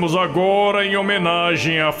 rezemos agora em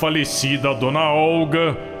homenagem à falecida Dona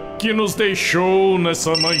Olga, que nos deixou nessa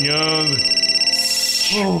manhã.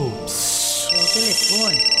 O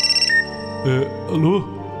telefone. Alô?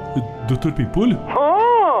 Dr. Pimpolho?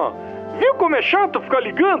 Viu como é chato ficar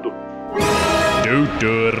ligando?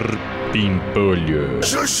 Doutor Pimpolho.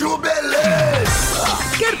 Chuchu Beleza!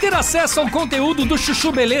 Quer ter acesso ao conteúdo do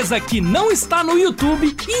Chuchu Beleza que não está no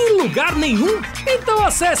YouTube e em lugar nenhum? Então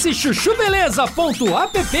acesse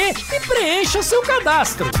chuchubeleza.app e preencha seu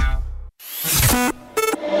cadastro.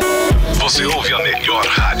 Você ouve a melhor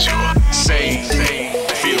rádio. 100,9.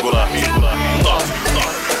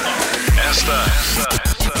 Esta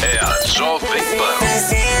é a Jovem Pan.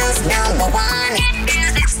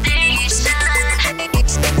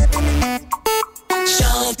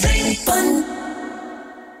 Jovem Pan.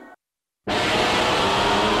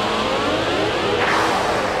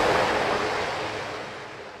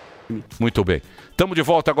 Muito bem. Estamos de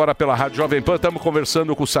volta agora pela Rádio Jovem Pan. Estamos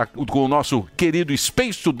conversando com o nosso querido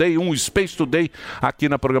Space Today, Space Today aqui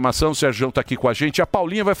na programação. O Sérgio está aqui com a gente. A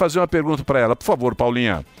Paulinha vai fazer uma pergunta para ela. Por favor,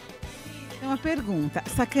 Paulinha. É uma pergunta.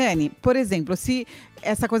 Sacane, por exemplo, se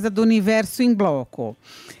essa coisa do universo em bloco,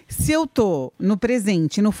 se eu tô no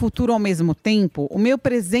presente e no futuro ao mesmo tempo, o meu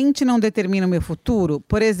presente não determina o meu futuro?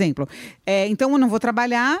 Por exemplo, então eu não vou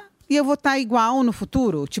trabalhar e eu vou estar igual no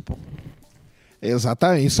futuro? Tipo...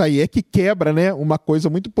 Exatamente, isso aí é que quebra, né? Uma coisa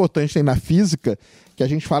muito importante aí na física, que a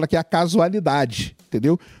gente fala que é a casualidade,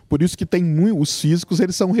 entendeu? Por isso que os físicos,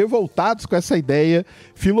 eles são revoltados com essa ideia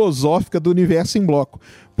filosófica do universo em bloco,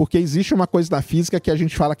 porque existe uma coisa na física que a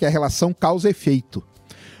gente fala que é a relação causa-efeito.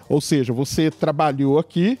 Ou seja, você trabalhou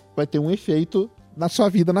aqui, vai ter um efeito na sua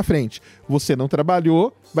vida na frente. Você não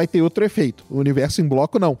trabalhou, vai ter outro efeito. O universo em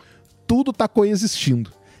bloco, não. Tudo está coexistindo.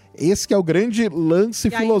 Esse que é o grande lance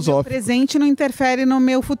filosófico. O presente não interfere no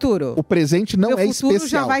meu futuro. O presente não é especial. O futuro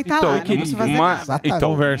já vai estar lá, não preciso fazer nada.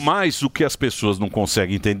 Então, mas o que as pessoas não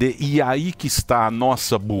conseguem entender, e aí que está a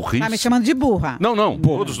nossa burrice... Tá me chamando de burra. Não,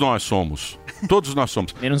 todos nós somos. Todos nós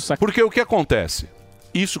somos. Porque o que acontece?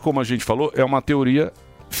 Isso, como a gente falou, é uma teoria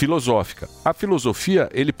filosófica. A filosofia,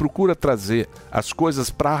 ele procura trazer as coisas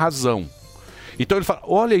para a razão. Então ele fala,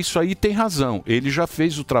 olha, isso aí tem razão. Ele já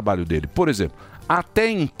fez o trabalho dele. Por exemplo, até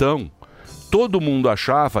então, todo mundo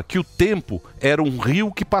achava que o tempo era um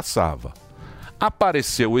rio que passava.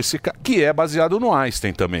 Apareceu esse cara, que é baseado no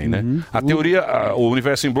Einstein também, né? A teoria, o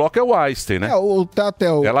universo em bloco é o Einstein, né?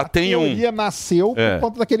 A teoria nasceu por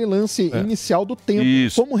conta daquele lance inicial do tempo.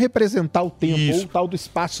 Isso. Como representar o tempo, ou o tal do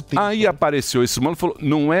espaço-tempo. Aí apareceu esse mano e falou,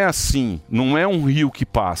 não é assim, não é um rio que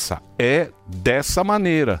passa, é dessa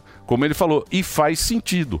maneira. Como ele falou, e faz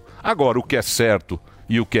sentido. Agora, o que é certo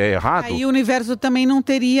e o que é errado... Aí o universo também não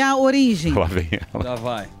teria origem. Lá vem ela. Já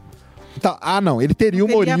vai. Então, não, ele teria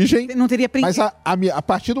uma origem, não teria mas a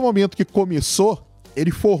partir do momento que começou,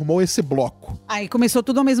 ele formou esse bloco. Aí começou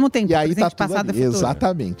tudo ao mesmo tempo. E aí presente, tá tudo passado ali. e futuro.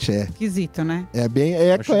 Exatamente, Esquisito, né? É bem...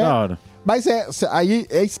 da hora. Mas aí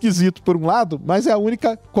é esquisito por um lado, mas é a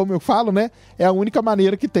única, como eu falo, né? É a única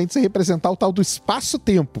maneira que tem de se representar o tal do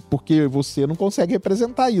espaço-tempo, porque você não consegue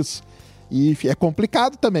representar isso. E é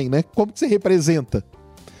complicado também, né? Como que você representa?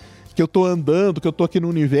 Que eu tô andando, que eu tô aqui no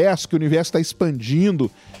universo, que o universo está expandindo.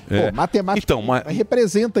 Pô, matemática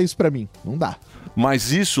representa isso para mim. Não dá.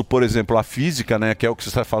 Mas isso, por exemplo, a física, né, que é o que você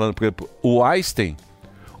está falando, por exemplo, o Einstein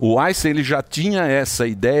ele já tinha essa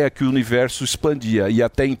ideia que o universo expandia. E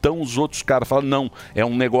até então os outros caras falaram, não, é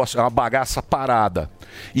um negócio, é uma bagaça parada.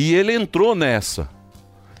 E ele entrou nessa.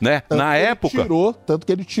 Né? Na época... Tanto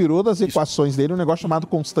que ele tirou das equações dele um negócio chamado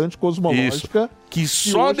constante cosmológica. Que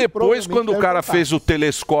só depois, quando o cara fez o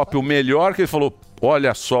telescópio melhor, que ele falou,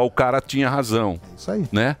 olha só, o cara tinha razão. É isso aí.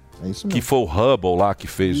 Né? É isso mesmo. Que foi o Hubble lá que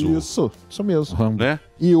fez isso mesmo. Né?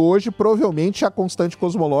 E hoje, provavelmente, a constante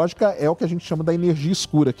cosmológica é o que a gente chama da energia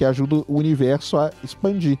escura, que ajuda o universo a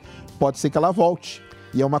expandir. Pode ser que ela volte.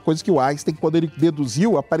 E é uma coisa que o Einstein, quando ele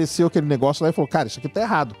deduziu, apareceu aquele negócio lá e falou, cara, isso aqui tá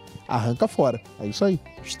errado. Arranca fora. É isso aí.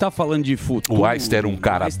 A gente tá falando de futuro. O Einstein era um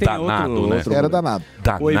cara danado, né? Era danado.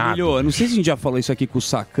 Ô, Emílio, eu não sei se a gente já falou isso aqui com o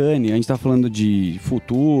Sacani, a gente tá falando de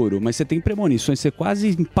futuro, mas você tem premonições, você quase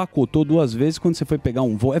empacotou 2 vezes quando você foi pegar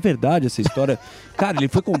um voo. É verdade essa história? Cara, ele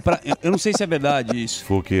foi comprar... Eu não sei se é verdade isso.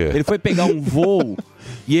 Foi o quê? Ele foi pegar um voo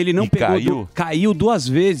e ele não pegou... Caiu 2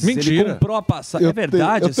 vezes. Mentira. Ele comprou a passagem. É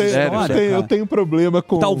verdade essa história, eu tenho problema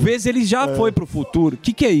com... Talvez ele já foi pro futuro. O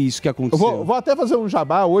que é isso que aconteceu? Eu vou até fazer um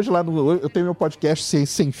jabá hoje lá no... Eu tenho meu podcast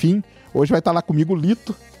Ciência Sem Fim. Hoje vai estar lá comigo o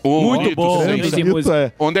Lito. Muito Lito, bom.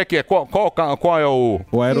 Lito, Onde é que é? Qual é o...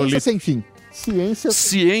 Ciência Sem Fim.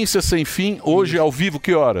 Ciência Sem Fim, hoje ao vivo,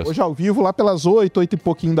 que horas? Hoje ao vivo, lá pelas 8 e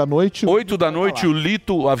pouquinho da noite. 8 da noite, o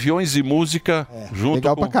Lito, Aviões e Música, junto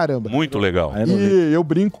legal com... pra caramba. Muito legal. E eu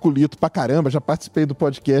brinco com o Lito pra caramba, já participei do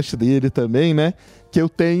podcast dele também, né? Que eu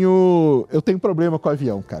tenho problema com o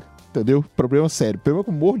avião, cara. Entendeu? Problema sério. Problema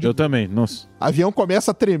com morro de... Eu também, nossa. Avião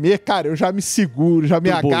começa a tremer, cara, eu já me seguro, já me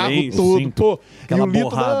agarro todo. Pô. E o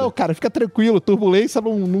Lito, não, cara, fica tranquilo, turbulência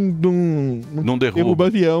não derruba o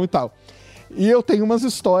avião e tal. E eu tenho umas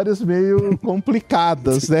histórias meio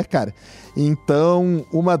complicadas, né, cara? Então,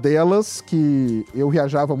 uma delas que eu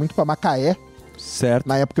viajava muito para Macaé. Certo.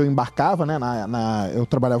 Na época eu embarcava, né? Eu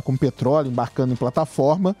trabalhava com petróleo, embarcando em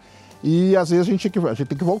plataforma. E às vezes a gente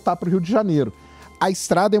tem que voltar para o Rio de Janeiro. A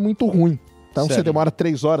estrada é muito ruim. Então você demora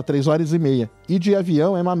 3 horas e meia. E de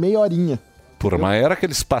avião é uma meia horinha. Porra, mas era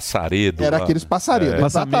aqueles passaredo. Era lá. aqueles passaredo,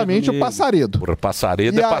 exatamente o passaredo. Porra,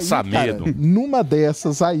 passaredo E é aí, passar cara, medo. Numa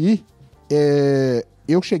dessas aí,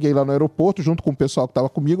 eu cheguei lá no aeroporto junto com o pessoal que tava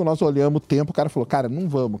comigo, nós olhamos o tempo, o cara falou, cara, não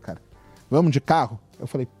vamos, cara. Vamos de carro? Eu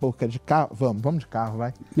falei, pô, quer de carro? Vamos de carro,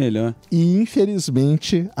 vai. Melhor. E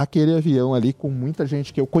infelizmente, aquele avião ali com muita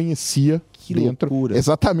gente que eu conhecia Que dentro. loucura.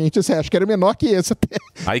 Exatamente, assim, acho que era menor que esse até.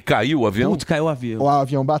 Aí caiu o avião? Putz, caiu o avião. O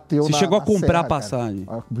avião bateu Você na chegou a na comprar serra, a passagem.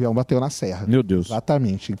 cara. O avião bateu na serra. Meu Deus.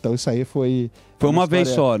 Exatamente. Então isso aí foi... Foi uma vez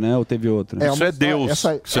história- só, né? Ou teve outra? Isso é Deus.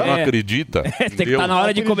 Você não acredita? Tem que Deus. estar na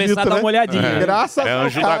hora de começar a dar uma olhadinha. É. Graças É ao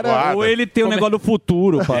anjo da cara- guarda. Ou ele tem um negócio do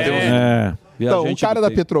futuro, pai. Então, o cara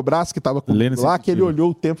da Petrobras que tava comigo lá, que ele sentido.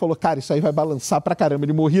 olhou o tempo e falou, cara, isso aí vai balançar pra caramba.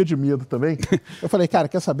 Ele morria de medo também. Eu falei, cara,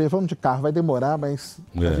 quer saber? Vamos de carro, vai demorar, mas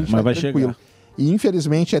a gente Mas vai tranquilo. chegar. E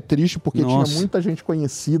infelizmente é triste porque Nossa. tinha muita gente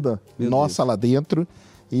conhecida Meu nossa lá dentro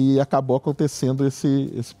e acabou acontecendo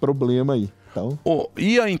esse problema aí. Então,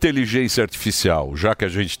 E a inteligência artificial? Já que a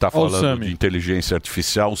gente está Ó o falando Sami. de inteligência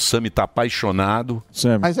artificial, o Sami tá apaixonado.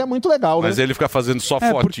 mas é muito legal, né? Mas ele fica fazendo só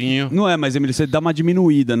fotinho. Não é, mas Emílio, você dá uma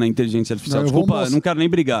diminuída na inteligência artificial. Não, eu vou Desculpa, mostrar. não quero nem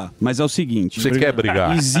brigar, mas é o seguinte. Você quer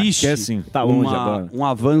brigar? Existe Quer sim. Tá longe agora. um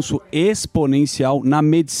avanço exponencial na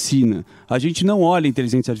medicina. A gente não olha a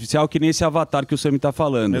inteligência artificial que nem esse avatar que o Sami está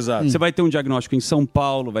falando. Exato. Você vai ter um diagnóstico em São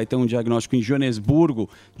Paulo, vai ter um diagnóstico em Joanesburgo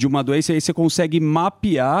de uma doença, e aí você consegue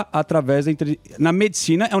mapear através da inteligência. Na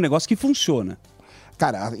medicina é um negócio que funciona.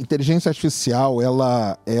 Cara, a inteligência artificial,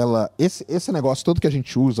 esse negócio todo que a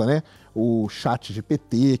gente usa, né? O chat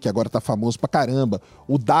GPT, que agora tá famoso pra caramba,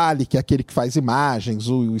 o DALL-E, que é aquele que faz imagens,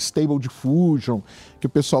 o Stable Diffusion, que o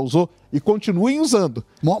pessoal usou, e continuem usando.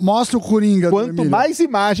 Mostra o Coringa. Quanto mais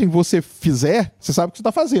imagem você fizer, você sabe o que você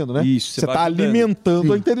tá fazendo, né? Isso, você vai tá ajudando. alimentando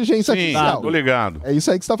Sim. a inteligência Sim, artificial. tô ligado. É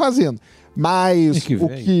isso aí que você tá fazendo. Mas Que o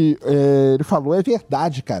velho. que ele falou é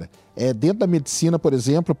verdade, cara. Dentro da medicina, por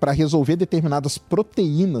exemplo, para resolver determinadas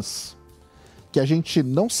proteínas que a gente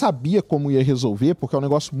não sabia como ia resolver, porque é um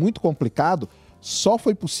negócio muito complicado, só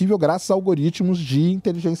foi possível graças a algoritmos de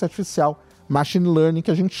inteligência artificial, machine learning que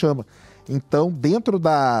a gente chama. Então, dentro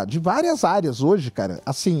de várias áreas hoje, cara,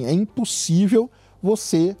 assim, é impossível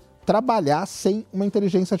você trabalhar sem uma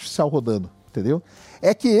inteligência artificial rodando, entendeu?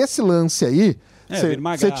 É que esse lance aí, vira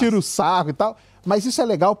uma você graça. tira o sarro e tal, mas isso é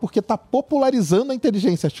legal porque tá popularizando a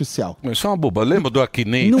inteligência artificial. Isso é uma boba. Lembra do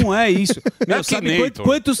Akinator? Não é isso. Meu, sabe Akinator.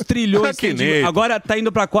 quantos trilhões tem de... Akinator. Agora tá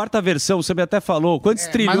indo pra quarta versão, você até falou. Quantos Mas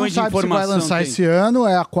não trilhões de sabe se vai informação lançar tem? esse ano,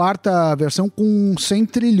 é a quarta versão com 100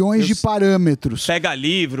 trilhões de parâmetros. Pega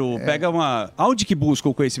livro, pega uma... Aonde que busca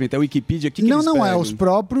o conhecimento? É a Wikipedia? Que Não, eles não, é pegam? os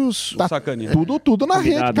próprios... Tá sacaninha. Tudo na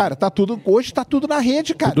Ligado. rede, cara. Hoje tá tudo na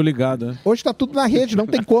rede, cara. Tudo ligado, né? Hoje tá tudo na rede, não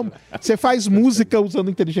tem como. Você faz música usando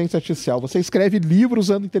inteligência artificial, você escreve livro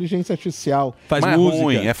usando inteligência artificial. Faz Mas música. é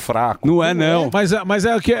ruim, é fraco. Não é, não. Mas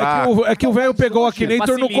é que o velho pegou o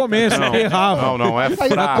Akinator no começo, Não, ele errava. não, é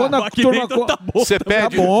fraco. Quando a turma... Você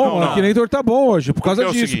pede... Tá bom, Não, o não. Akinator tá bom hoje, por causa Porque é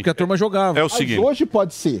o disso, seguinte, porque a turma jogava. É o seguinte. Hoje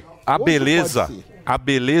pode ser. A Hoje beleza, pode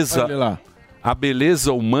ser. Olha lá. a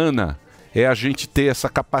beleza humana é a gente ter essa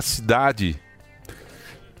capacidade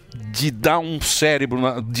de dar um cérebro,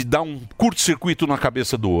 de dar um curto-circuito na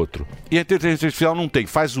cabeça do outro. E a inteligência artificial não tem,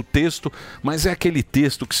 faz o texto, mas é aquele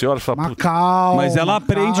texto que você olha e fala... "Puta, Mas ela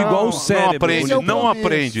aprende igual o cérebro. Não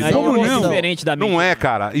aprende. Aí Não, é não. diferente da Não é,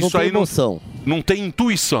 cara. Isso tem aí emoção. não tem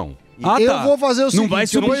intuição. Eu vou fazer o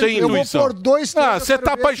seguinte, não tem eu vou intuição. pôr 2 Você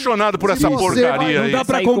tá apaixonado por essa você porcaria vai- aí. Não dá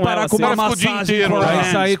pra comparar com uma Cara, fica o dia massagem. inteiro lá.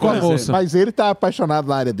 Vai sair com a moça. Mas ele tá apaixonado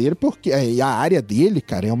na área dele porque a área dele,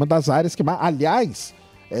 cara, é uma das áreas que mais... Aliás,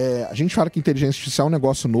 a gente fala que inteligência artificial é um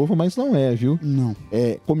negócio novo, mas não é, viu? Não.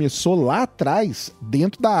 Começou lá atrás,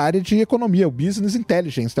 dentro da área de economia, o Business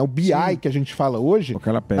Intelligence, né? O BI que a gente fala hoje.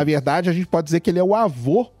 Na verdade, a gente pode dizer que ele é o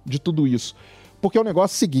avô de tudo isso. Porque é o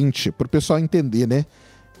negócio seguinte, pro pessoal entender, né?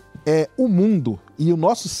 O mundo e o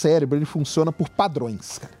nosso cérebro, ele funciona por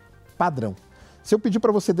padrões, cara. Padrão. Se eu pedir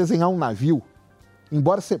para você desenhar um navio,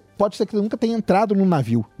 embora pode ser que você nunca tenha entrado num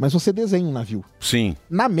navio, mas você desenha um navio. Sim.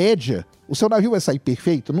 Na média, o seu navio vai sair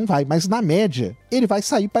perfeito? Não vai, mas na média, ele vai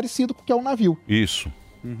sair parecido com o que é um navio. Isso.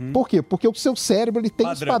 Por quê? Porque o seu cérebro, ele tem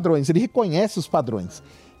os padrões, ele reconhece os padrões.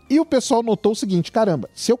 E o pessoal notou o seguinte, caramba,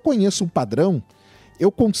 se eu conheço um padrão,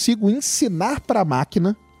 eu consigo ensinar para a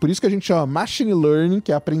máquina por isso que a gente chama machine learning,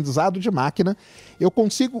 que é aprendizado de máquina, eu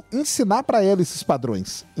consigo ensinar para ela esses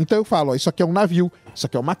padrões. Então eu falo, ó, isso aqui é um navio, isso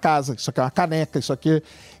aqui é uma casa, isso aqui é uma caneca, isso aqui...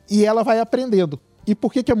 E ela vai aprendendo. E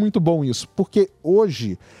por que é muito bom isso? Porque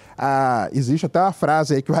hoje existe até uma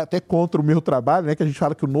frase aí que vai até contra o meu trabalho, né? Que a gente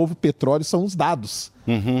fala que o novo petróleo são os dados.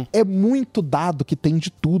 É muito dado que tem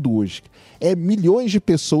de tudo hoje. É milhões de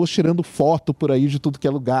pessoas tirando foto por aí de tudo que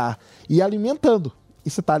é lugar e alimentando. E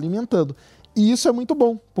você está alimentando. E isso é muito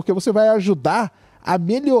bom, porque você vai ajudar a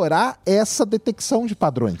melhorar essa detecção de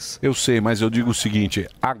padrões. Eu sei, mas eu digo o seguinte,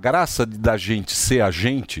 a graça da gente ser a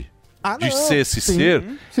gente... de ser esse ser,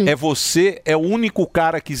 é você, é o único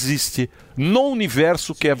cara que existe no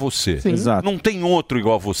universo que é você. Sim. Exato. Não tem outro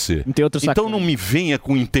igual a você. Não tem outro então sacana. não me venha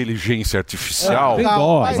com inteligência artificial,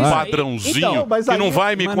 padrãozinho, que não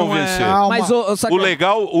vai me convencer.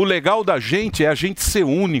 O legal da gente é a gente ser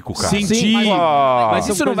único, cara. Sim, mas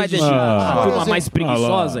isso não vai deixar a turma mais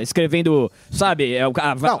preguiçosa, escrevendo, sabe,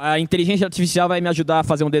 a inteligência artificial vai me ajudar a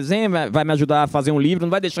fazer um desenho, vai me ajudar a fazer um livro,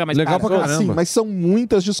 não vai deixar mais preguiçoso. Sim, mas são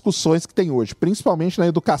muitas discussões que tem hoje, principalmente na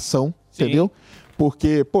educação, entendeu?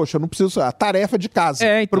 Porque, poxa, eu não preciso... A tarefa de casa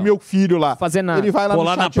pro meu filho lá. Fazer nada. Ele vai lá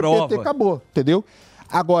Colar no na chat GPT, prova. acabou, entendeu?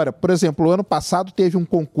 Agora, por exemplo, o ano passado teve um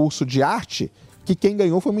concurso de arte que quem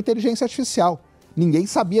ganhou foi uma inteligência artificial. Ninguém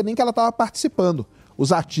sabia nem que ela estava participando.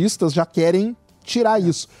 Os artistas já querem tirar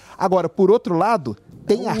isso. Agora, por outro lado,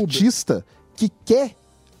 tem artista que quer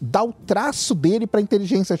dar o traço dele para a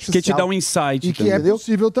inteligência artificial. Que te dá um insight. E que é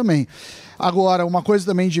possível também. Agora, uma coisa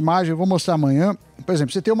também de imagem, eu vou mostrar amanhã. Por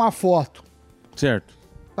exemplo, você tem uma foto. Certo.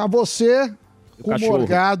 Tá você com o cachorro.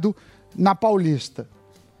 Morgado na Paulista.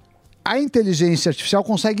 A inteligência artificial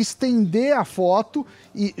consegue estender a foto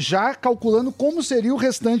e já calculando como seria o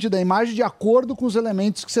restante da imagem de acordo com os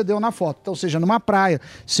elementos que você deu na foto. Então, seja numa praia,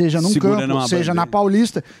 seja num Segurando campo, uma seja bandeira. na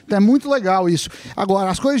Paulista. Então, é muito legal isso. Agora,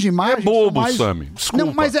 as coisas de imagem... É bobo, são mais... Sammy. Desculpa.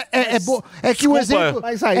 Não, mas é que o Desculpa. exemplo...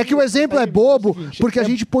 Mas aí- é que o exemplo é bobo, porque a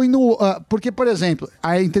gente põe no... porque, por exemplo,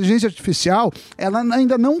 a inteligência artificial, ela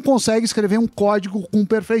ainda não consegue escrever um código com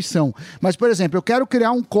perfeição. Mas, por exemplo, eu quero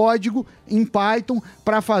criar um código em Python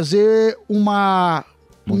para fazer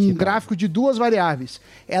um gráfico de 2 variáveis.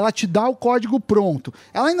 Ela te dá o código pronto.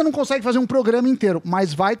 Ela ainda não consegue fazer um programa inteiro,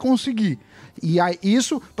 mas vai conseguir. E aí,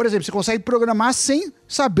 isso, por exemplo, você consegue programar sem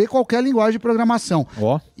saber qualquer linguagem de programação.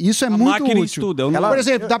 Isso é muito máquina útil. estuda, eu não- Ela, por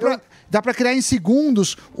exemplo, dá pra criar em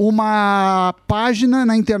segundos uma página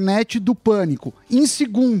na internet do Pânico. Em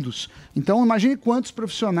segundos. Então, imagine quantos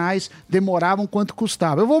profissionais demoravam, quanto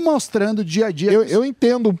custava. Eu vou mostrando dia a dia. Eu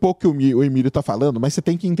entendo um pouco o que o Emílio está falando, mas você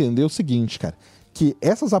tem que entender o seguinte, cara, que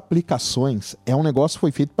essas aplicações é um negócio que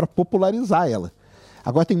foi feito para popularizar ela.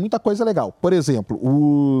 Agora tem muita coisa legal. Por exemplo,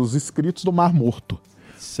 os escritos do Mar Morto.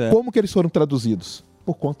 Certo. Como que eles foram traduzidos?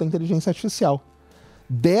 Por conta da inteligência artificial.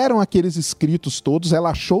 Deram aqueles escritos todos, ela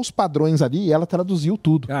achou os padrões ali e ela traduziu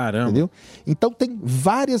tudo. Caramba. Entendeu? Então tem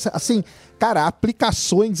várias, assim, cara,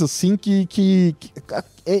 aplicações assim que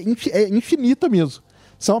é infinita mesmo.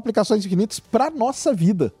 São aplicações infinitas para nossa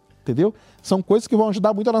vida, entendeu? São coisas que vão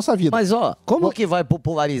ajudar muito a nossa vida. Mas, ó, como que vai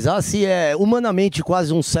popularizar se é humanamente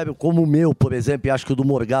quase um cérebro como o meu, por exemplo, e acho que o do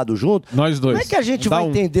Morgado junto? Nós dois. Como é que a gente Dá vai um-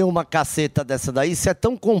 entender uma caceta dessa daí se é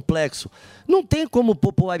tão complexo? Não tem como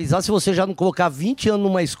popularizar se você já não colocar 20 anos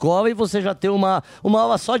numa escola e você já ter uma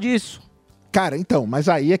aula só disso. Cara, então, mas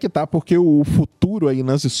aí é que tá, porque o futuro aí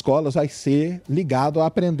nas escolas vai ser ligado a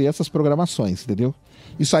aprender essas programações, entendeu?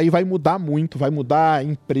 Isso aí vai mudar muito, vai mudar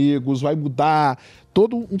empregos, vai mudar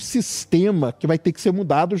todo um sistema que vai ter que ser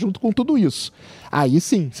mudado junto com tudo isso. Aí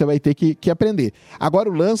sim, você vai ter que aprender. Agora,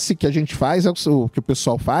 o lance que a gente faz, é o que o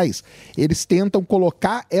pessoal faz, eles tentam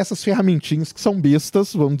colocar essas ferramentinhas que são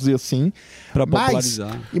bestas, vamos dizer assim. Pra mas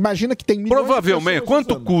popularizar. imagina que tem milhões Provavelmente, de pessoas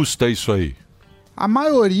quanto custa isso aí? A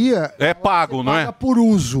maioria é pago, não é? por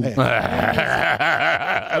uso.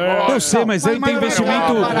 Eu sei, mas aí tem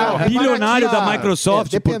investimento bilionário da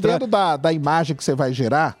Microsoft. Dependendo da imagem que você vai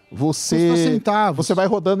gerar, você vai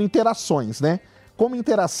rodando interações, né? Como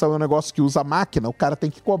interação é um negócio que usa máquina, o cara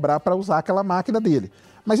tem que cobrar para usar aquela máquina dele.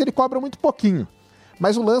 Mas ele cobra muito pouquinho.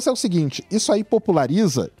 Mas o lance é o seguinte, isso aí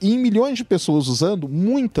populariza e em milhões de pessoas usando,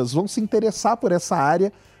 muitas vão se interessar por essa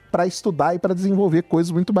área para estudar e para desenvolver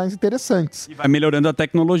coisas muito mais interessantes. Vai melhorando a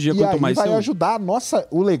tecnologia, E quanto aí mais vai você usa. ajudar,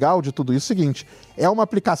 o legal de tudo isso é o seguinte, é uma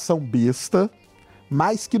aplicação besta,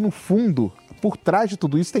 mas que no fundo, por trás de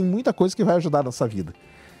tudo isso, tem muita coisa que vai ajudar a nossa vida.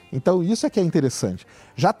 Então isso é que é interessante.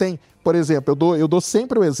 Já tem, por exemplo, eu dou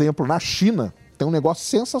sempre o exemplo, na China, tem um negócio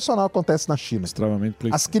sensacional que acontece na China.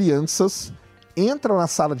 As crianças entram na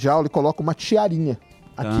sala de aula e colocam uma tiarinha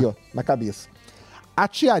aqui, ó, na cabeça. A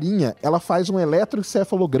tiarinha, ela faz um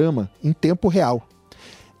eletroencefalograma em tempo real.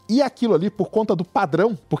 E aquilo ali, por conta do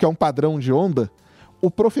padrão, porque é um padrão de onda,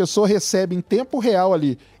 o professor recebe em tempo real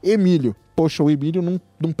ali, Emílio. Poxa, o Emílio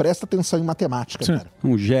não presta atenção em matemática, cara.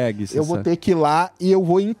 Um jegue. Eu vou ter que ir lá e eu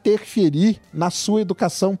vou interferir na sua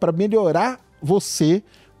educação para melhorar você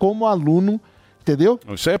como aluno, entendeu?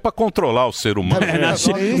 Isso aí é pra controlar o ser humano.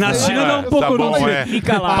 Na China dá um pouco bom,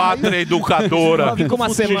 Fica lá. Pátria educadora. Fica uma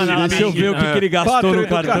semana lá. Deixa eu ver o que ele gastou no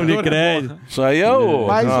cartão de crédito. Isso aí é o...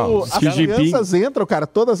 Mas as crianças entram, cara,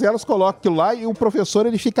 todas elas colocam aquilo lá e o professor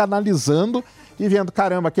ele fica analisando e vendo,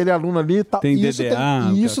 caramba, aquele aluno ali... Tá, tem isso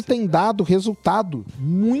DDA, e isso tem dado resultado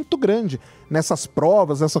muito grande. Nessas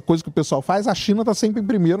provas, essa coisa que o pessoal faz, a China tá sempre em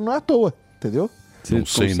primeiro, não é à toa, entendeu? Não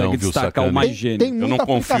sei não, viu, Sacani? Tem muita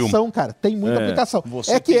aplicação, cara. Tem muita aplicação.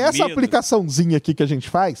 É que essa aplicaçãozinha aqui que a gente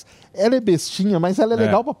faz, ela é bestinha, mas ela é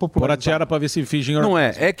legal pra popularizar. Bora a tiara pra ver se fingem... Não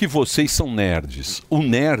é que vocês são nerds. O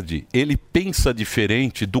nerd, ele pensa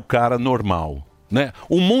diferente do cara normal. Né?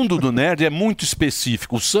 O mundo do nerd é muito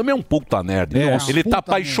específico. O Sam é um puta nerd. Ele tá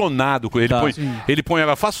apaixonado com ele. Ele põe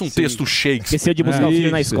ela, faça um texto Shakespeare. Esqueceu de buscar o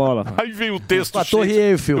filho na escola. Aí vem o texto a Torre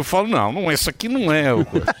Eiffel. Eu falo, não, esse aqui não é o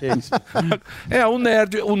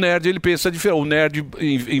o nerd ele pensa diferente. O nerd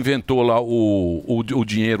inventou lá o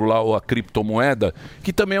dinheiro lá, a criptomoeda,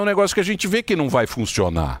 que também é um negócio que a gente vê que não vai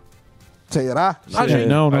funcionar. Será?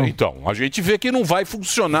 Não. Então, a gente vê que não vai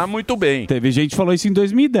funcionar muito bem. Teve gente que falou isso em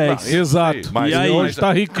 2010. Exato. Mas e aí, hoje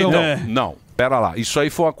tá ricão. Então, não, pera lá. Isso aí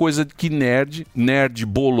foi uma coisa que nerd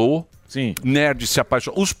bolou. Sim. Nerd se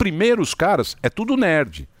apaixonou. Os primeiros caras é tudo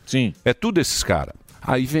nerd. Sim. É tudo esses caras.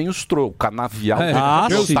 Aí vem o canavial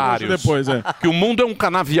de sim. otários. Depois, Que o mundo é um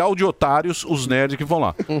canavial de otários, os nerds que vão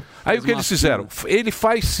lá. Aí o que eles fizeram? Ele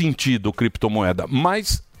faz sentido, criptomoeda,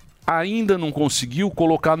 mas ainda não conseguiu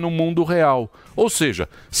colocar no mundo real. Ou seja,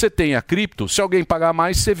 você tem a cripto, se alguém pagar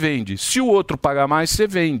mais, você vende. Se o outro pagar mais, você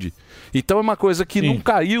vende. Então é uma coisa que não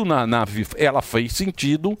caiu na... Ela fez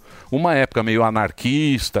sentido, uma época meio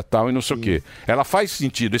anarquista tal, e não sei o quê. Ela faz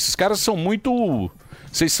sentido. Esses caras são muito...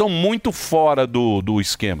 Vocês são muito fora do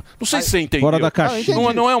esquema. Não sei se você entendeu. Fora da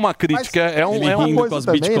caixinha. Não é uma crítica, é uma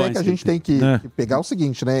coisa também, né, que a gente tem que pegar o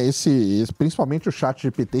seguinte, né? Principalmente o chat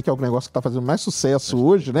GPT, que é o negócio que está fazendo mais sucesso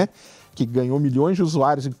hoje, né? Que ganhou milhões de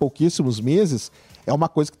usuários em pouquíssimos meses, é uma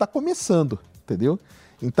coisa que está começando, entendeu?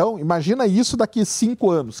 Então, imagina isso daqui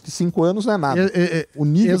 5 anos, que 5 anos não é nada. O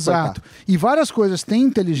nível Exato. E várias coisas têm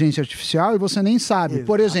inteligência artificial e você nem sabe.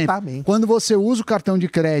 Por exemplo, quando você usa o cartão de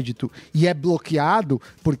crédito e é bloqueado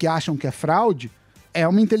porque acham que é fraude, é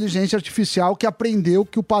uma inteligência artificial que aprendeu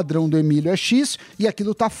que o padrão do Emílio é X e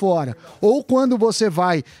aquilo tá fora. Ou quando você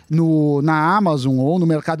vai na Amazon ou no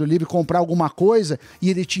Mercado Livre comprar alguma coisa e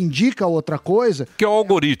ele te indica outra coisa... Que é o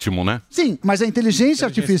algoritmo, né? Sim, mas a inteligência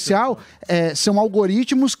artificial são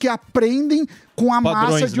algoritmos que aprendem com a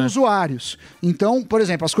massa de usuários. Então, por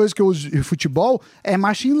exemplo, as coisas que eu uso de futebol é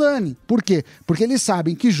machine learning. Por quê? Porque eles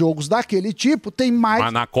sabem que jogos daquele tipo tem mais...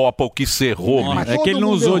 Mas na Copa o que você errou, É que ele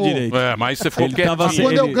não usou direito. Mas você ficou quietinho.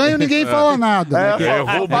 Quando eu ganho, ninguém fala nada.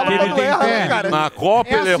 Errou na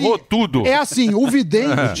Copa ele errou tudo. É assim, o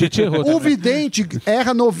vidente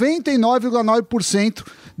erra 99,9%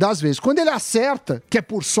 das vezes. Quando ele acerta, que é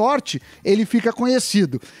por sorte, ele fica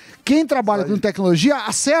conhecido. Quem trabalha com tecnologia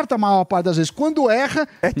acerta a maior parte das vezes. Quando erra,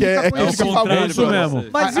 fica famoso mesmo.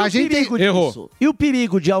 Mas a gente perigo disso? E o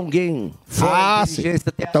perigo de alguém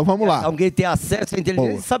então vamos lá. Alguém ter acesso à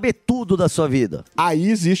inteligência e saber tudo da sua vida? Aí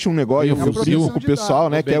existe um negócio, eu brinco com o pessoal,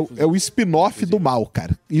 né? Que é o spin-off do mal,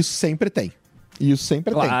 cara. Isso sempre tem.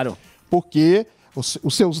 Claro. Porque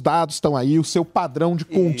os seus dados estão aí, o seu padrão de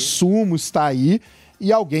consumo está aí.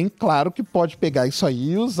 E alguém, claro, que pode pegar isso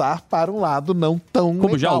aí e usar para um lado não tão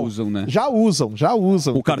Como legal. já usam, né? Já usam.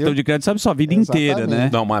 O cartão de crédito sabe sua vida inteira, né?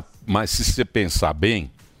 Não, mas se você pensar bem,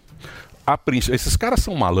 esses caras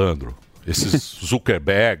são malandro. Esses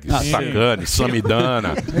Zuckerberg, Sacani,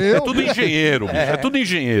 Samidana. É tudo engenheiro, bicho. É tudo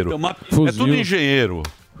engenheiro. É tudo engenheiro.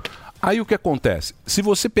 Aí o que acontece? Se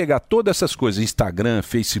você pegar todas essas coisas, Instagram,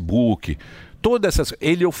 Facebook,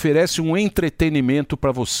 ele oferece um entretenimento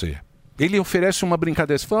para você. Ele oferece uma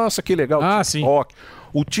brincadeira. Você fala, nossa, que legal. TikTok.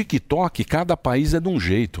 O TikTok, cada país é de um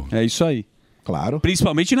jeito. É isso aí. Claro.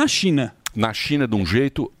 Principalmente na China. Na China de um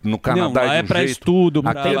jeito, no Canadá não, é de um pra jeito. Estudo,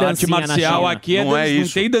 pra arte marcial, aqui não é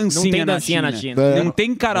isso. Não tem dancinha na China. Não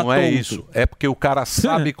tem cara Não é isso. É porque o cara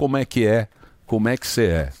sabe como é que é. Como é que você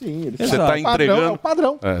é? Sim, ele você está entregando. É o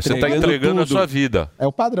padrão. Você está entregando a sua vida. É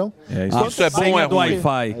o padrão. Isso é bom ou é ruim?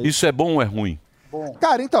 Isso é bom ou é ruim?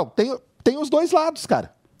 Cara, então, tem os dois lados,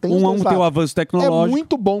 cara. Tem o avanço tecnológico. É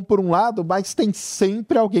muito bom por um lado, mas tem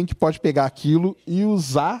sempre alguém que pode pegar aquilo e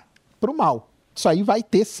usar pro mal. Isso aí vai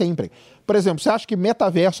ter sempre. Por exemplo, você acha que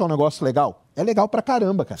metaverso é um negócio legal? é legal pra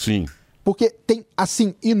caramba, cara. Sim. Porque tem,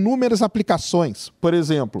 assim, inúmeras aplicações. Por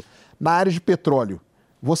exemplo, na área de petróleo,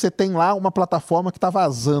 você tem lá uma plataforma que está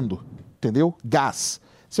vazando, entendeu? Gás.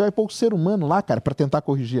 Você vai pôr o ser humano lá, cara, para tentar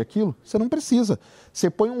corrigir aquilo? Você não precisa. Você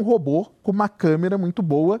põe um robô com uma câmera muito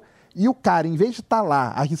boa e o cara, em vez de estar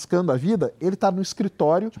lá arriscando a vida, ele está no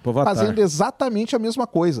escritório fazendo exatamente a mesma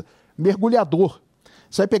coisa. Mergulhador.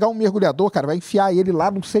 Você vai pegar um mergulhador, cara, vai enfiar ele lá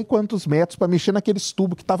não sei quantos metros para mexer naqueles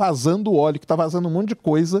tubos que tá vazando óleo, que tá vazando um monte de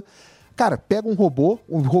coisa. Cara, pega um robô,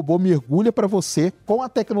 o robô mergulha para você com a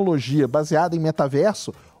tecnologia baseada em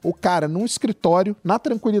metaverso. O cara, num escritório, na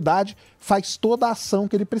tranquilidade, faz toda a ação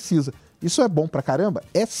que ele precisa. Isso é bom pra caramba?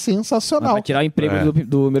 É sensacional. Vai tirar o emprego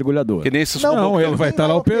do mergulhador. Que nem esses Não, robôs. ele vai estar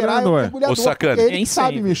lá operando, ué. Ô, Sacane. Ele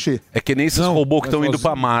sabe mexer. É que nem esses robôs que estão indo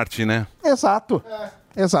pra Marte, né? Exato.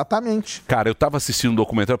 Exatamente. Cara, eu tava assistindo um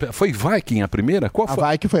documentário. Foi Viking a primeira? Qual foi?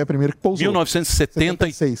 A Viking foi a primeira que pousou.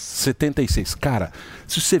 1976. Cara,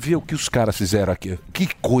 se você vê o que os caras fizeram aqui, que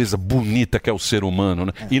coisa bonita que é o ser humano,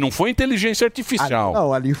 né? E não foi inteligência artificial.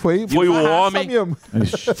 Não, ali foi o raça homem. mesmo.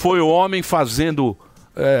 Foi o homem fazendo.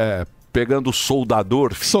 Pegando o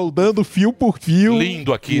soldador. Soldando fio por fio.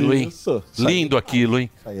 Lindo aquilo, hein? Isso. Lindo aquilo,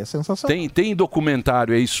 hein? Isso aí é sensacional. Tem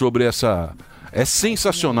documentário aí sobre essa. É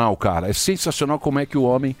sensacional, cara. É sensacional como é que o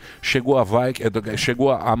homem chegou a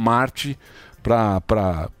Marte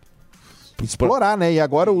pra explorar, né? E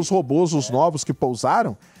agora os robôs, os novos que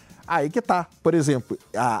pousaram, aí que tá. Por exemplo,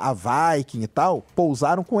 a Viking e tal,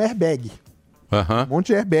 pousaram com airbag. Um monte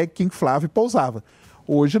de airbag que inflava e pousava.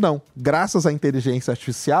 Hoje não. Graças à inteligência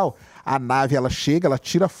artificial, a nave ela chega, ela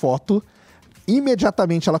tira foto,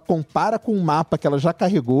 imediatamente ela compara com um mapa que ela já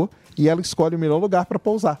carregou e ela escolhe o melhor lugar para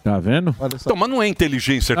pousar. Tá vendo? Olha só. Então, mas não é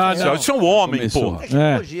inteligência artificial, isso é um homem, porra.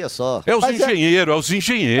 Tecnologia só. É os engenheiros,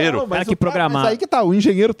 Não, mas mas aí que tá, o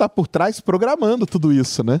engenheiro tá por trás programando tudo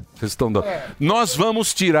isso, né? Vocês estão dando. Nós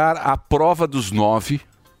vamos tirar a prova dos 9.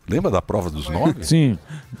 Lembra da prova dos 9? Sim.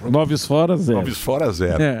 9 fora, 0. 9 fora,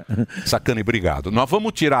 0. É. Sacane, obrigado. Nós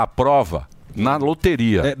vamos tirar a prova na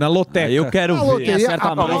loteria. Na loteca. Eu quero Na ver. loteria,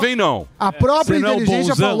 Não vem não. A própria Você não é o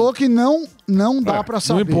inteligência bonzão? falou que não dá pra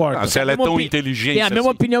saber. Se ela é tão inteligente Tem a mesma assim.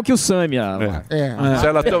 opinião que o Samia. Se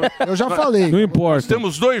ela é tão... Eu já falei. Não importa. Nós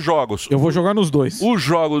temos 2 jogos. Eu vou jogar nos 2. O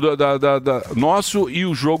jogo nosso e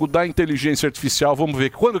o jogo da inteligência artificial. Vamos ver.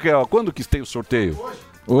 Quando que tem o sorteio?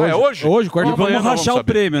 Hoje. É hoje? Hoje, quarta Vamos amanhã, rachar o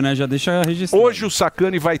saber. prêmio, né? Já deixa registrado. Hoje o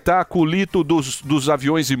Sacane vai estar com o Lito dos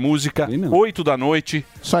aviões e música, 8 da noite.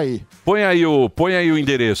 Isso aí. Põe aí o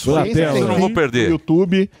endereço. Eu não vou perder. No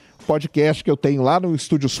YouTube, podcast que eu tenho lá no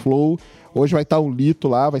Studios Flow. Hoje vai estar o Lito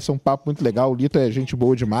lá, vai ser um papo muito legal. O Lito é gente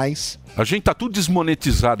boa demais. A gente tá tudo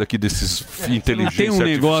desmonetizado aqui desses inteligência Tem um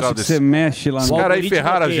negócio que você mexe lá Os no... caras aí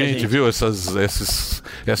ferraram a odeia, gente, viu? Esses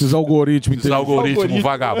algoritmos. Algoritmo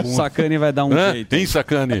vagabundo. Sacane vai dar um jeito. Hein,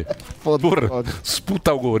 Sacane? Porra,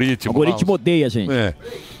 puta algoritmo. Algoritmo odeia, gente.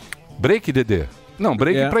 Break, Dedê? Não,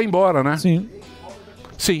 break pra ir embora, né? Sim.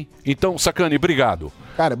 Sim. Então, Sacane, obrigado.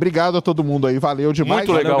 Cara, obrigado a todo mundo aí, valeu demais.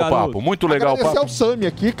 Muito legal o papo, muito legal o Agradecer papo. ao Sami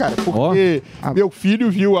aqui, cara, porque meu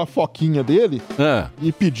filho viu a foquinha dele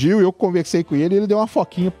e pediu, eu conversei com ele, ele deu uma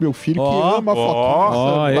foquinha pro meu filho, que ama a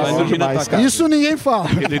foquinha. Valeu demais, cara. Isso ninguém fala.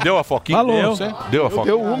 Ele deu a foquinha? Deu a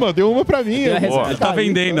foquinha? Deu uma pra mim. Ele tá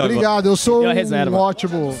vendendo agora. Obrigado, eu sou um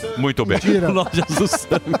ótimo... Muito bem. Lojas do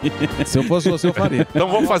Sami. Se eu fosse você, eu faria. Então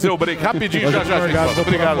vamos fazer o break rapidinho, já, gente.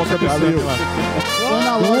 Obrigado. Valeu.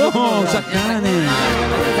 Uou, Sacane.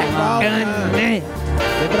 Sacane. Vem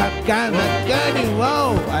pra cá, Sacane,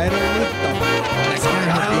 uau. Aerolito.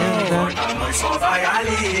 Só vai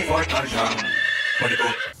ali, volta já.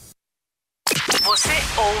 Você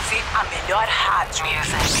ouve a melhor rádio.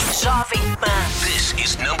 Jovem Pan. This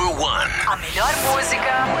is number 1. A melhor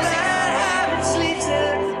música.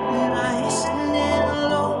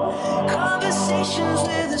 Conversations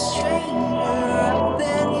with a stranger.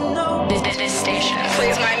 This station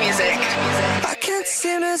plays my music. I can't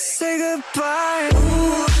seem to say goodbye.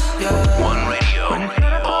 One radio,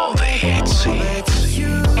 all the hits.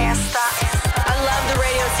 Esta, I love the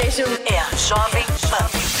radio station. É a Jovem Pan.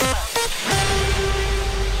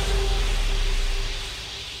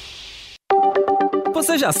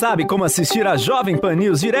 Você já sabe como assistir a Jovem Pan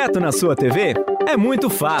News direto na sua TV? É muito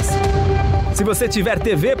fácil. Se você tiver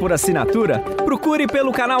TV por assinatura, procure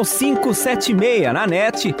pelo canal 576 na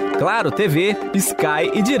NET, Claro TV,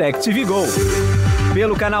 Sky e DirecTV Go.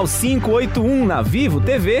 Pelo canal 581 na Vivo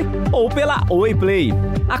TV ou pela Oi Play.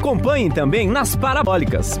 Acompanhe também nas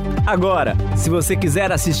parabólicas. Agora, se você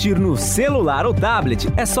quiser assistir no celular ou tablet,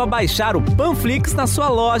 é só baixar o Panflix na sua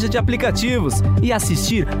loja de aplicativos e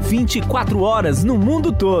assistir 24 horas no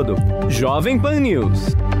mundo todo. Jovem Pan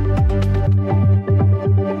News.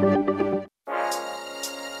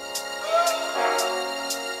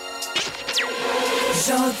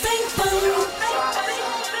 Jovem Pan.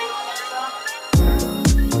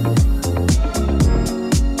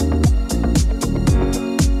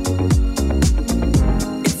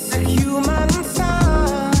 It's a human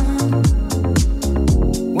sign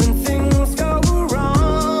when things go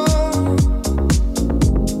wrong.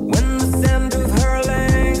 When the scent of her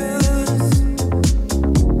lingers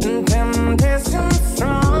and temptation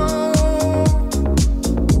strong.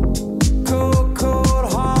 Cold, cold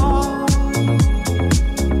heart,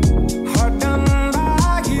 heart done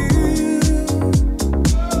by you.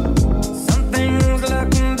 Something's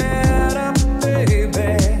looking better,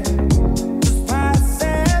 baby. Just pass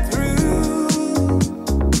it through.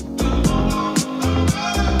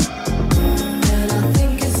 And I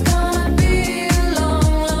think it's gonna be a long,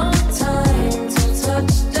 long time till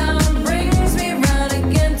touchdown brings me round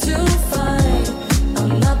again to find I'm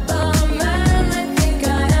not the man they think I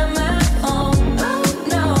am at home. Oh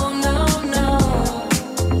no, no, no.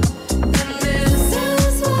 And this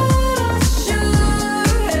is what I should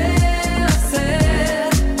have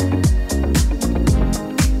said.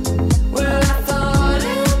 Well, I thought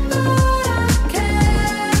it, but I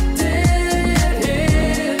kept it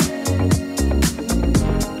here.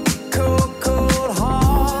 Cold, cold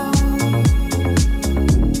heart,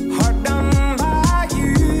 heart done by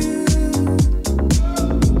you.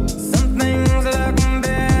 Something's looking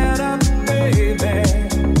better, baby.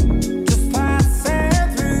 Just pass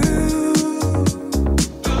it through.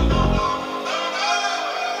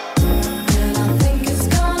 And I think it's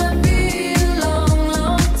gonna be a long,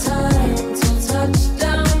 long time till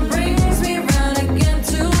touchdown brings me round again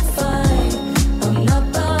to find I'm not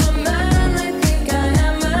the man they think I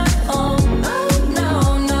am at home. Oh no,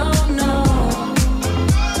 no, no.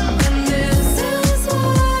 And this is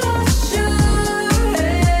what I should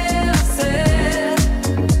have said.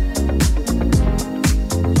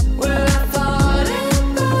 Well, I thought it,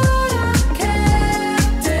 but I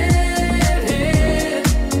kept it here.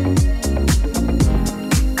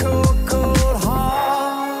 Cold, cold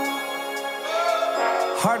heart,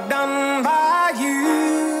 heart done by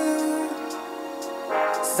you.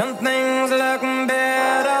 Something's looking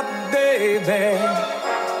better, baby.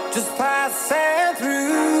 Just pass it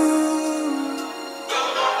through.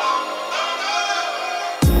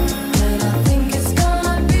 And I think it's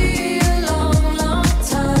gonna be a long, long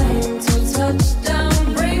time till touchdown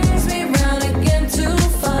brings me round again to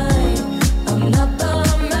find I'm not the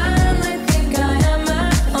man they think I am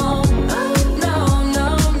at home. Oh no, no,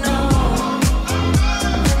 no.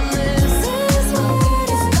 And this is what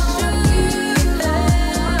I should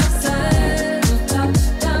have said. Till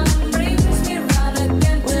touchdown brings me round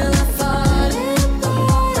again. Well, I thought it,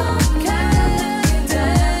 but I kept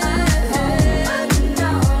it.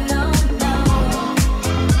 No, no, no.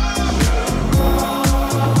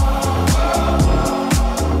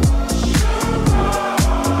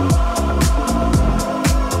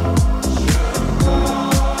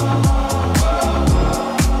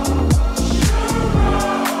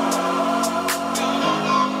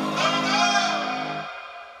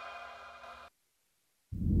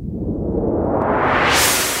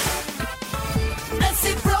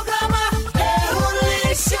 Esse programa é um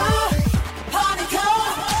lixo. Pânico,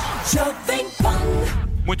 Jovem Pan.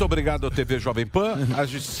 Muito obrigado, TV Jovem Pan. A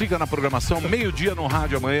gente siga na programação, meio-dia no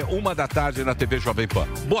rádio, amanhã, 1h na TV Jovem Pan.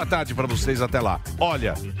 Boa tarde pra vocês, até lá.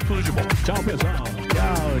 Olha, tudo de bom. Tchau, pessoal.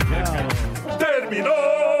 Tchau, tchau.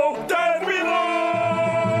 Terminou! Terminou!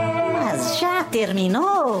 Mas já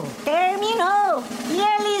terminou? Terminou! E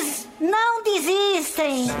eles não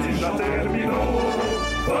desistem! Se já terminou,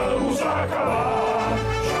 vamos acabar.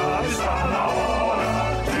 Já está na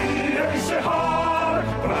hora de encerrar.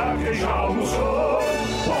 Pra quem já almoçou,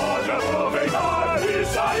 pode aproveitar e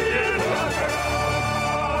sair pra cá.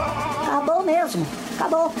 Acabou mesmo!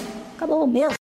 Acabou! Acabou mesmo!